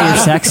don't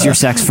want your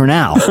sex for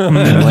now.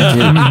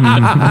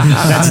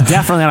 That's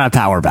definitely not a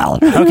power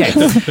ballad. Okay.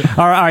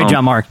 All right,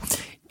 John Mark.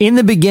 In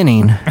the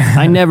beginning,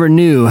 I never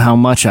knew how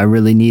much I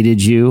really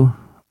needed you.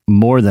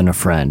 More than a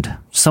friend.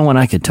 Someone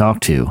I could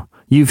talk to.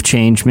 You've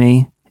changed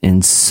me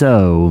in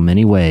so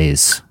many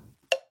ways.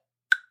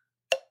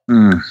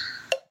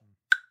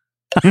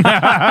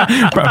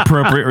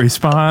 Appropriate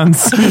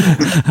response.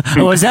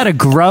 Was that a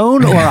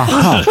groan or a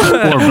hump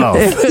or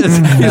both?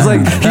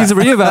 He's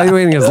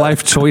reevaluating his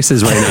life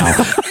choices right now.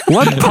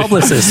 What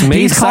publicist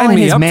may He's sign calling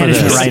me his up for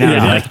management this? right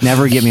now. Like,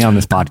 never get me on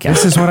this podcast.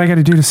 This is what I got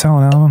to do to sell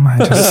an album. I'm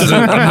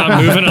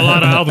not moving a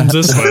lot of albums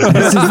this way.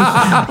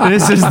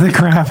 This is the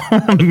crap. All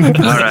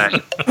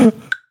right,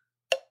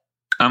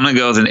 I'm gonna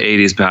go with an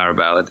 '80s power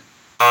ballad.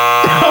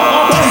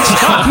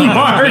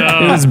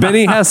 It was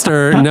Benny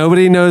Hester.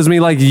 Nobody knows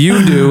me like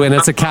you do, and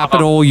it's a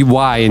capital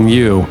Y in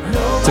you.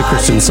 It's a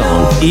Christian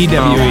song. EWE.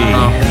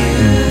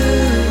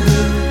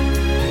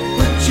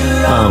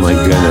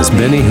 goodness.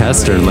 Benny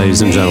Hester,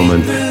 ladies and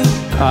gentlemen.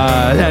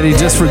 Eddie,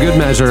 just for good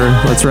measure,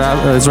 let's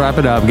wrap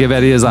it up. Give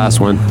Eddie his last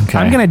one. Okay.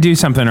 I'm going to do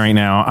something right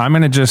now. I'm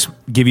going to just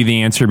give you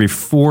the answer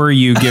before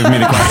you give me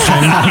the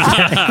question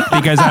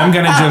because I'm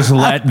going to just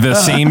let the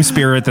same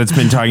spirit that's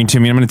been talking to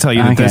me. I'm going to tell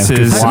you that this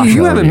is.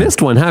 You haven't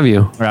missed one, have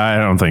you? I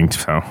don't think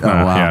so.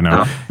 Wow. Yeah,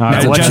 no.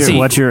 Right,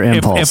 what's your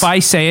impulse? If I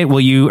say it, are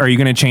you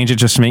going to change it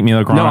just to make me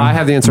look wrong? No, I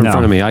have the answer in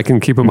front of me. I can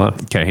keep them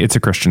up. Okay, it's a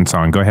Christian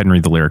song. Go ahead and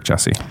read the lyric,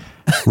 Jesse.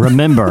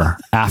 Remember,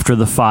 after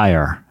the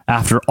fire,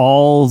 after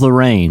all the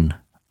rain,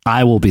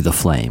 I will be the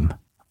flame.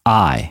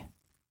 I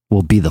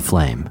will be the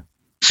flame.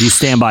 Do you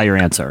stand by your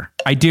answer?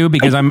 I do,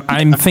 because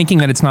I'm thinking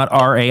that it's not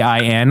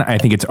RAIN. I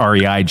think it's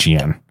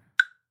REIGN.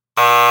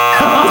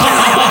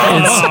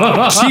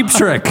 It's Cheap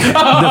Trick,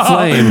 the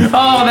flame.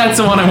 Oh, that's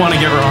the one I want to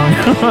get wrong.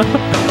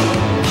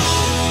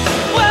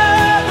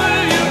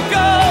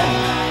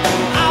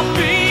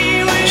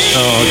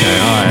 Oh, okay.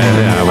 All right.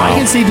 Yeah, well. I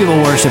can see people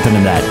worshiping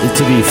in that,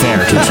 to be fair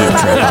to Cheap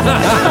Trick.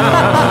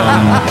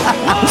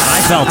 I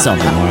felt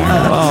something.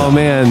 Oh,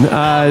 man.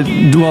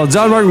 Well,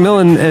 John Mark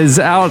McMillan is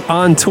out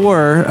on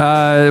tour.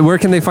 Where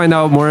can they find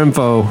out more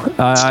info?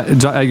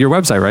 At your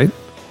website, right?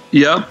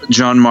 Yep,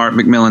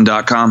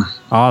 johnmarkmcmillan.com.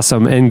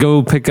 Awesome. And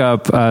go pick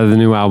up the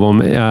new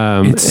album.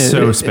 It's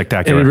so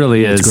spectacular. It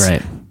really is. It's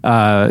great.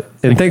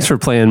 And thanks for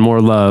playing More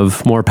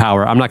Love, More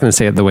Power. I'm not going to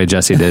say it the way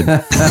Jesse did.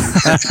 I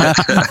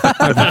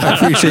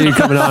appreciate you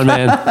coming on,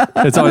 man.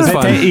 It's always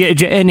fun.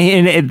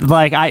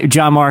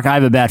 John Mark, I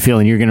have a bad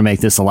feeling you're going to make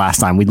this the last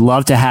time. We'd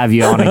love to have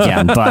you on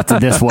again, but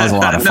this was a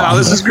lot of fun. No,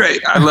 this is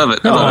great. I love it.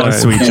 I love it.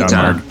 Sweet Anytime.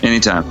 John Mark.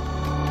 Anytime.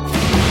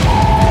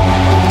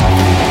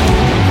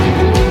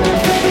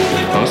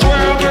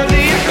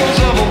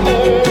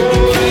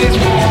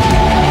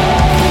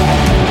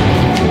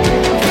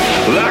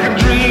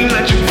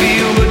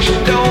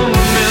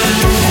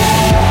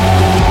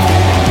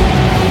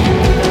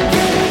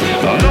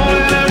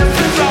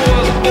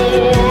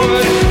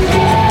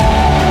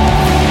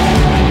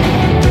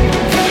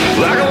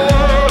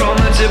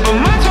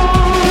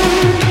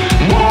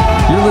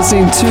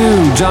 Listening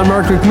to John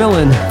Mark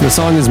McMillan. The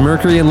song is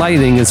Mercury and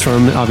Lightning. It's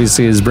from,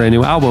 obviously, his brand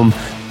new album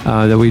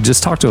that we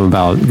just talked to him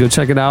about. Go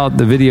check it out.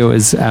 The video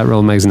is at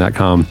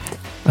relevantmagazine.com.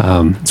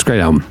 It's a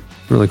great album.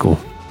 Really cool.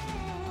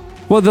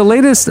 Well, the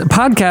latest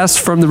podcast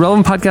from the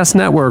Relevant Podcast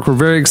Network, we're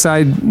very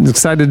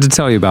excited to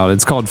tell you about.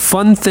 It's called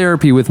Fun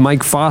Therapy with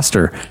Mike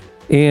Foster.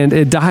 And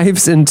it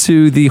dives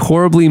into the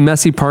horribly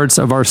messy parts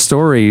of our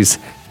stories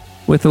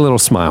with a little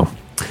smile.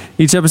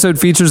 Each episode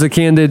features a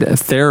candid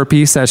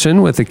therapy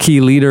session with a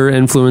key leader,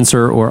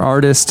 influencer, or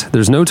artist.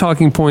 There's no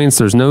talking points.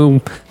 There's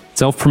no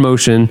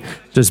self-promotion.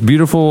 Just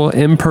beautiful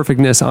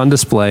imperfectness on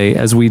display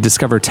as we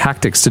discover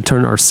tactics to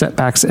turn our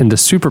setbacks into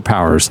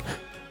superpowers.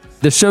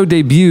 The show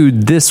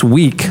debuted this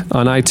week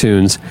on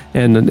iTunes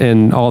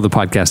and all the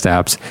podcast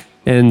apps.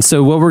 And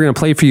so what we're going to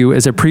play for you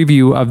is a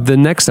preview of the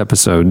next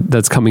episode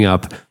that's coming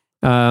up.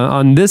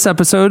 On this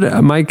episode,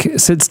 Mike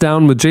sits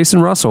down with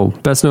Jason Russell,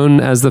 best known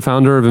as the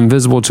founder of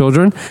Invisible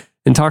Children,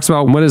 and talks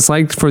about what it's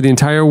like for the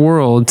entire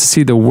world to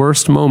see the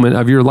worst moment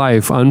of your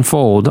life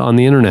unfold on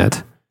the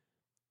internet.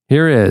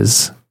 Here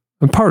is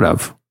a part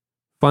of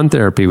Fun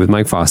Therapy with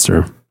Mike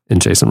Foster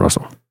and Jason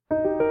Russell.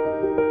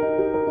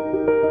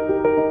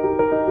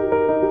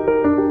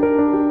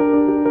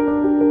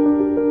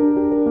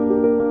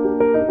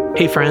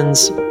 Hey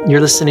friends,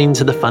 you're listening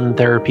to the Fun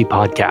Therapy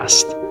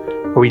Podcast,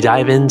 where we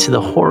dive into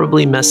the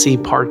horribly messy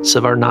parts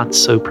of our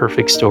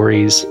not-so-perfect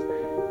stories,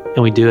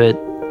 and we do it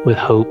with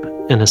hope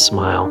and a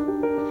smile.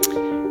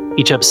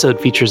 Each episode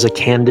features a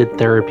candid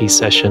therapy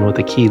session with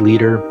a key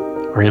leader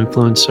or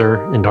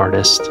influencer and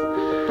artist.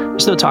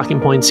 There's no talking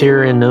points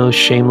here and no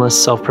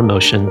shameless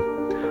self-promotion,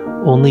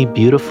 only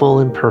beautiful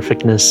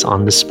imperfectness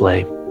on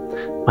display.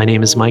 My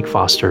name is Mike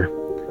Foster,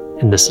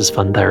 and this is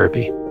Fun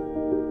Therapy.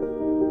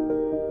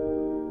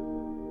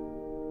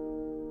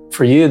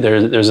 For you,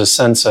 there's a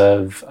sense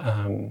of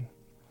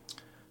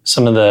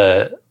some of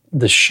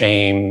the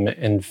shame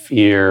and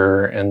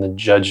fear and the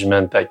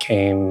judgment that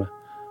came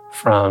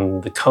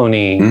from the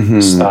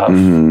Coney stuff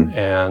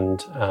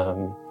and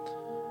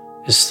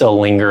is still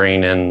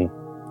lingering in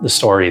the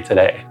story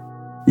today.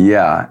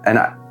 Yeah, and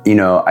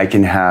I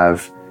can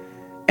have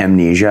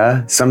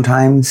amnesia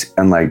sometimes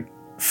and like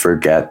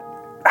forget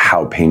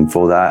how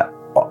painful that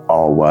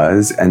all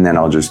was, and then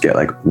I'll just get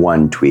like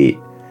one tweet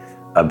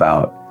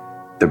about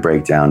the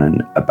breakdown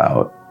and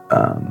about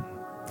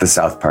the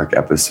South Park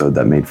episode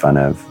that made fun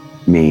of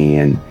me,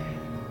 and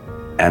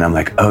I'm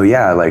like, oh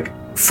yeah, like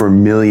for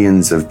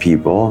millions of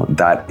people,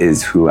 that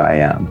is who I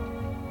am.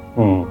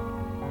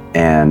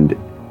 And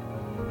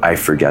I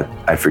forget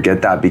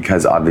that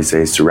because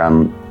obviously I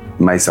surround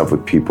myself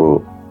with people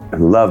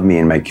who love me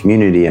and my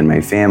community and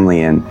my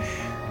family and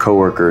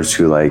coworkers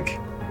who like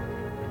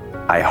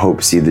I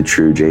hope see the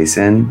true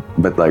Jason,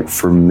 but like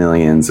for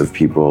millions of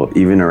people,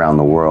 even around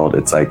the world,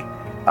 it's like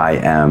I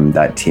am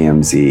that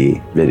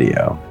TMZ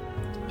video.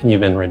 And you've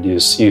been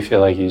reduced. You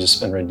feel like you've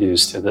just been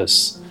reduced to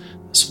this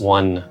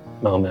one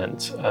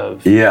moment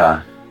of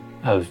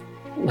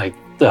like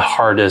the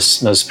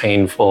hardest, most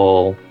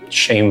painful,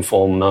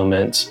 shameful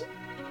moment,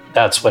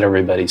 that's what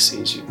everybody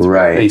sees you through.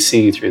 Right. They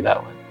see you through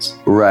that lens.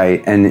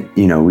 Right. And,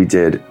 we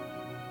did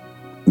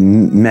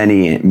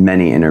many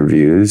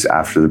interviews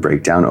after the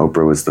breakdown.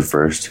 Oprah was the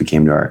first who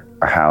came to our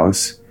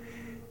house.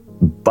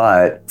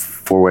 But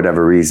for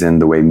whatever reason,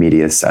 the way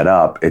media is set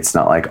up, it's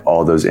not like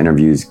all those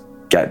interviews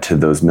get to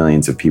those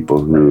millions of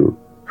people who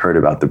heard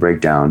about the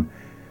breakdown.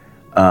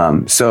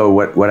 So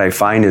what I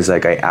find is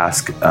like I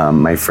ask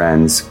my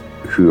friends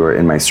who are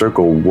in my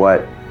circle,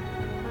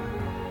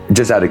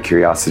 just out of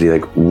curiosity,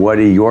 like what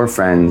do your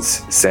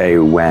friends say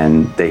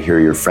when they hear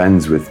you're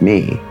friends with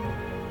me?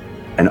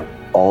 And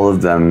all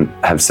of them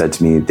have said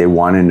to me, they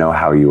want to know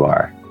how you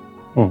are.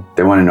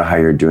 They want to know how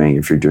you're doing,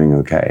 if you're doing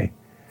okay,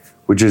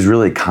 which is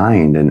really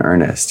kind and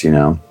earnest,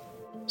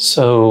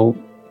 So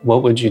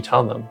what would you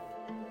tell them?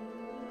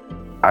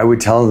 I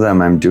would tell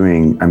them I'm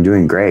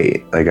doing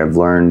great. Like I've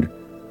learned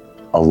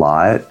a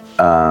lot.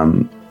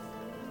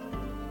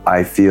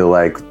 I feel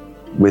like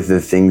with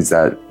the things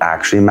that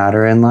actually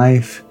matter in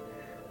life,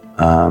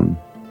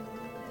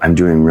 I'm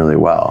doing really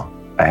well.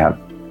 I have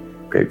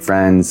great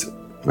friends.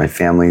 My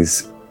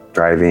family's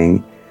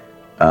thriving.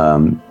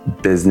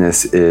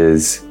 Business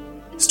is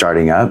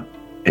starting up.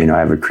 I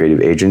have a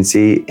creative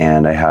agency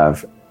and I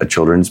have a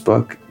children's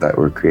book that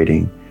we're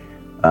creating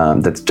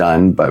that's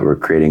done, but we're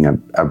creating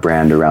a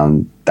brand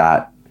around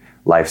that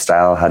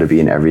lifestyle, how to be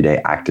an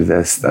everyday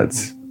activist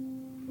that's,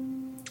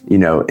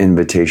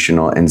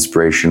 invitational,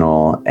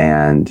 inspirational,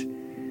 and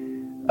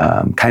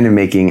kind of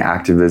making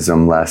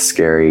activism less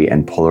scary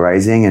and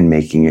polarizing and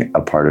making it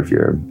a part of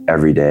your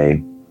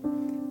everyday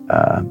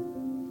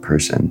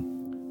person.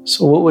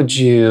 So what would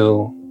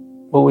you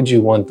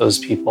want those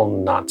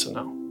people not to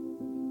know?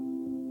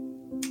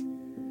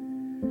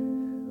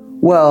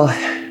 Well,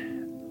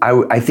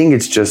 I think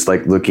it's just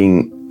like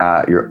looking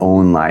at your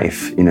own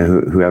life,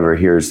 whoever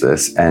hears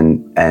this,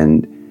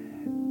 and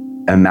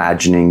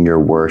imagining your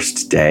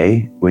worst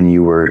day when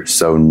you were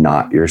so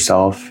not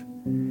yourself,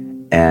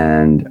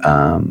 and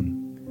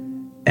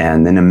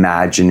then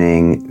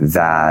imagining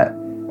that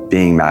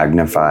being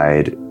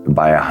magnified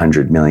by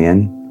 100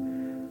 million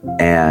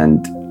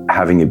and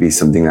having it be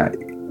something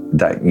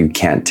that you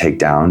can't take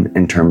down.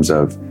 In terms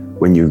of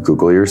when you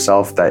Google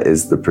yourself, that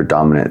is the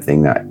predominant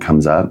thing that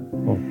comes up.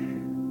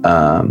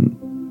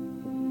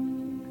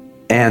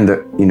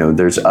 And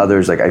there's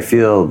others, like I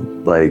feel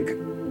like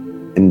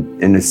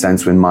in a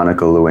sense when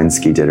Monica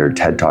Lewinsky did her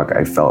TED Talk,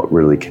 I felt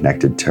really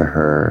connected to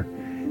her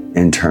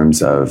in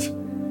terms of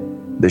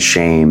the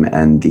shame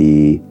and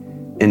the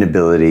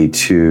inability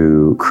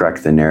to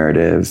correct the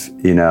narrative,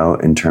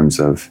 in terms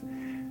of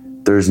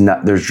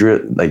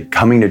like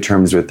coming to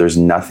terms with there's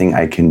nothing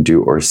I can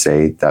do or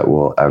say that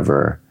will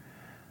ever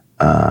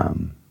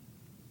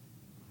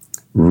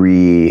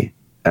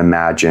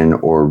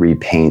reimagine or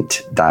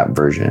repaint that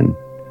version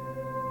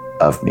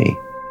of me.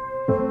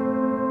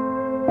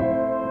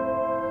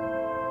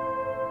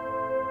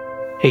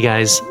 Hey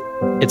guys,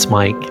 it's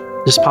Mike.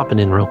 Just popping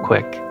in real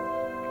quick.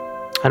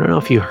 I don't know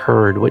if you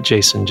heard what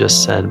Jason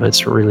just said, but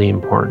it's really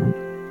important.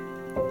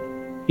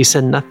 He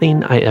said,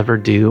 nothing I ever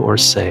do or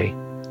say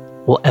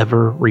will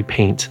ever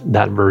repaint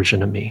that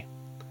version of me.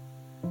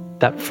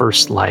 That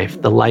first life,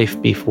 the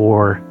life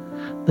before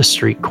the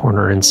street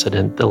corner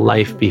incident, the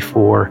life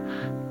before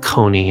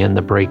Coney and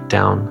the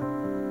breakdown.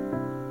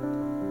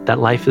 That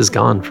life is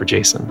gone for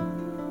Jason.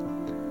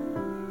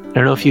 I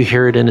don't know if you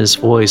hear it in his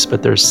voice,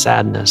 but there's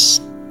sadness.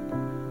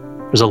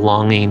 There's a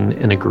longing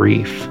and a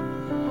grief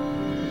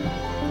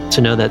to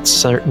know that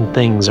certain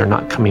things are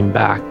not coming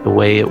back. The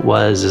way it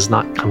was is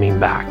not coming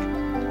back.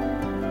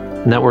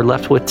 And that we're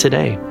left with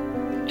today.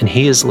 And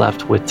he is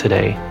left with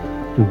today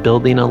and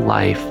building a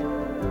life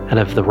out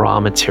of the raw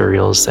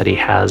materials that he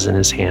has in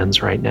his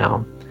hands right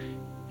now.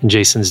 And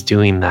Jason's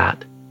doing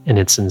that, and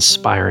it's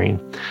inspiring.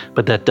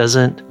 But that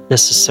doesn't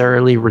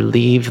necessarily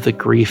relieve the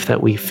grief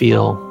that we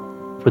feel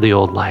for the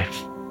old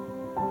life,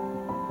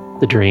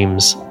 the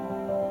dreams,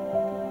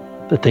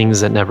 the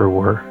things that never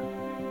were.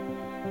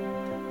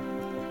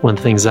 One of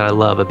the things that I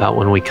love about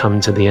when we come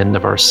to the end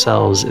of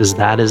ourselves is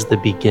that is the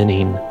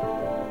beginning,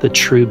 the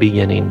true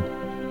beginning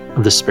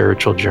of the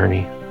spiritual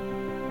journey.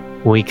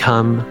 When we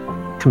come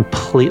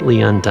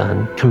completely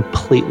undone,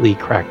 completely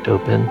cracked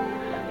open,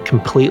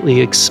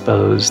 completely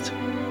exposed,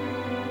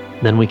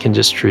 then we can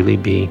just truly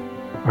be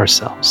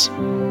ourselves.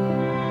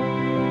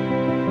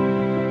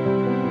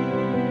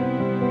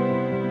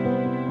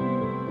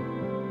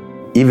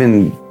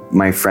 Even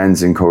my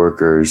friends and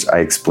coworkers, I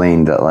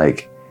explained that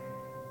like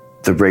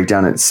the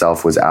breakdown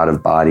itself was out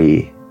of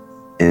body,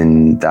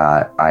 in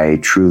that I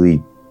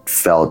truly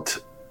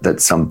felt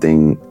that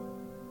something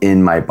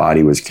in my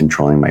body was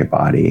controlling my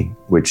body,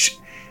 which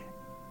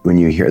when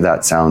you hear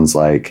that sounds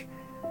like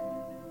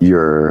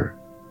you're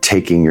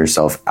taking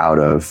yourself out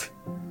of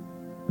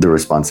the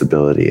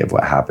responsibility of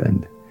what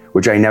happened,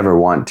 which I never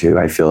want to.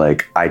 I feel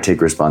like I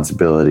take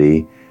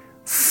responsibility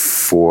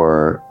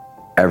for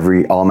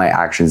all my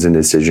actions and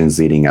decisions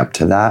leading up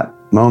to that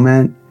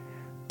moment,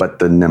 but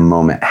then the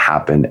moment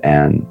happened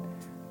and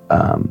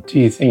Do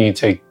you think you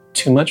take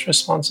too much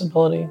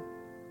responsibility?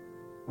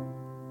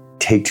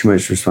 Take too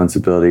much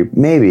responsibility?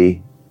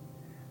 Maybe.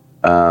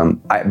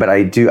 But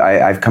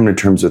I've come to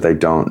terms with I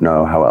don't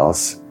know how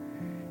else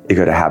it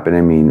could have happened.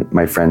 I mean,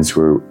 my friends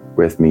who were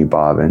with me,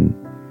 Bob and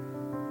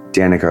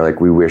Danica, are like,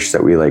 we wish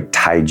that we like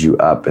tied you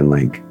up and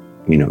like,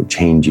 you know,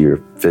 chained your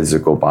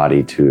physical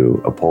body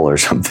to a pole or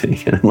something.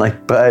 And I'm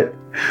like, but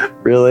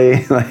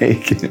really?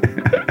 Like,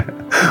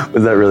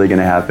 was that really going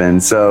to happen?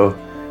 So,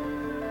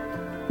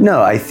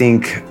 no, I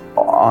think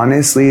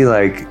honestly,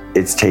 like,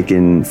 it's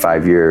taken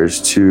 5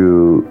 years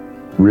to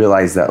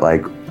realize that,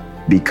 like,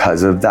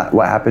 because of that,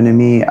 what happened to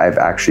me, I've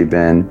actually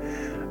been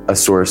a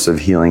source of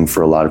healing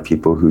for a lot of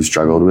people who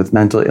struggled with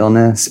mental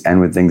illness and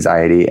with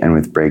anxiety and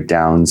with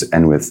breakdowns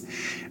and with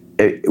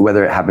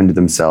whether it happened to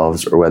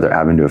themselves or whether it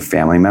happened to a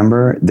family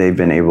member. They've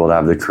been able to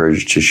have the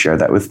courage to share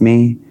that with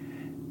me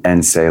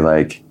and say,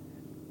 like,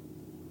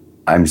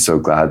 I'm so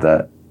glad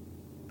that,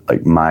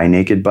 like, my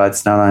naked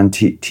butt's not on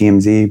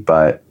TMZ,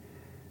 but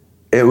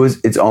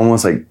it's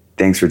almost like,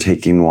 thanks for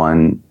taking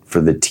one for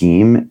the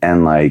team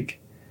and, like,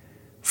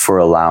 for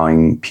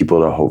allowing people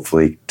to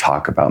hopefully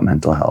talk about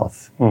mental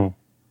health.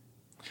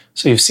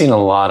 So you've seen a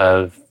lot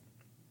of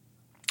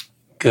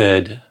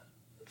good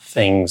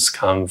things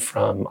come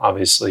from,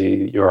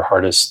 obviously, your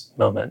hardest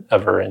moment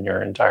ever in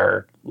your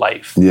entire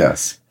life.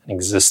 Yes. And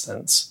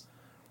existence.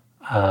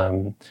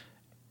 And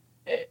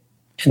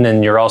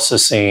then you're also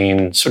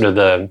seeing sort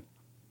of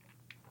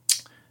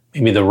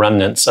maybe the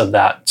remnants of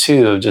that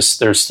too. Just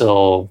there's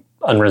still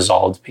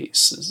unresolved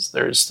pieces.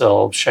 There's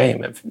still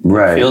shame. It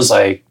feels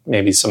like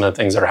maybe some of the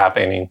things that are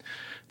happening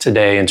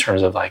today in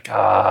terms of like,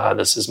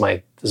 this is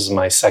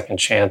my second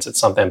chance at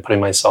something. I'm putting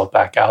myself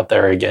back out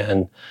there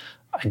again.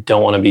 I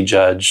don't want to be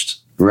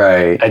judged.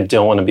 Right. I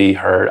don't want to be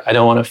hurt. I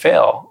don't want to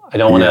fail. I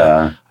don't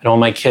want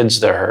my kids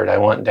to hurt. I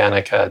want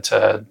Danica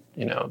to,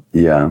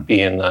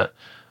 be in the,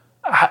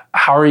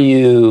 how are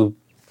you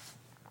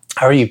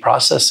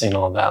processing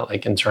all that?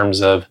 Like, in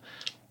terms of,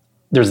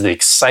 there's the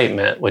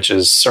excitement, which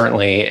is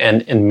certainly,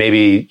 and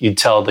maybe you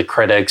tell the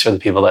critics or the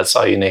people that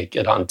saw you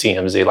naked on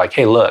TMZ, like,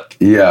 hey, look,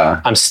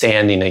 I'm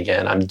standing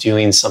again. I'm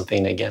doing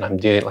something again.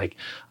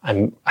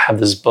 I have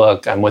this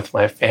book. I'm with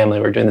my family.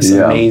 We're doing this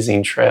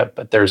amazing trip.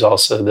 But there's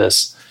also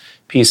this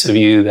piece of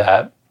you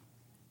that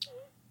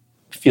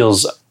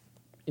feels,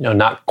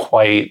 not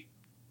quite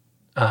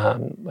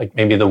like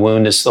maybe the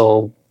wound is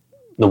still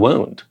the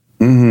wound.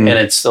 Mm-hmm. And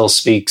it still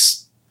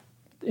speaks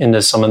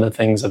into some of the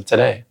things of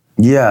today.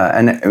 Yeah.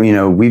 And,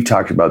 we've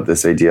talked about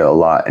this idea a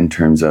lot in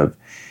terms of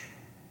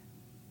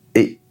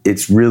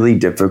it's really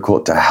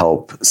difficult to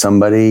help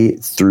somebody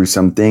through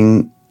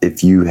something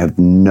if you have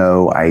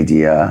no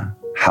idea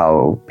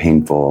how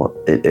painful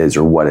it is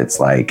or what it's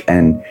like.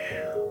 And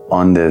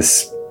on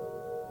this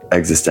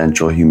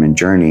existential human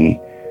journey,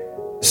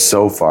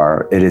 so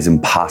far, it is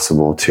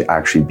impossible to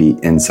actually be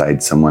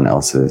inside someone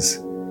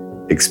else's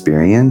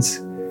experience.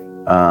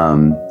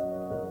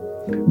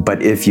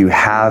 But if you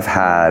have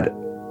had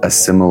a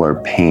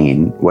similar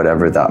pain,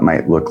 whatever that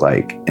might look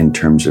like in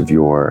terms of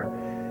your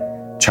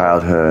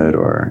childhood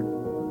or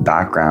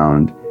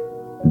background,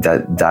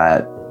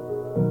 that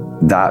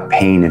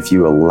pain, if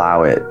you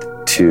allow it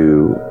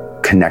to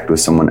connect with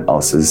someone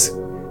else's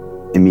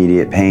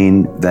immediate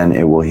pain, then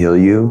it will heal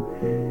you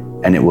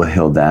and it will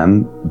heal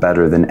them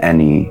better than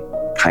any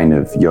kind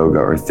of yoga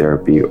or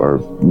therapy or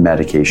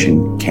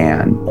medication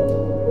can.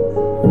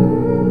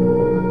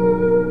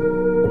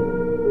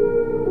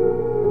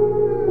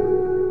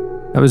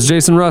 That was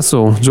Jason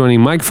Russell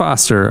joining Mike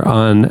Foster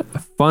on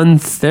Fun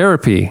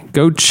Therapy.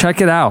 Go check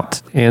it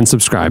out and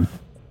subscribe.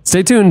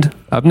 Stay tuned.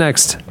 Up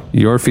next,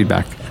 your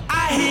feedback.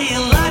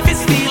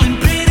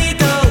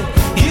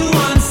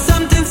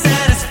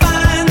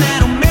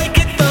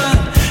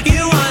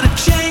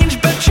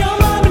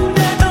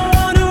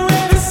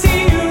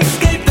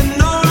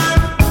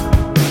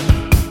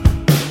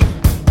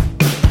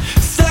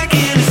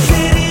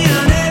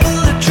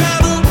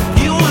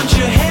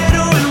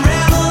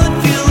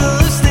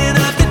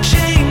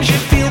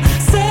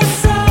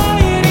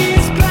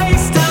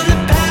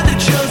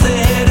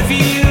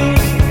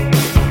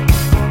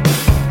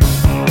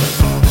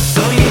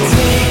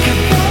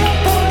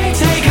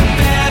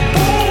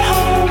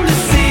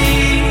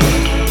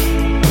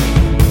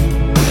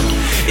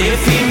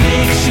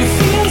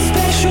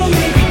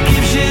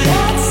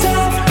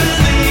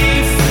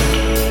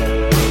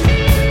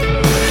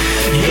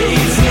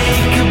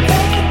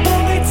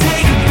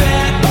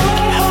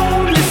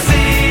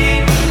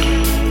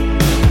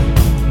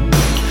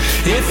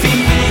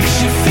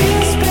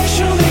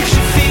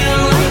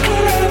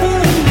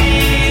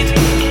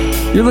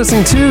 You're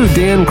listening to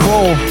Dan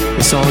Kroll.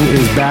 The song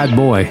is Bad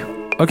Boy.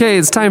 Okay,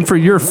 it's time for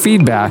your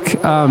feedback.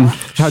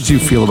 How'd you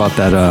feel about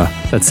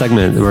that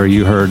segment where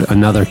you heard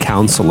another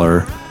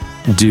counselor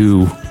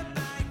do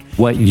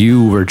what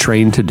you were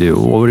trained to do?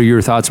 What are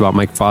your thoughts about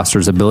Mike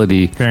Foster's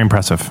ability? Very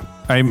impressive.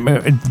 I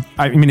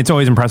mean, it's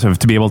always impressive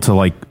to be able to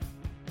like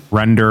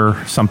render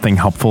something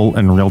helpful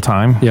in real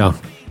time. Yeah.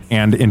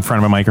 And in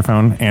front of a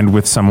microphone and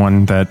with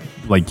someone that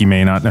like you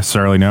may not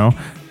necessarily know.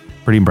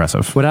 pretty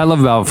impressive. What I love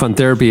about Fun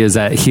Therapy is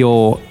that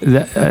he'll,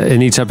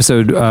 in each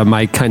episode,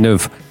 Mike kind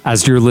of,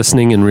 as you're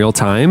listening in real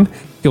time,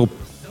 he'll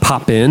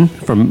pop in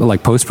from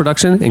like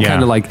post-production and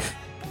kind of like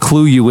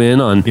clue you in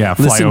on,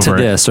 listen to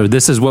this, or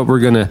this is what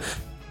we're going to,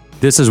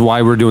 this is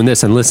why we're doing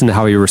this, and listen to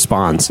how he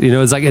responds. You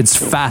know, it's like, it's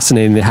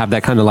fascinating to have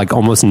that kind of like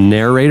almost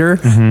narrator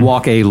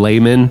walk a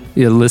layman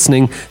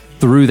listening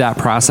through that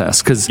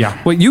process. Because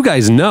what you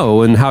guys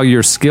know and how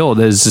you're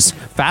skilled is just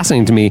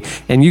fascinating to me.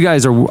 And you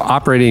guys are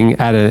operating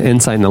at an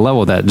insight and a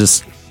level that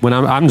just, when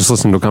I'm just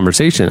listening to a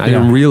conversation, I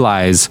didn't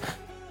realize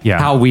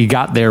how we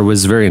got there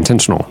was very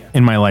intentional.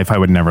 In my life, I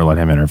would never let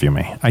him interview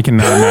me. I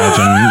cannot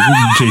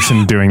imagine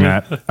Jason doing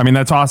that. I mean,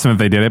 that's awesome if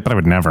they did it, but I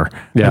would never.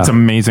 It's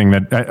amazing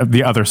that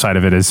the other side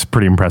of it is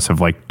pretty impressive,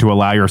 like to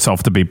allow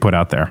yourself to be put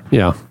out there.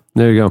 Yeah,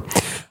 there you go.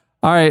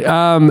 All right.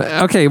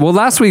 Okay. Well,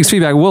 last week's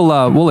feedback,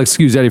 we'll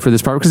excuse Eddie for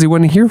this part because he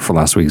wasn't here for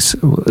last week's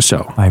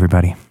show. Hi,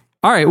 everybody.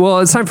 All right.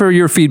 Well, it's time for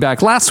your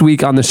feedback. Last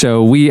week on the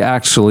show, we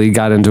actually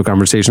got into a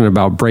conversation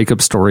about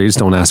breakup stories.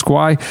 Don't ask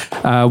why.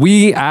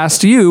 We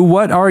asked you,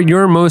 what are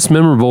your most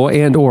memorable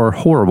and or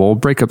horrible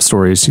breakup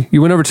stories?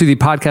 You went over to the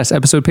podcast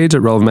episode page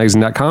at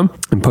relevantmagazine.com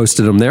and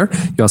posted them there.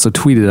 You also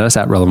tweeted us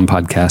at Relevant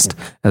Podcast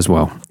as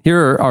well.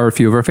 Here are a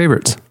few of our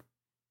favorites.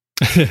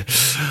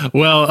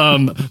 Well,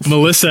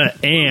 Melissa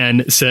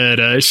Ann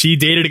said she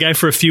dated a guy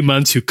for a few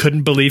months who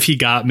couldn't believe he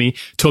got me,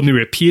 told me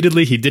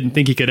repeatedly he didn't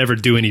think he could ever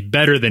do any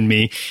better than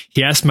me.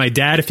 He asked my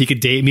dad if he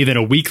could date me, then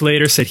a week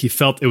later said he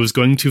felt it was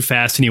going too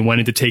fast and he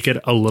wanted to take it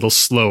a little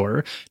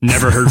slower.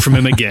 Never heard from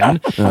him again.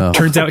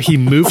 Turns out he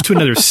moved to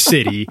another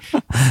city.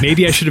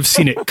 Maybe I should have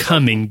seen it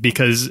coming,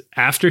 because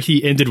after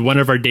he ended one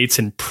of our dates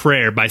in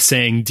prayer by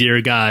saying, "Dear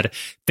God,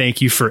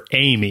 thank you for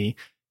Amy,"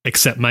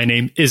 except my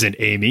name isn't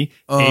Amy.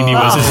 Amy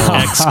was his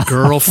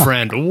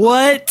ex-girlfriend.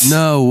 What?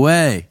 No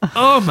way.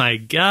 Oh my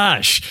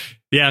gosh.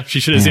 Yeah, she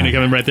should have seen it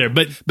coming right there.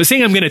 But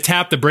saying I'm going to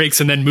tap the brakes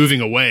and then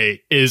moving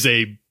away is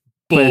a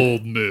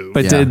bold move.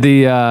 But did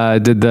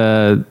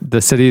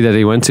the city that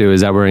he went to,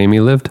 is that where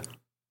Amy lived?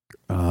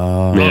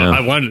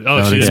 I wanted.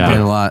 Oh, she explain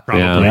a lot.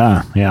 Probably.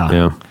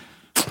 Yeah.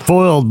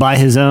 Foiled by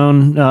his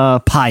own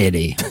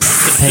piety.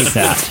 Take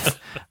that.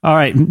 All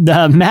right.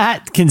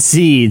 Matt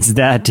concedes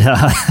that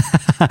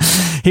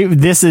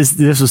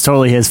this was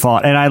totally his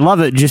fault. And I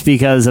love it just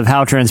because of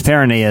how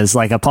transparent he is,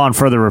 like upon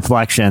further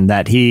reflection,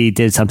 that he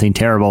did something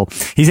terrible.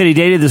 He said he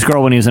dated this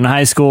girl when he was in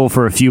high school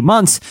for a few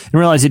months and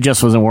realized it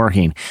just wasn't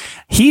working.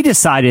 He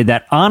decided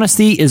that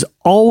honesty is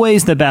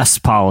always the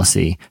best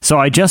policy. So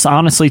I just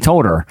honestly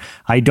told her,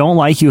 I don't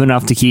like you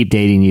enough to keep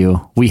dating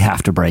you. We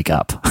have to break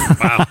up.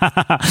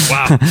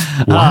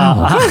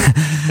 Wow.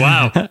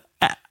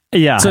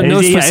 Yeah. So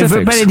no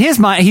specifics. But in his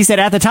mind, he said,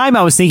 at the time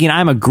I was thinking,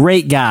 I'm a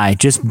great guy,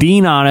 just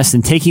being honest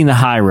and taking the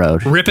high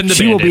road. Ripping the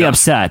She will be Band-Aid off.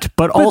 upset,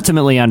 but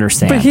ultimately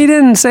understand. But he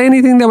didn't say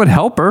anything that would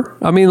help her.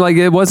 I mean, like,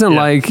 it wasn't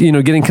like,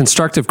 getting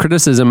constructive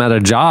criticism at a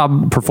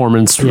job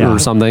performance or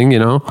something,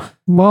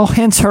 Well,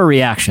 hence her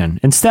reaction.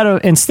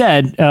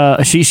 Instead,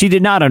 she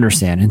did not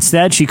understand.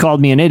 Instead, she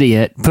called me an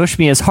idiot, pushed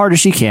me as hard as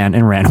she can,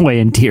 and ran away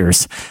in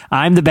tears.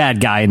 I'm the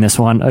bad guy in this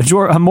one.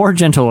 A more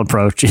gentle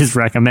approach is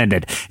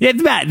recommended.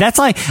 Matt, that's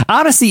like,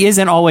 honesty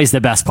isn't always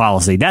the best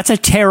policy. That's a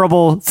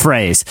terrible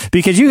phrase,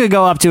 because you could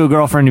go up to a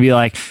girlfriend and be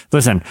like,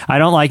 listen, I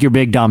don't like your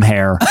big dumb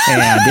hair,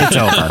 and it's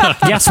over.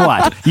 Guess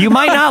what? You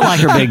might not like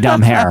her big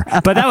dumb hair,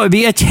 but that would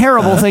be a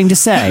terrible thing to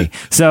say.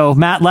 So,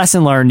 Matt,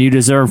 lesson learned, you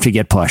deserve to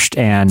get pushed.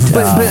 And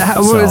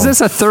is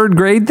this a third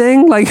grade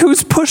thing? Like,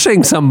 who's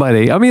pushing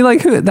somebody? I mean,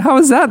 like, how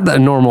is that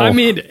normal? I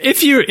mean,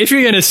 if you're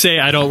going to say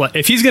I don't like,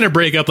 if he's going to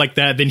break up like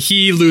that, then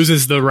he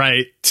loses the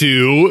right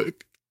to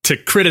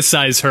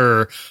criticize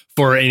her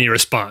for any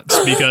response,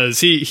 because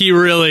he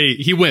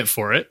went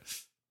for it.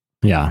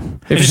 Yeah. And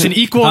it's an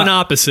equal and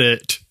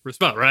opposite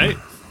response, right?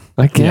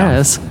 I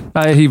guess.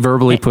 He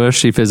verbally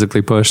pushed, he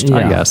physically pushed,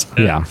 I guess.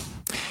 Yeah.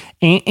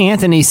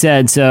 Anthony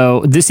said,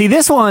 so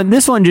this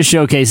one just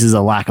showcases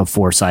a lack of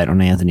foresight on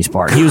Anthony's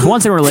part. He was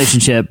once in a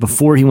relationship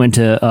before he went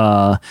to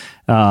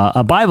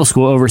a Bible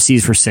school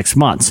overseas for 6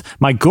 months.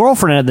 My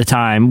girlfriend at the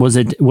time was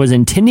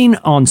intending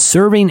on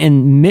serving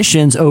in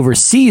missions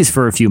overseas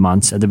for a few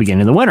months at the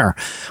beginning of the winter.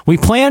 We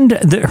planned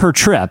her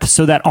trip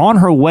so that on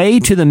her way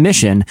to the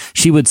mission,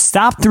 she would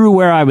stop through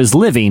where I was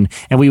living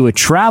and we would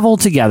travel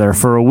together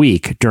for a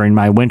week during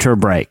my winter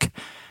break.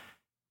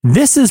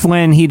 This is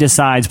when he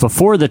decides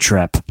before the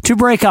trip to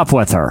break up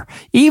with her,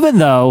 even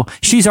though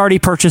she's already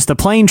purchased the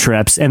plane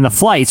trips and the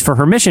flights for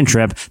her mission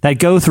trip that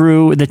go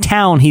through the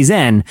town he's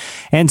in.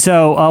 And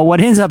so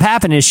what ends up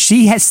happening is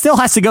she still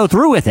has to go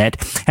through with it,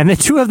 and the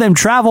two of them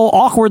travel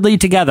awkwardly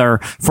together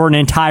for an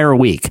entire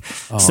week.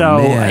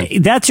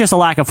 That's just a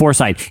lack of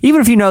foresight. Even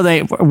if you know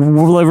the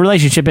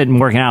relationship isn't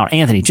working out,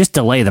 Anthony, just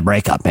delay the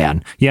breakup,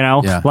 man.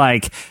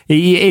 Like,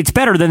 it's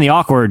better than the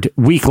awkward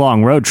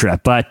week-long road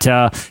trip. But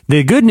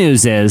the good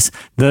news is is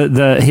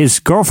his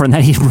girlfriend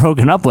that he's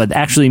broken up with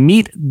actually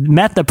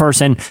met the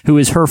person who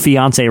is her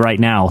fiance right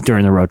now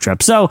during the road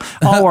trip. So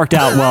all worked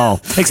out well,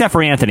 except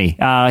for Anthony.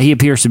 He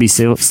appears to be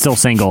still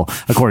single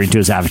according to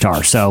his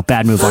avatar. So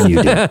bad move on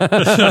you, dude.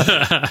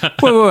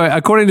 Wait.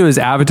 According to his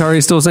avatar,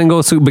 he's still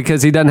single. So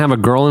because he doesn't have a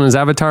girl in his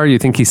avatar, you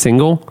think he's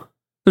single?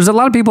 There's a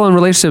lot of people in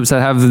relationships that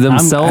have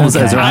themselves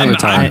as their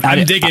avatar.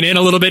 I'm digging in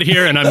a little bit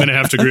here, and I'm going to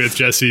have to agree with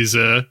Jesse's.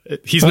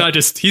 He's not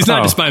just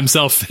by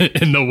himself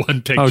in the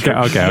one picture.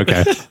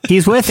 Okay.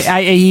 He's with.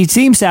 He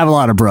seems to have a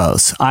lot of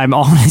bros. I'm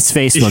on his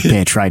Facebook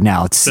page right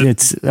now. It's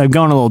I'm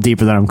going a little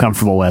deeper than I'm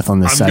comfortable with on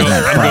this segment.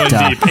 I'm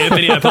going deep.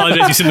 Anthony, I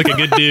apologize. You seem like a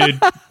good dude,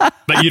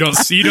 but you don't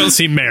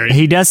seem married.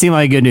 He does seem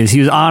like good news. He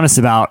was honest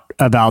about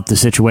the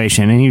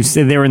situation, and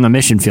they were in the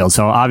mission field,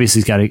 so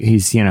obviously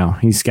he's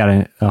got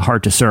a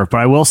heart to serve. But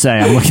I will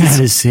say, I'm looking at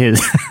his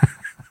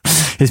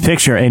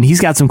picture, and he's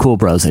got some cool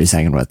bros that he's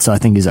hanging with, so I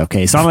think he's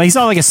okay. So he's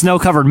on like a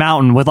snow-covered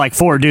mountain with like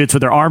 4 dudes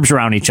with their arms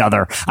around each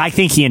other. I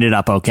think he ended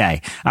up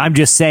okay. I'm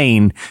just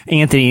saying,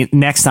 Anthony,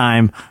 next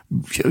time,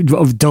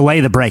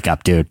 delay the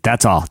breakup, dude.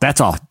 That's all.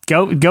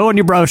 Go on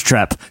your bros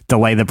trip.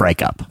 Delay the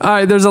breakup. All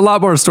right, there's a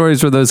lot more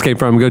stories where those came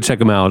from. Go check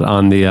them out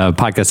on the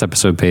podcast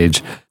episode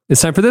page.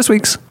 It's time for this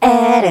week's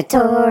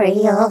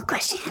editorial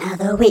question of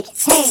the week.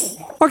 Hey.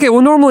 Okay,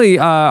 well, normally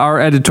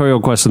our editorial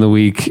question of the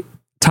week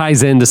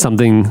ties into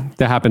something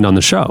that happened on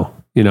the show.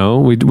 You know,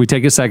 we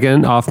take a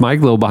second off mic,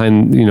 a little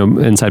behind,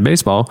 inside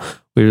baseball.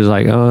 We're just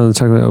like, let's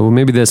talk about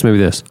maybe this, maybe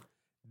this.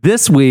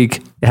 This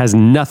week, it has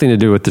nothing to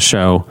do with the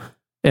show.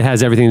 It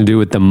has everything to do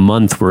with the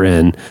month we're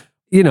in.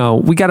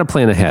 We got to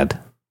plan ahead.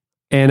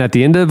 And at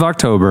the end of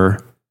October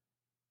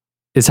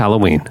is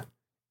Halloween.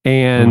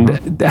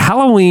 And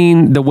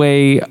Halloween, the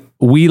way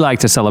we like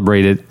to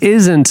celebrate it,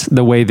 isn't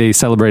the way they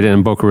celebrate it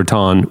in Boca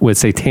Raton with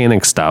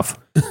satanic stuff.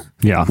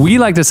 Yeah. We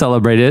like to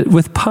celebrate it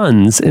with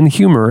puns and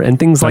humor and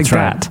things like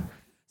that.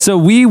 So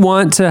we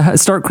want to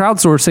start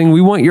crowdsourcing.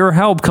 We want your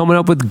help coming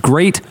up with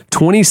great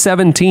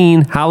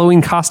 2017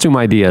 Halloween costume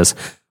ideas.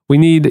 We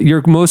need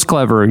your most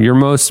clever, your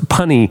most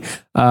punny,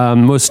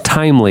 most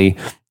timely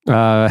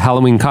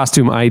Halloween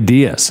costume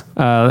ideas.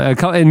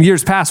 In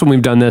years past when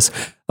we've done this,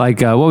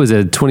 like, what was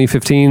it,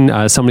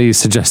 2015, somebody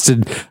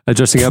suggested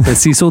dressing up as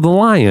Cecil the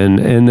Lion,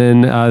 and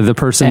then the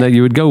person that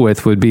you would go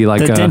with would be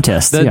like the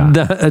dentist.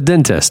 A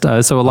dentist.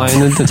 So a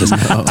lion and a dentist.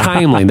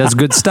 Timely. That's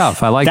good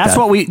stuff. I like that. That's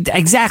what we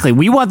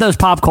want those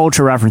pop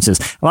culture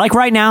references. Like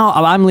right now,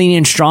 I'm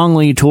leaning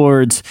strongly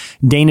towards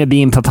Dana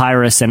being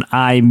Papyrus and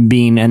I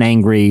being an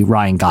angry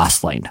Ryan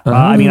Gosling.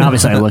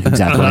 Obviously I look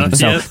exactly like him,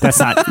 so that's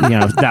not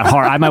that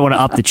hard. I might want to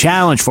up the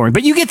challenge for him,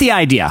 but you get the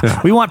idea.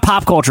 Yeah. We want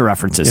pop culture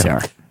references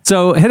here.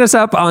 So hit us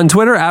up on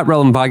Twitter at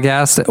Relevant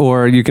Podcast,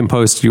 or you can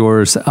post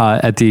yours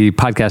at the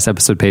podcast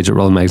episode page at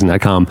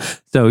relevantmagazine.com.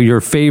 So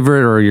your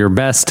favorite or your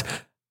best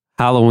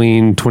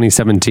Halloween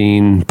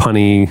 2017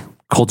 punny,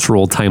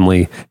 cultural,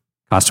 timely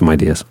costume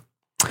ideas.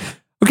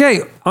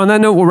 Okay, on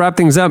that note, we'll wrap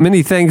things up.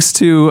 Many thanks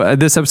to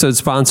this episode's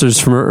sponsors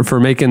for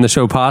making the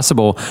show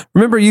possible.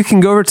 Remember, you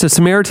can go over to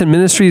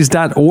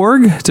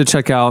SamaritanMinistries.org to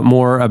check out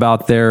more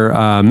about their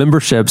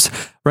memberships.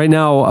 Right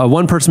now, a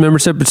one-person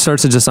membership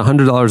starts at just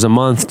 $100 a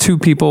month. 2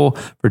 people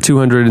for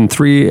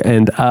 $203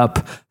 and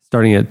up,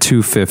 starting at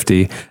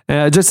 $250.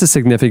 Just as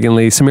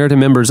significantly, Samaritan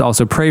members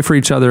also pray for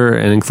each other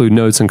and include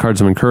notes and cards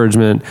of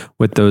encouragement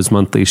with those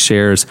monthly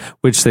shares,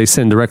 which they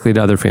send directly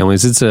to other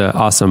families. It's an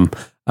awesome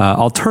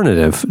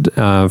alternative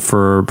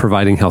for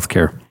providing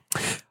healthcare.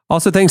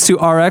 Also, thanks to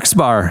RX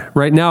Bar.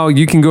 Right now,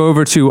 you can go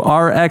over to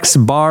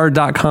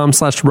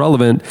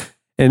rxbar.com/relevant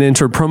and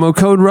enter promo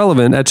code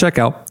relevant at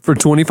checkout for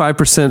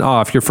 25%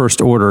 off your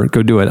first order.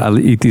 Go do it. I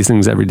eat these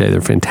things every day.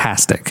 They're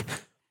fantastic.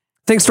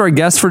 Thanks to our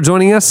guests for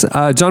joining us.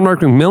 John Mark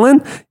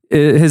McMillan,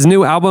 his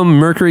new album,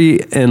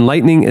 Mercury and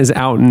Lightning, is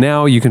out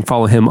now. You can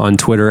follow him on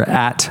Twitter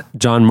at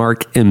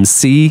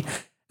JohnMarkMC.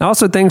 And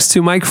also, thanks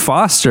to Mike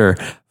Foster.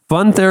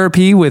 Fun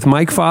Therapy with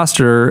Mike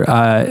Foster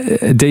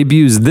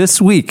debuts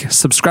this week.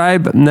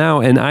 Subscribe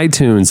now in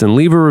iTunes and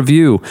leave a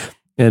review,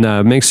 and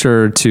make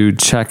sure to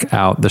check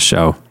out the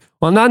show.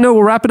 Well, on that note,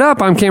 we'll wrap it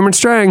up. I'm Cameron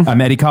Strang.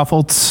 I'm Eddie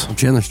Koffoltz. I'm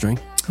Chandler Strang.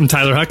 I'm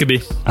Tyler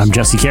Huckabee. I'm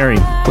Jesse Carey.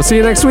 We'll see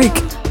you next week.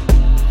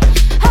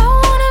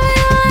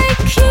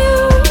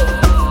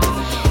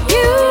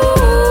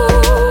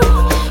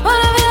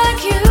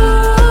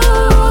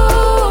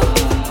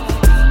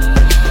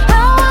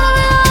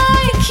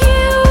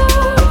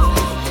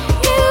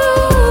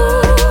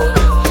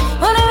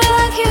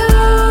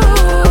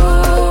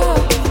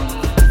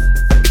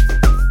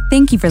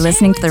 Thank you for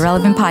listening to the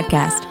Relevant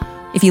Podcast.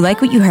 If you like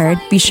what you heard,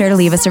 be sure to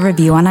leave us a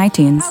review on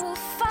iTunes.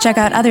 Check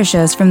out other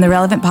shows from the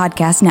Relevant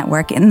Podcast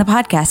Network in the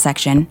podcast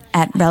section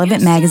at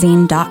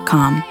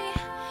relevantmagazine.com.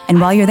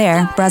 And while you're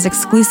there, browse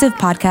exclusive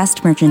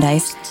podcast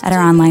merchandise at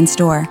our online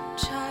store.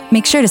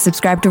 Make sure to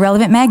subscribe to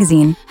Relevant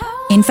Magazine.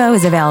 Info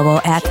is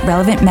available at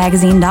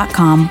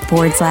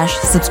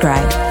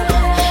relevantmagazine.com/subscribe.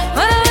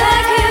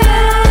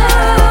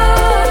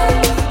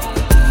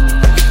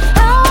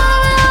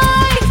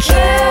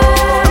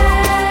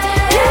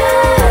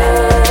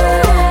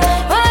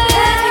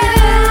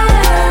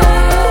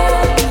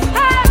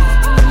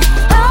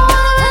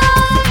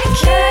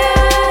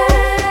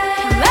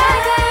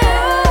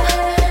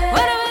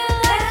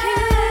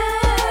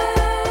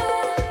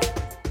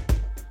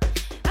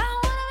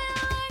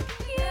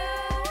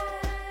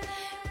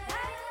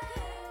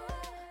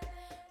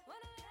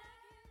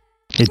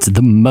 It's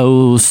the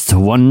most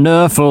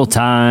wonderful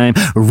time.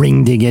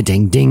 Ring ding a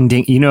ding ding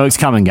ding. You know it's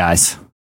coming, guys.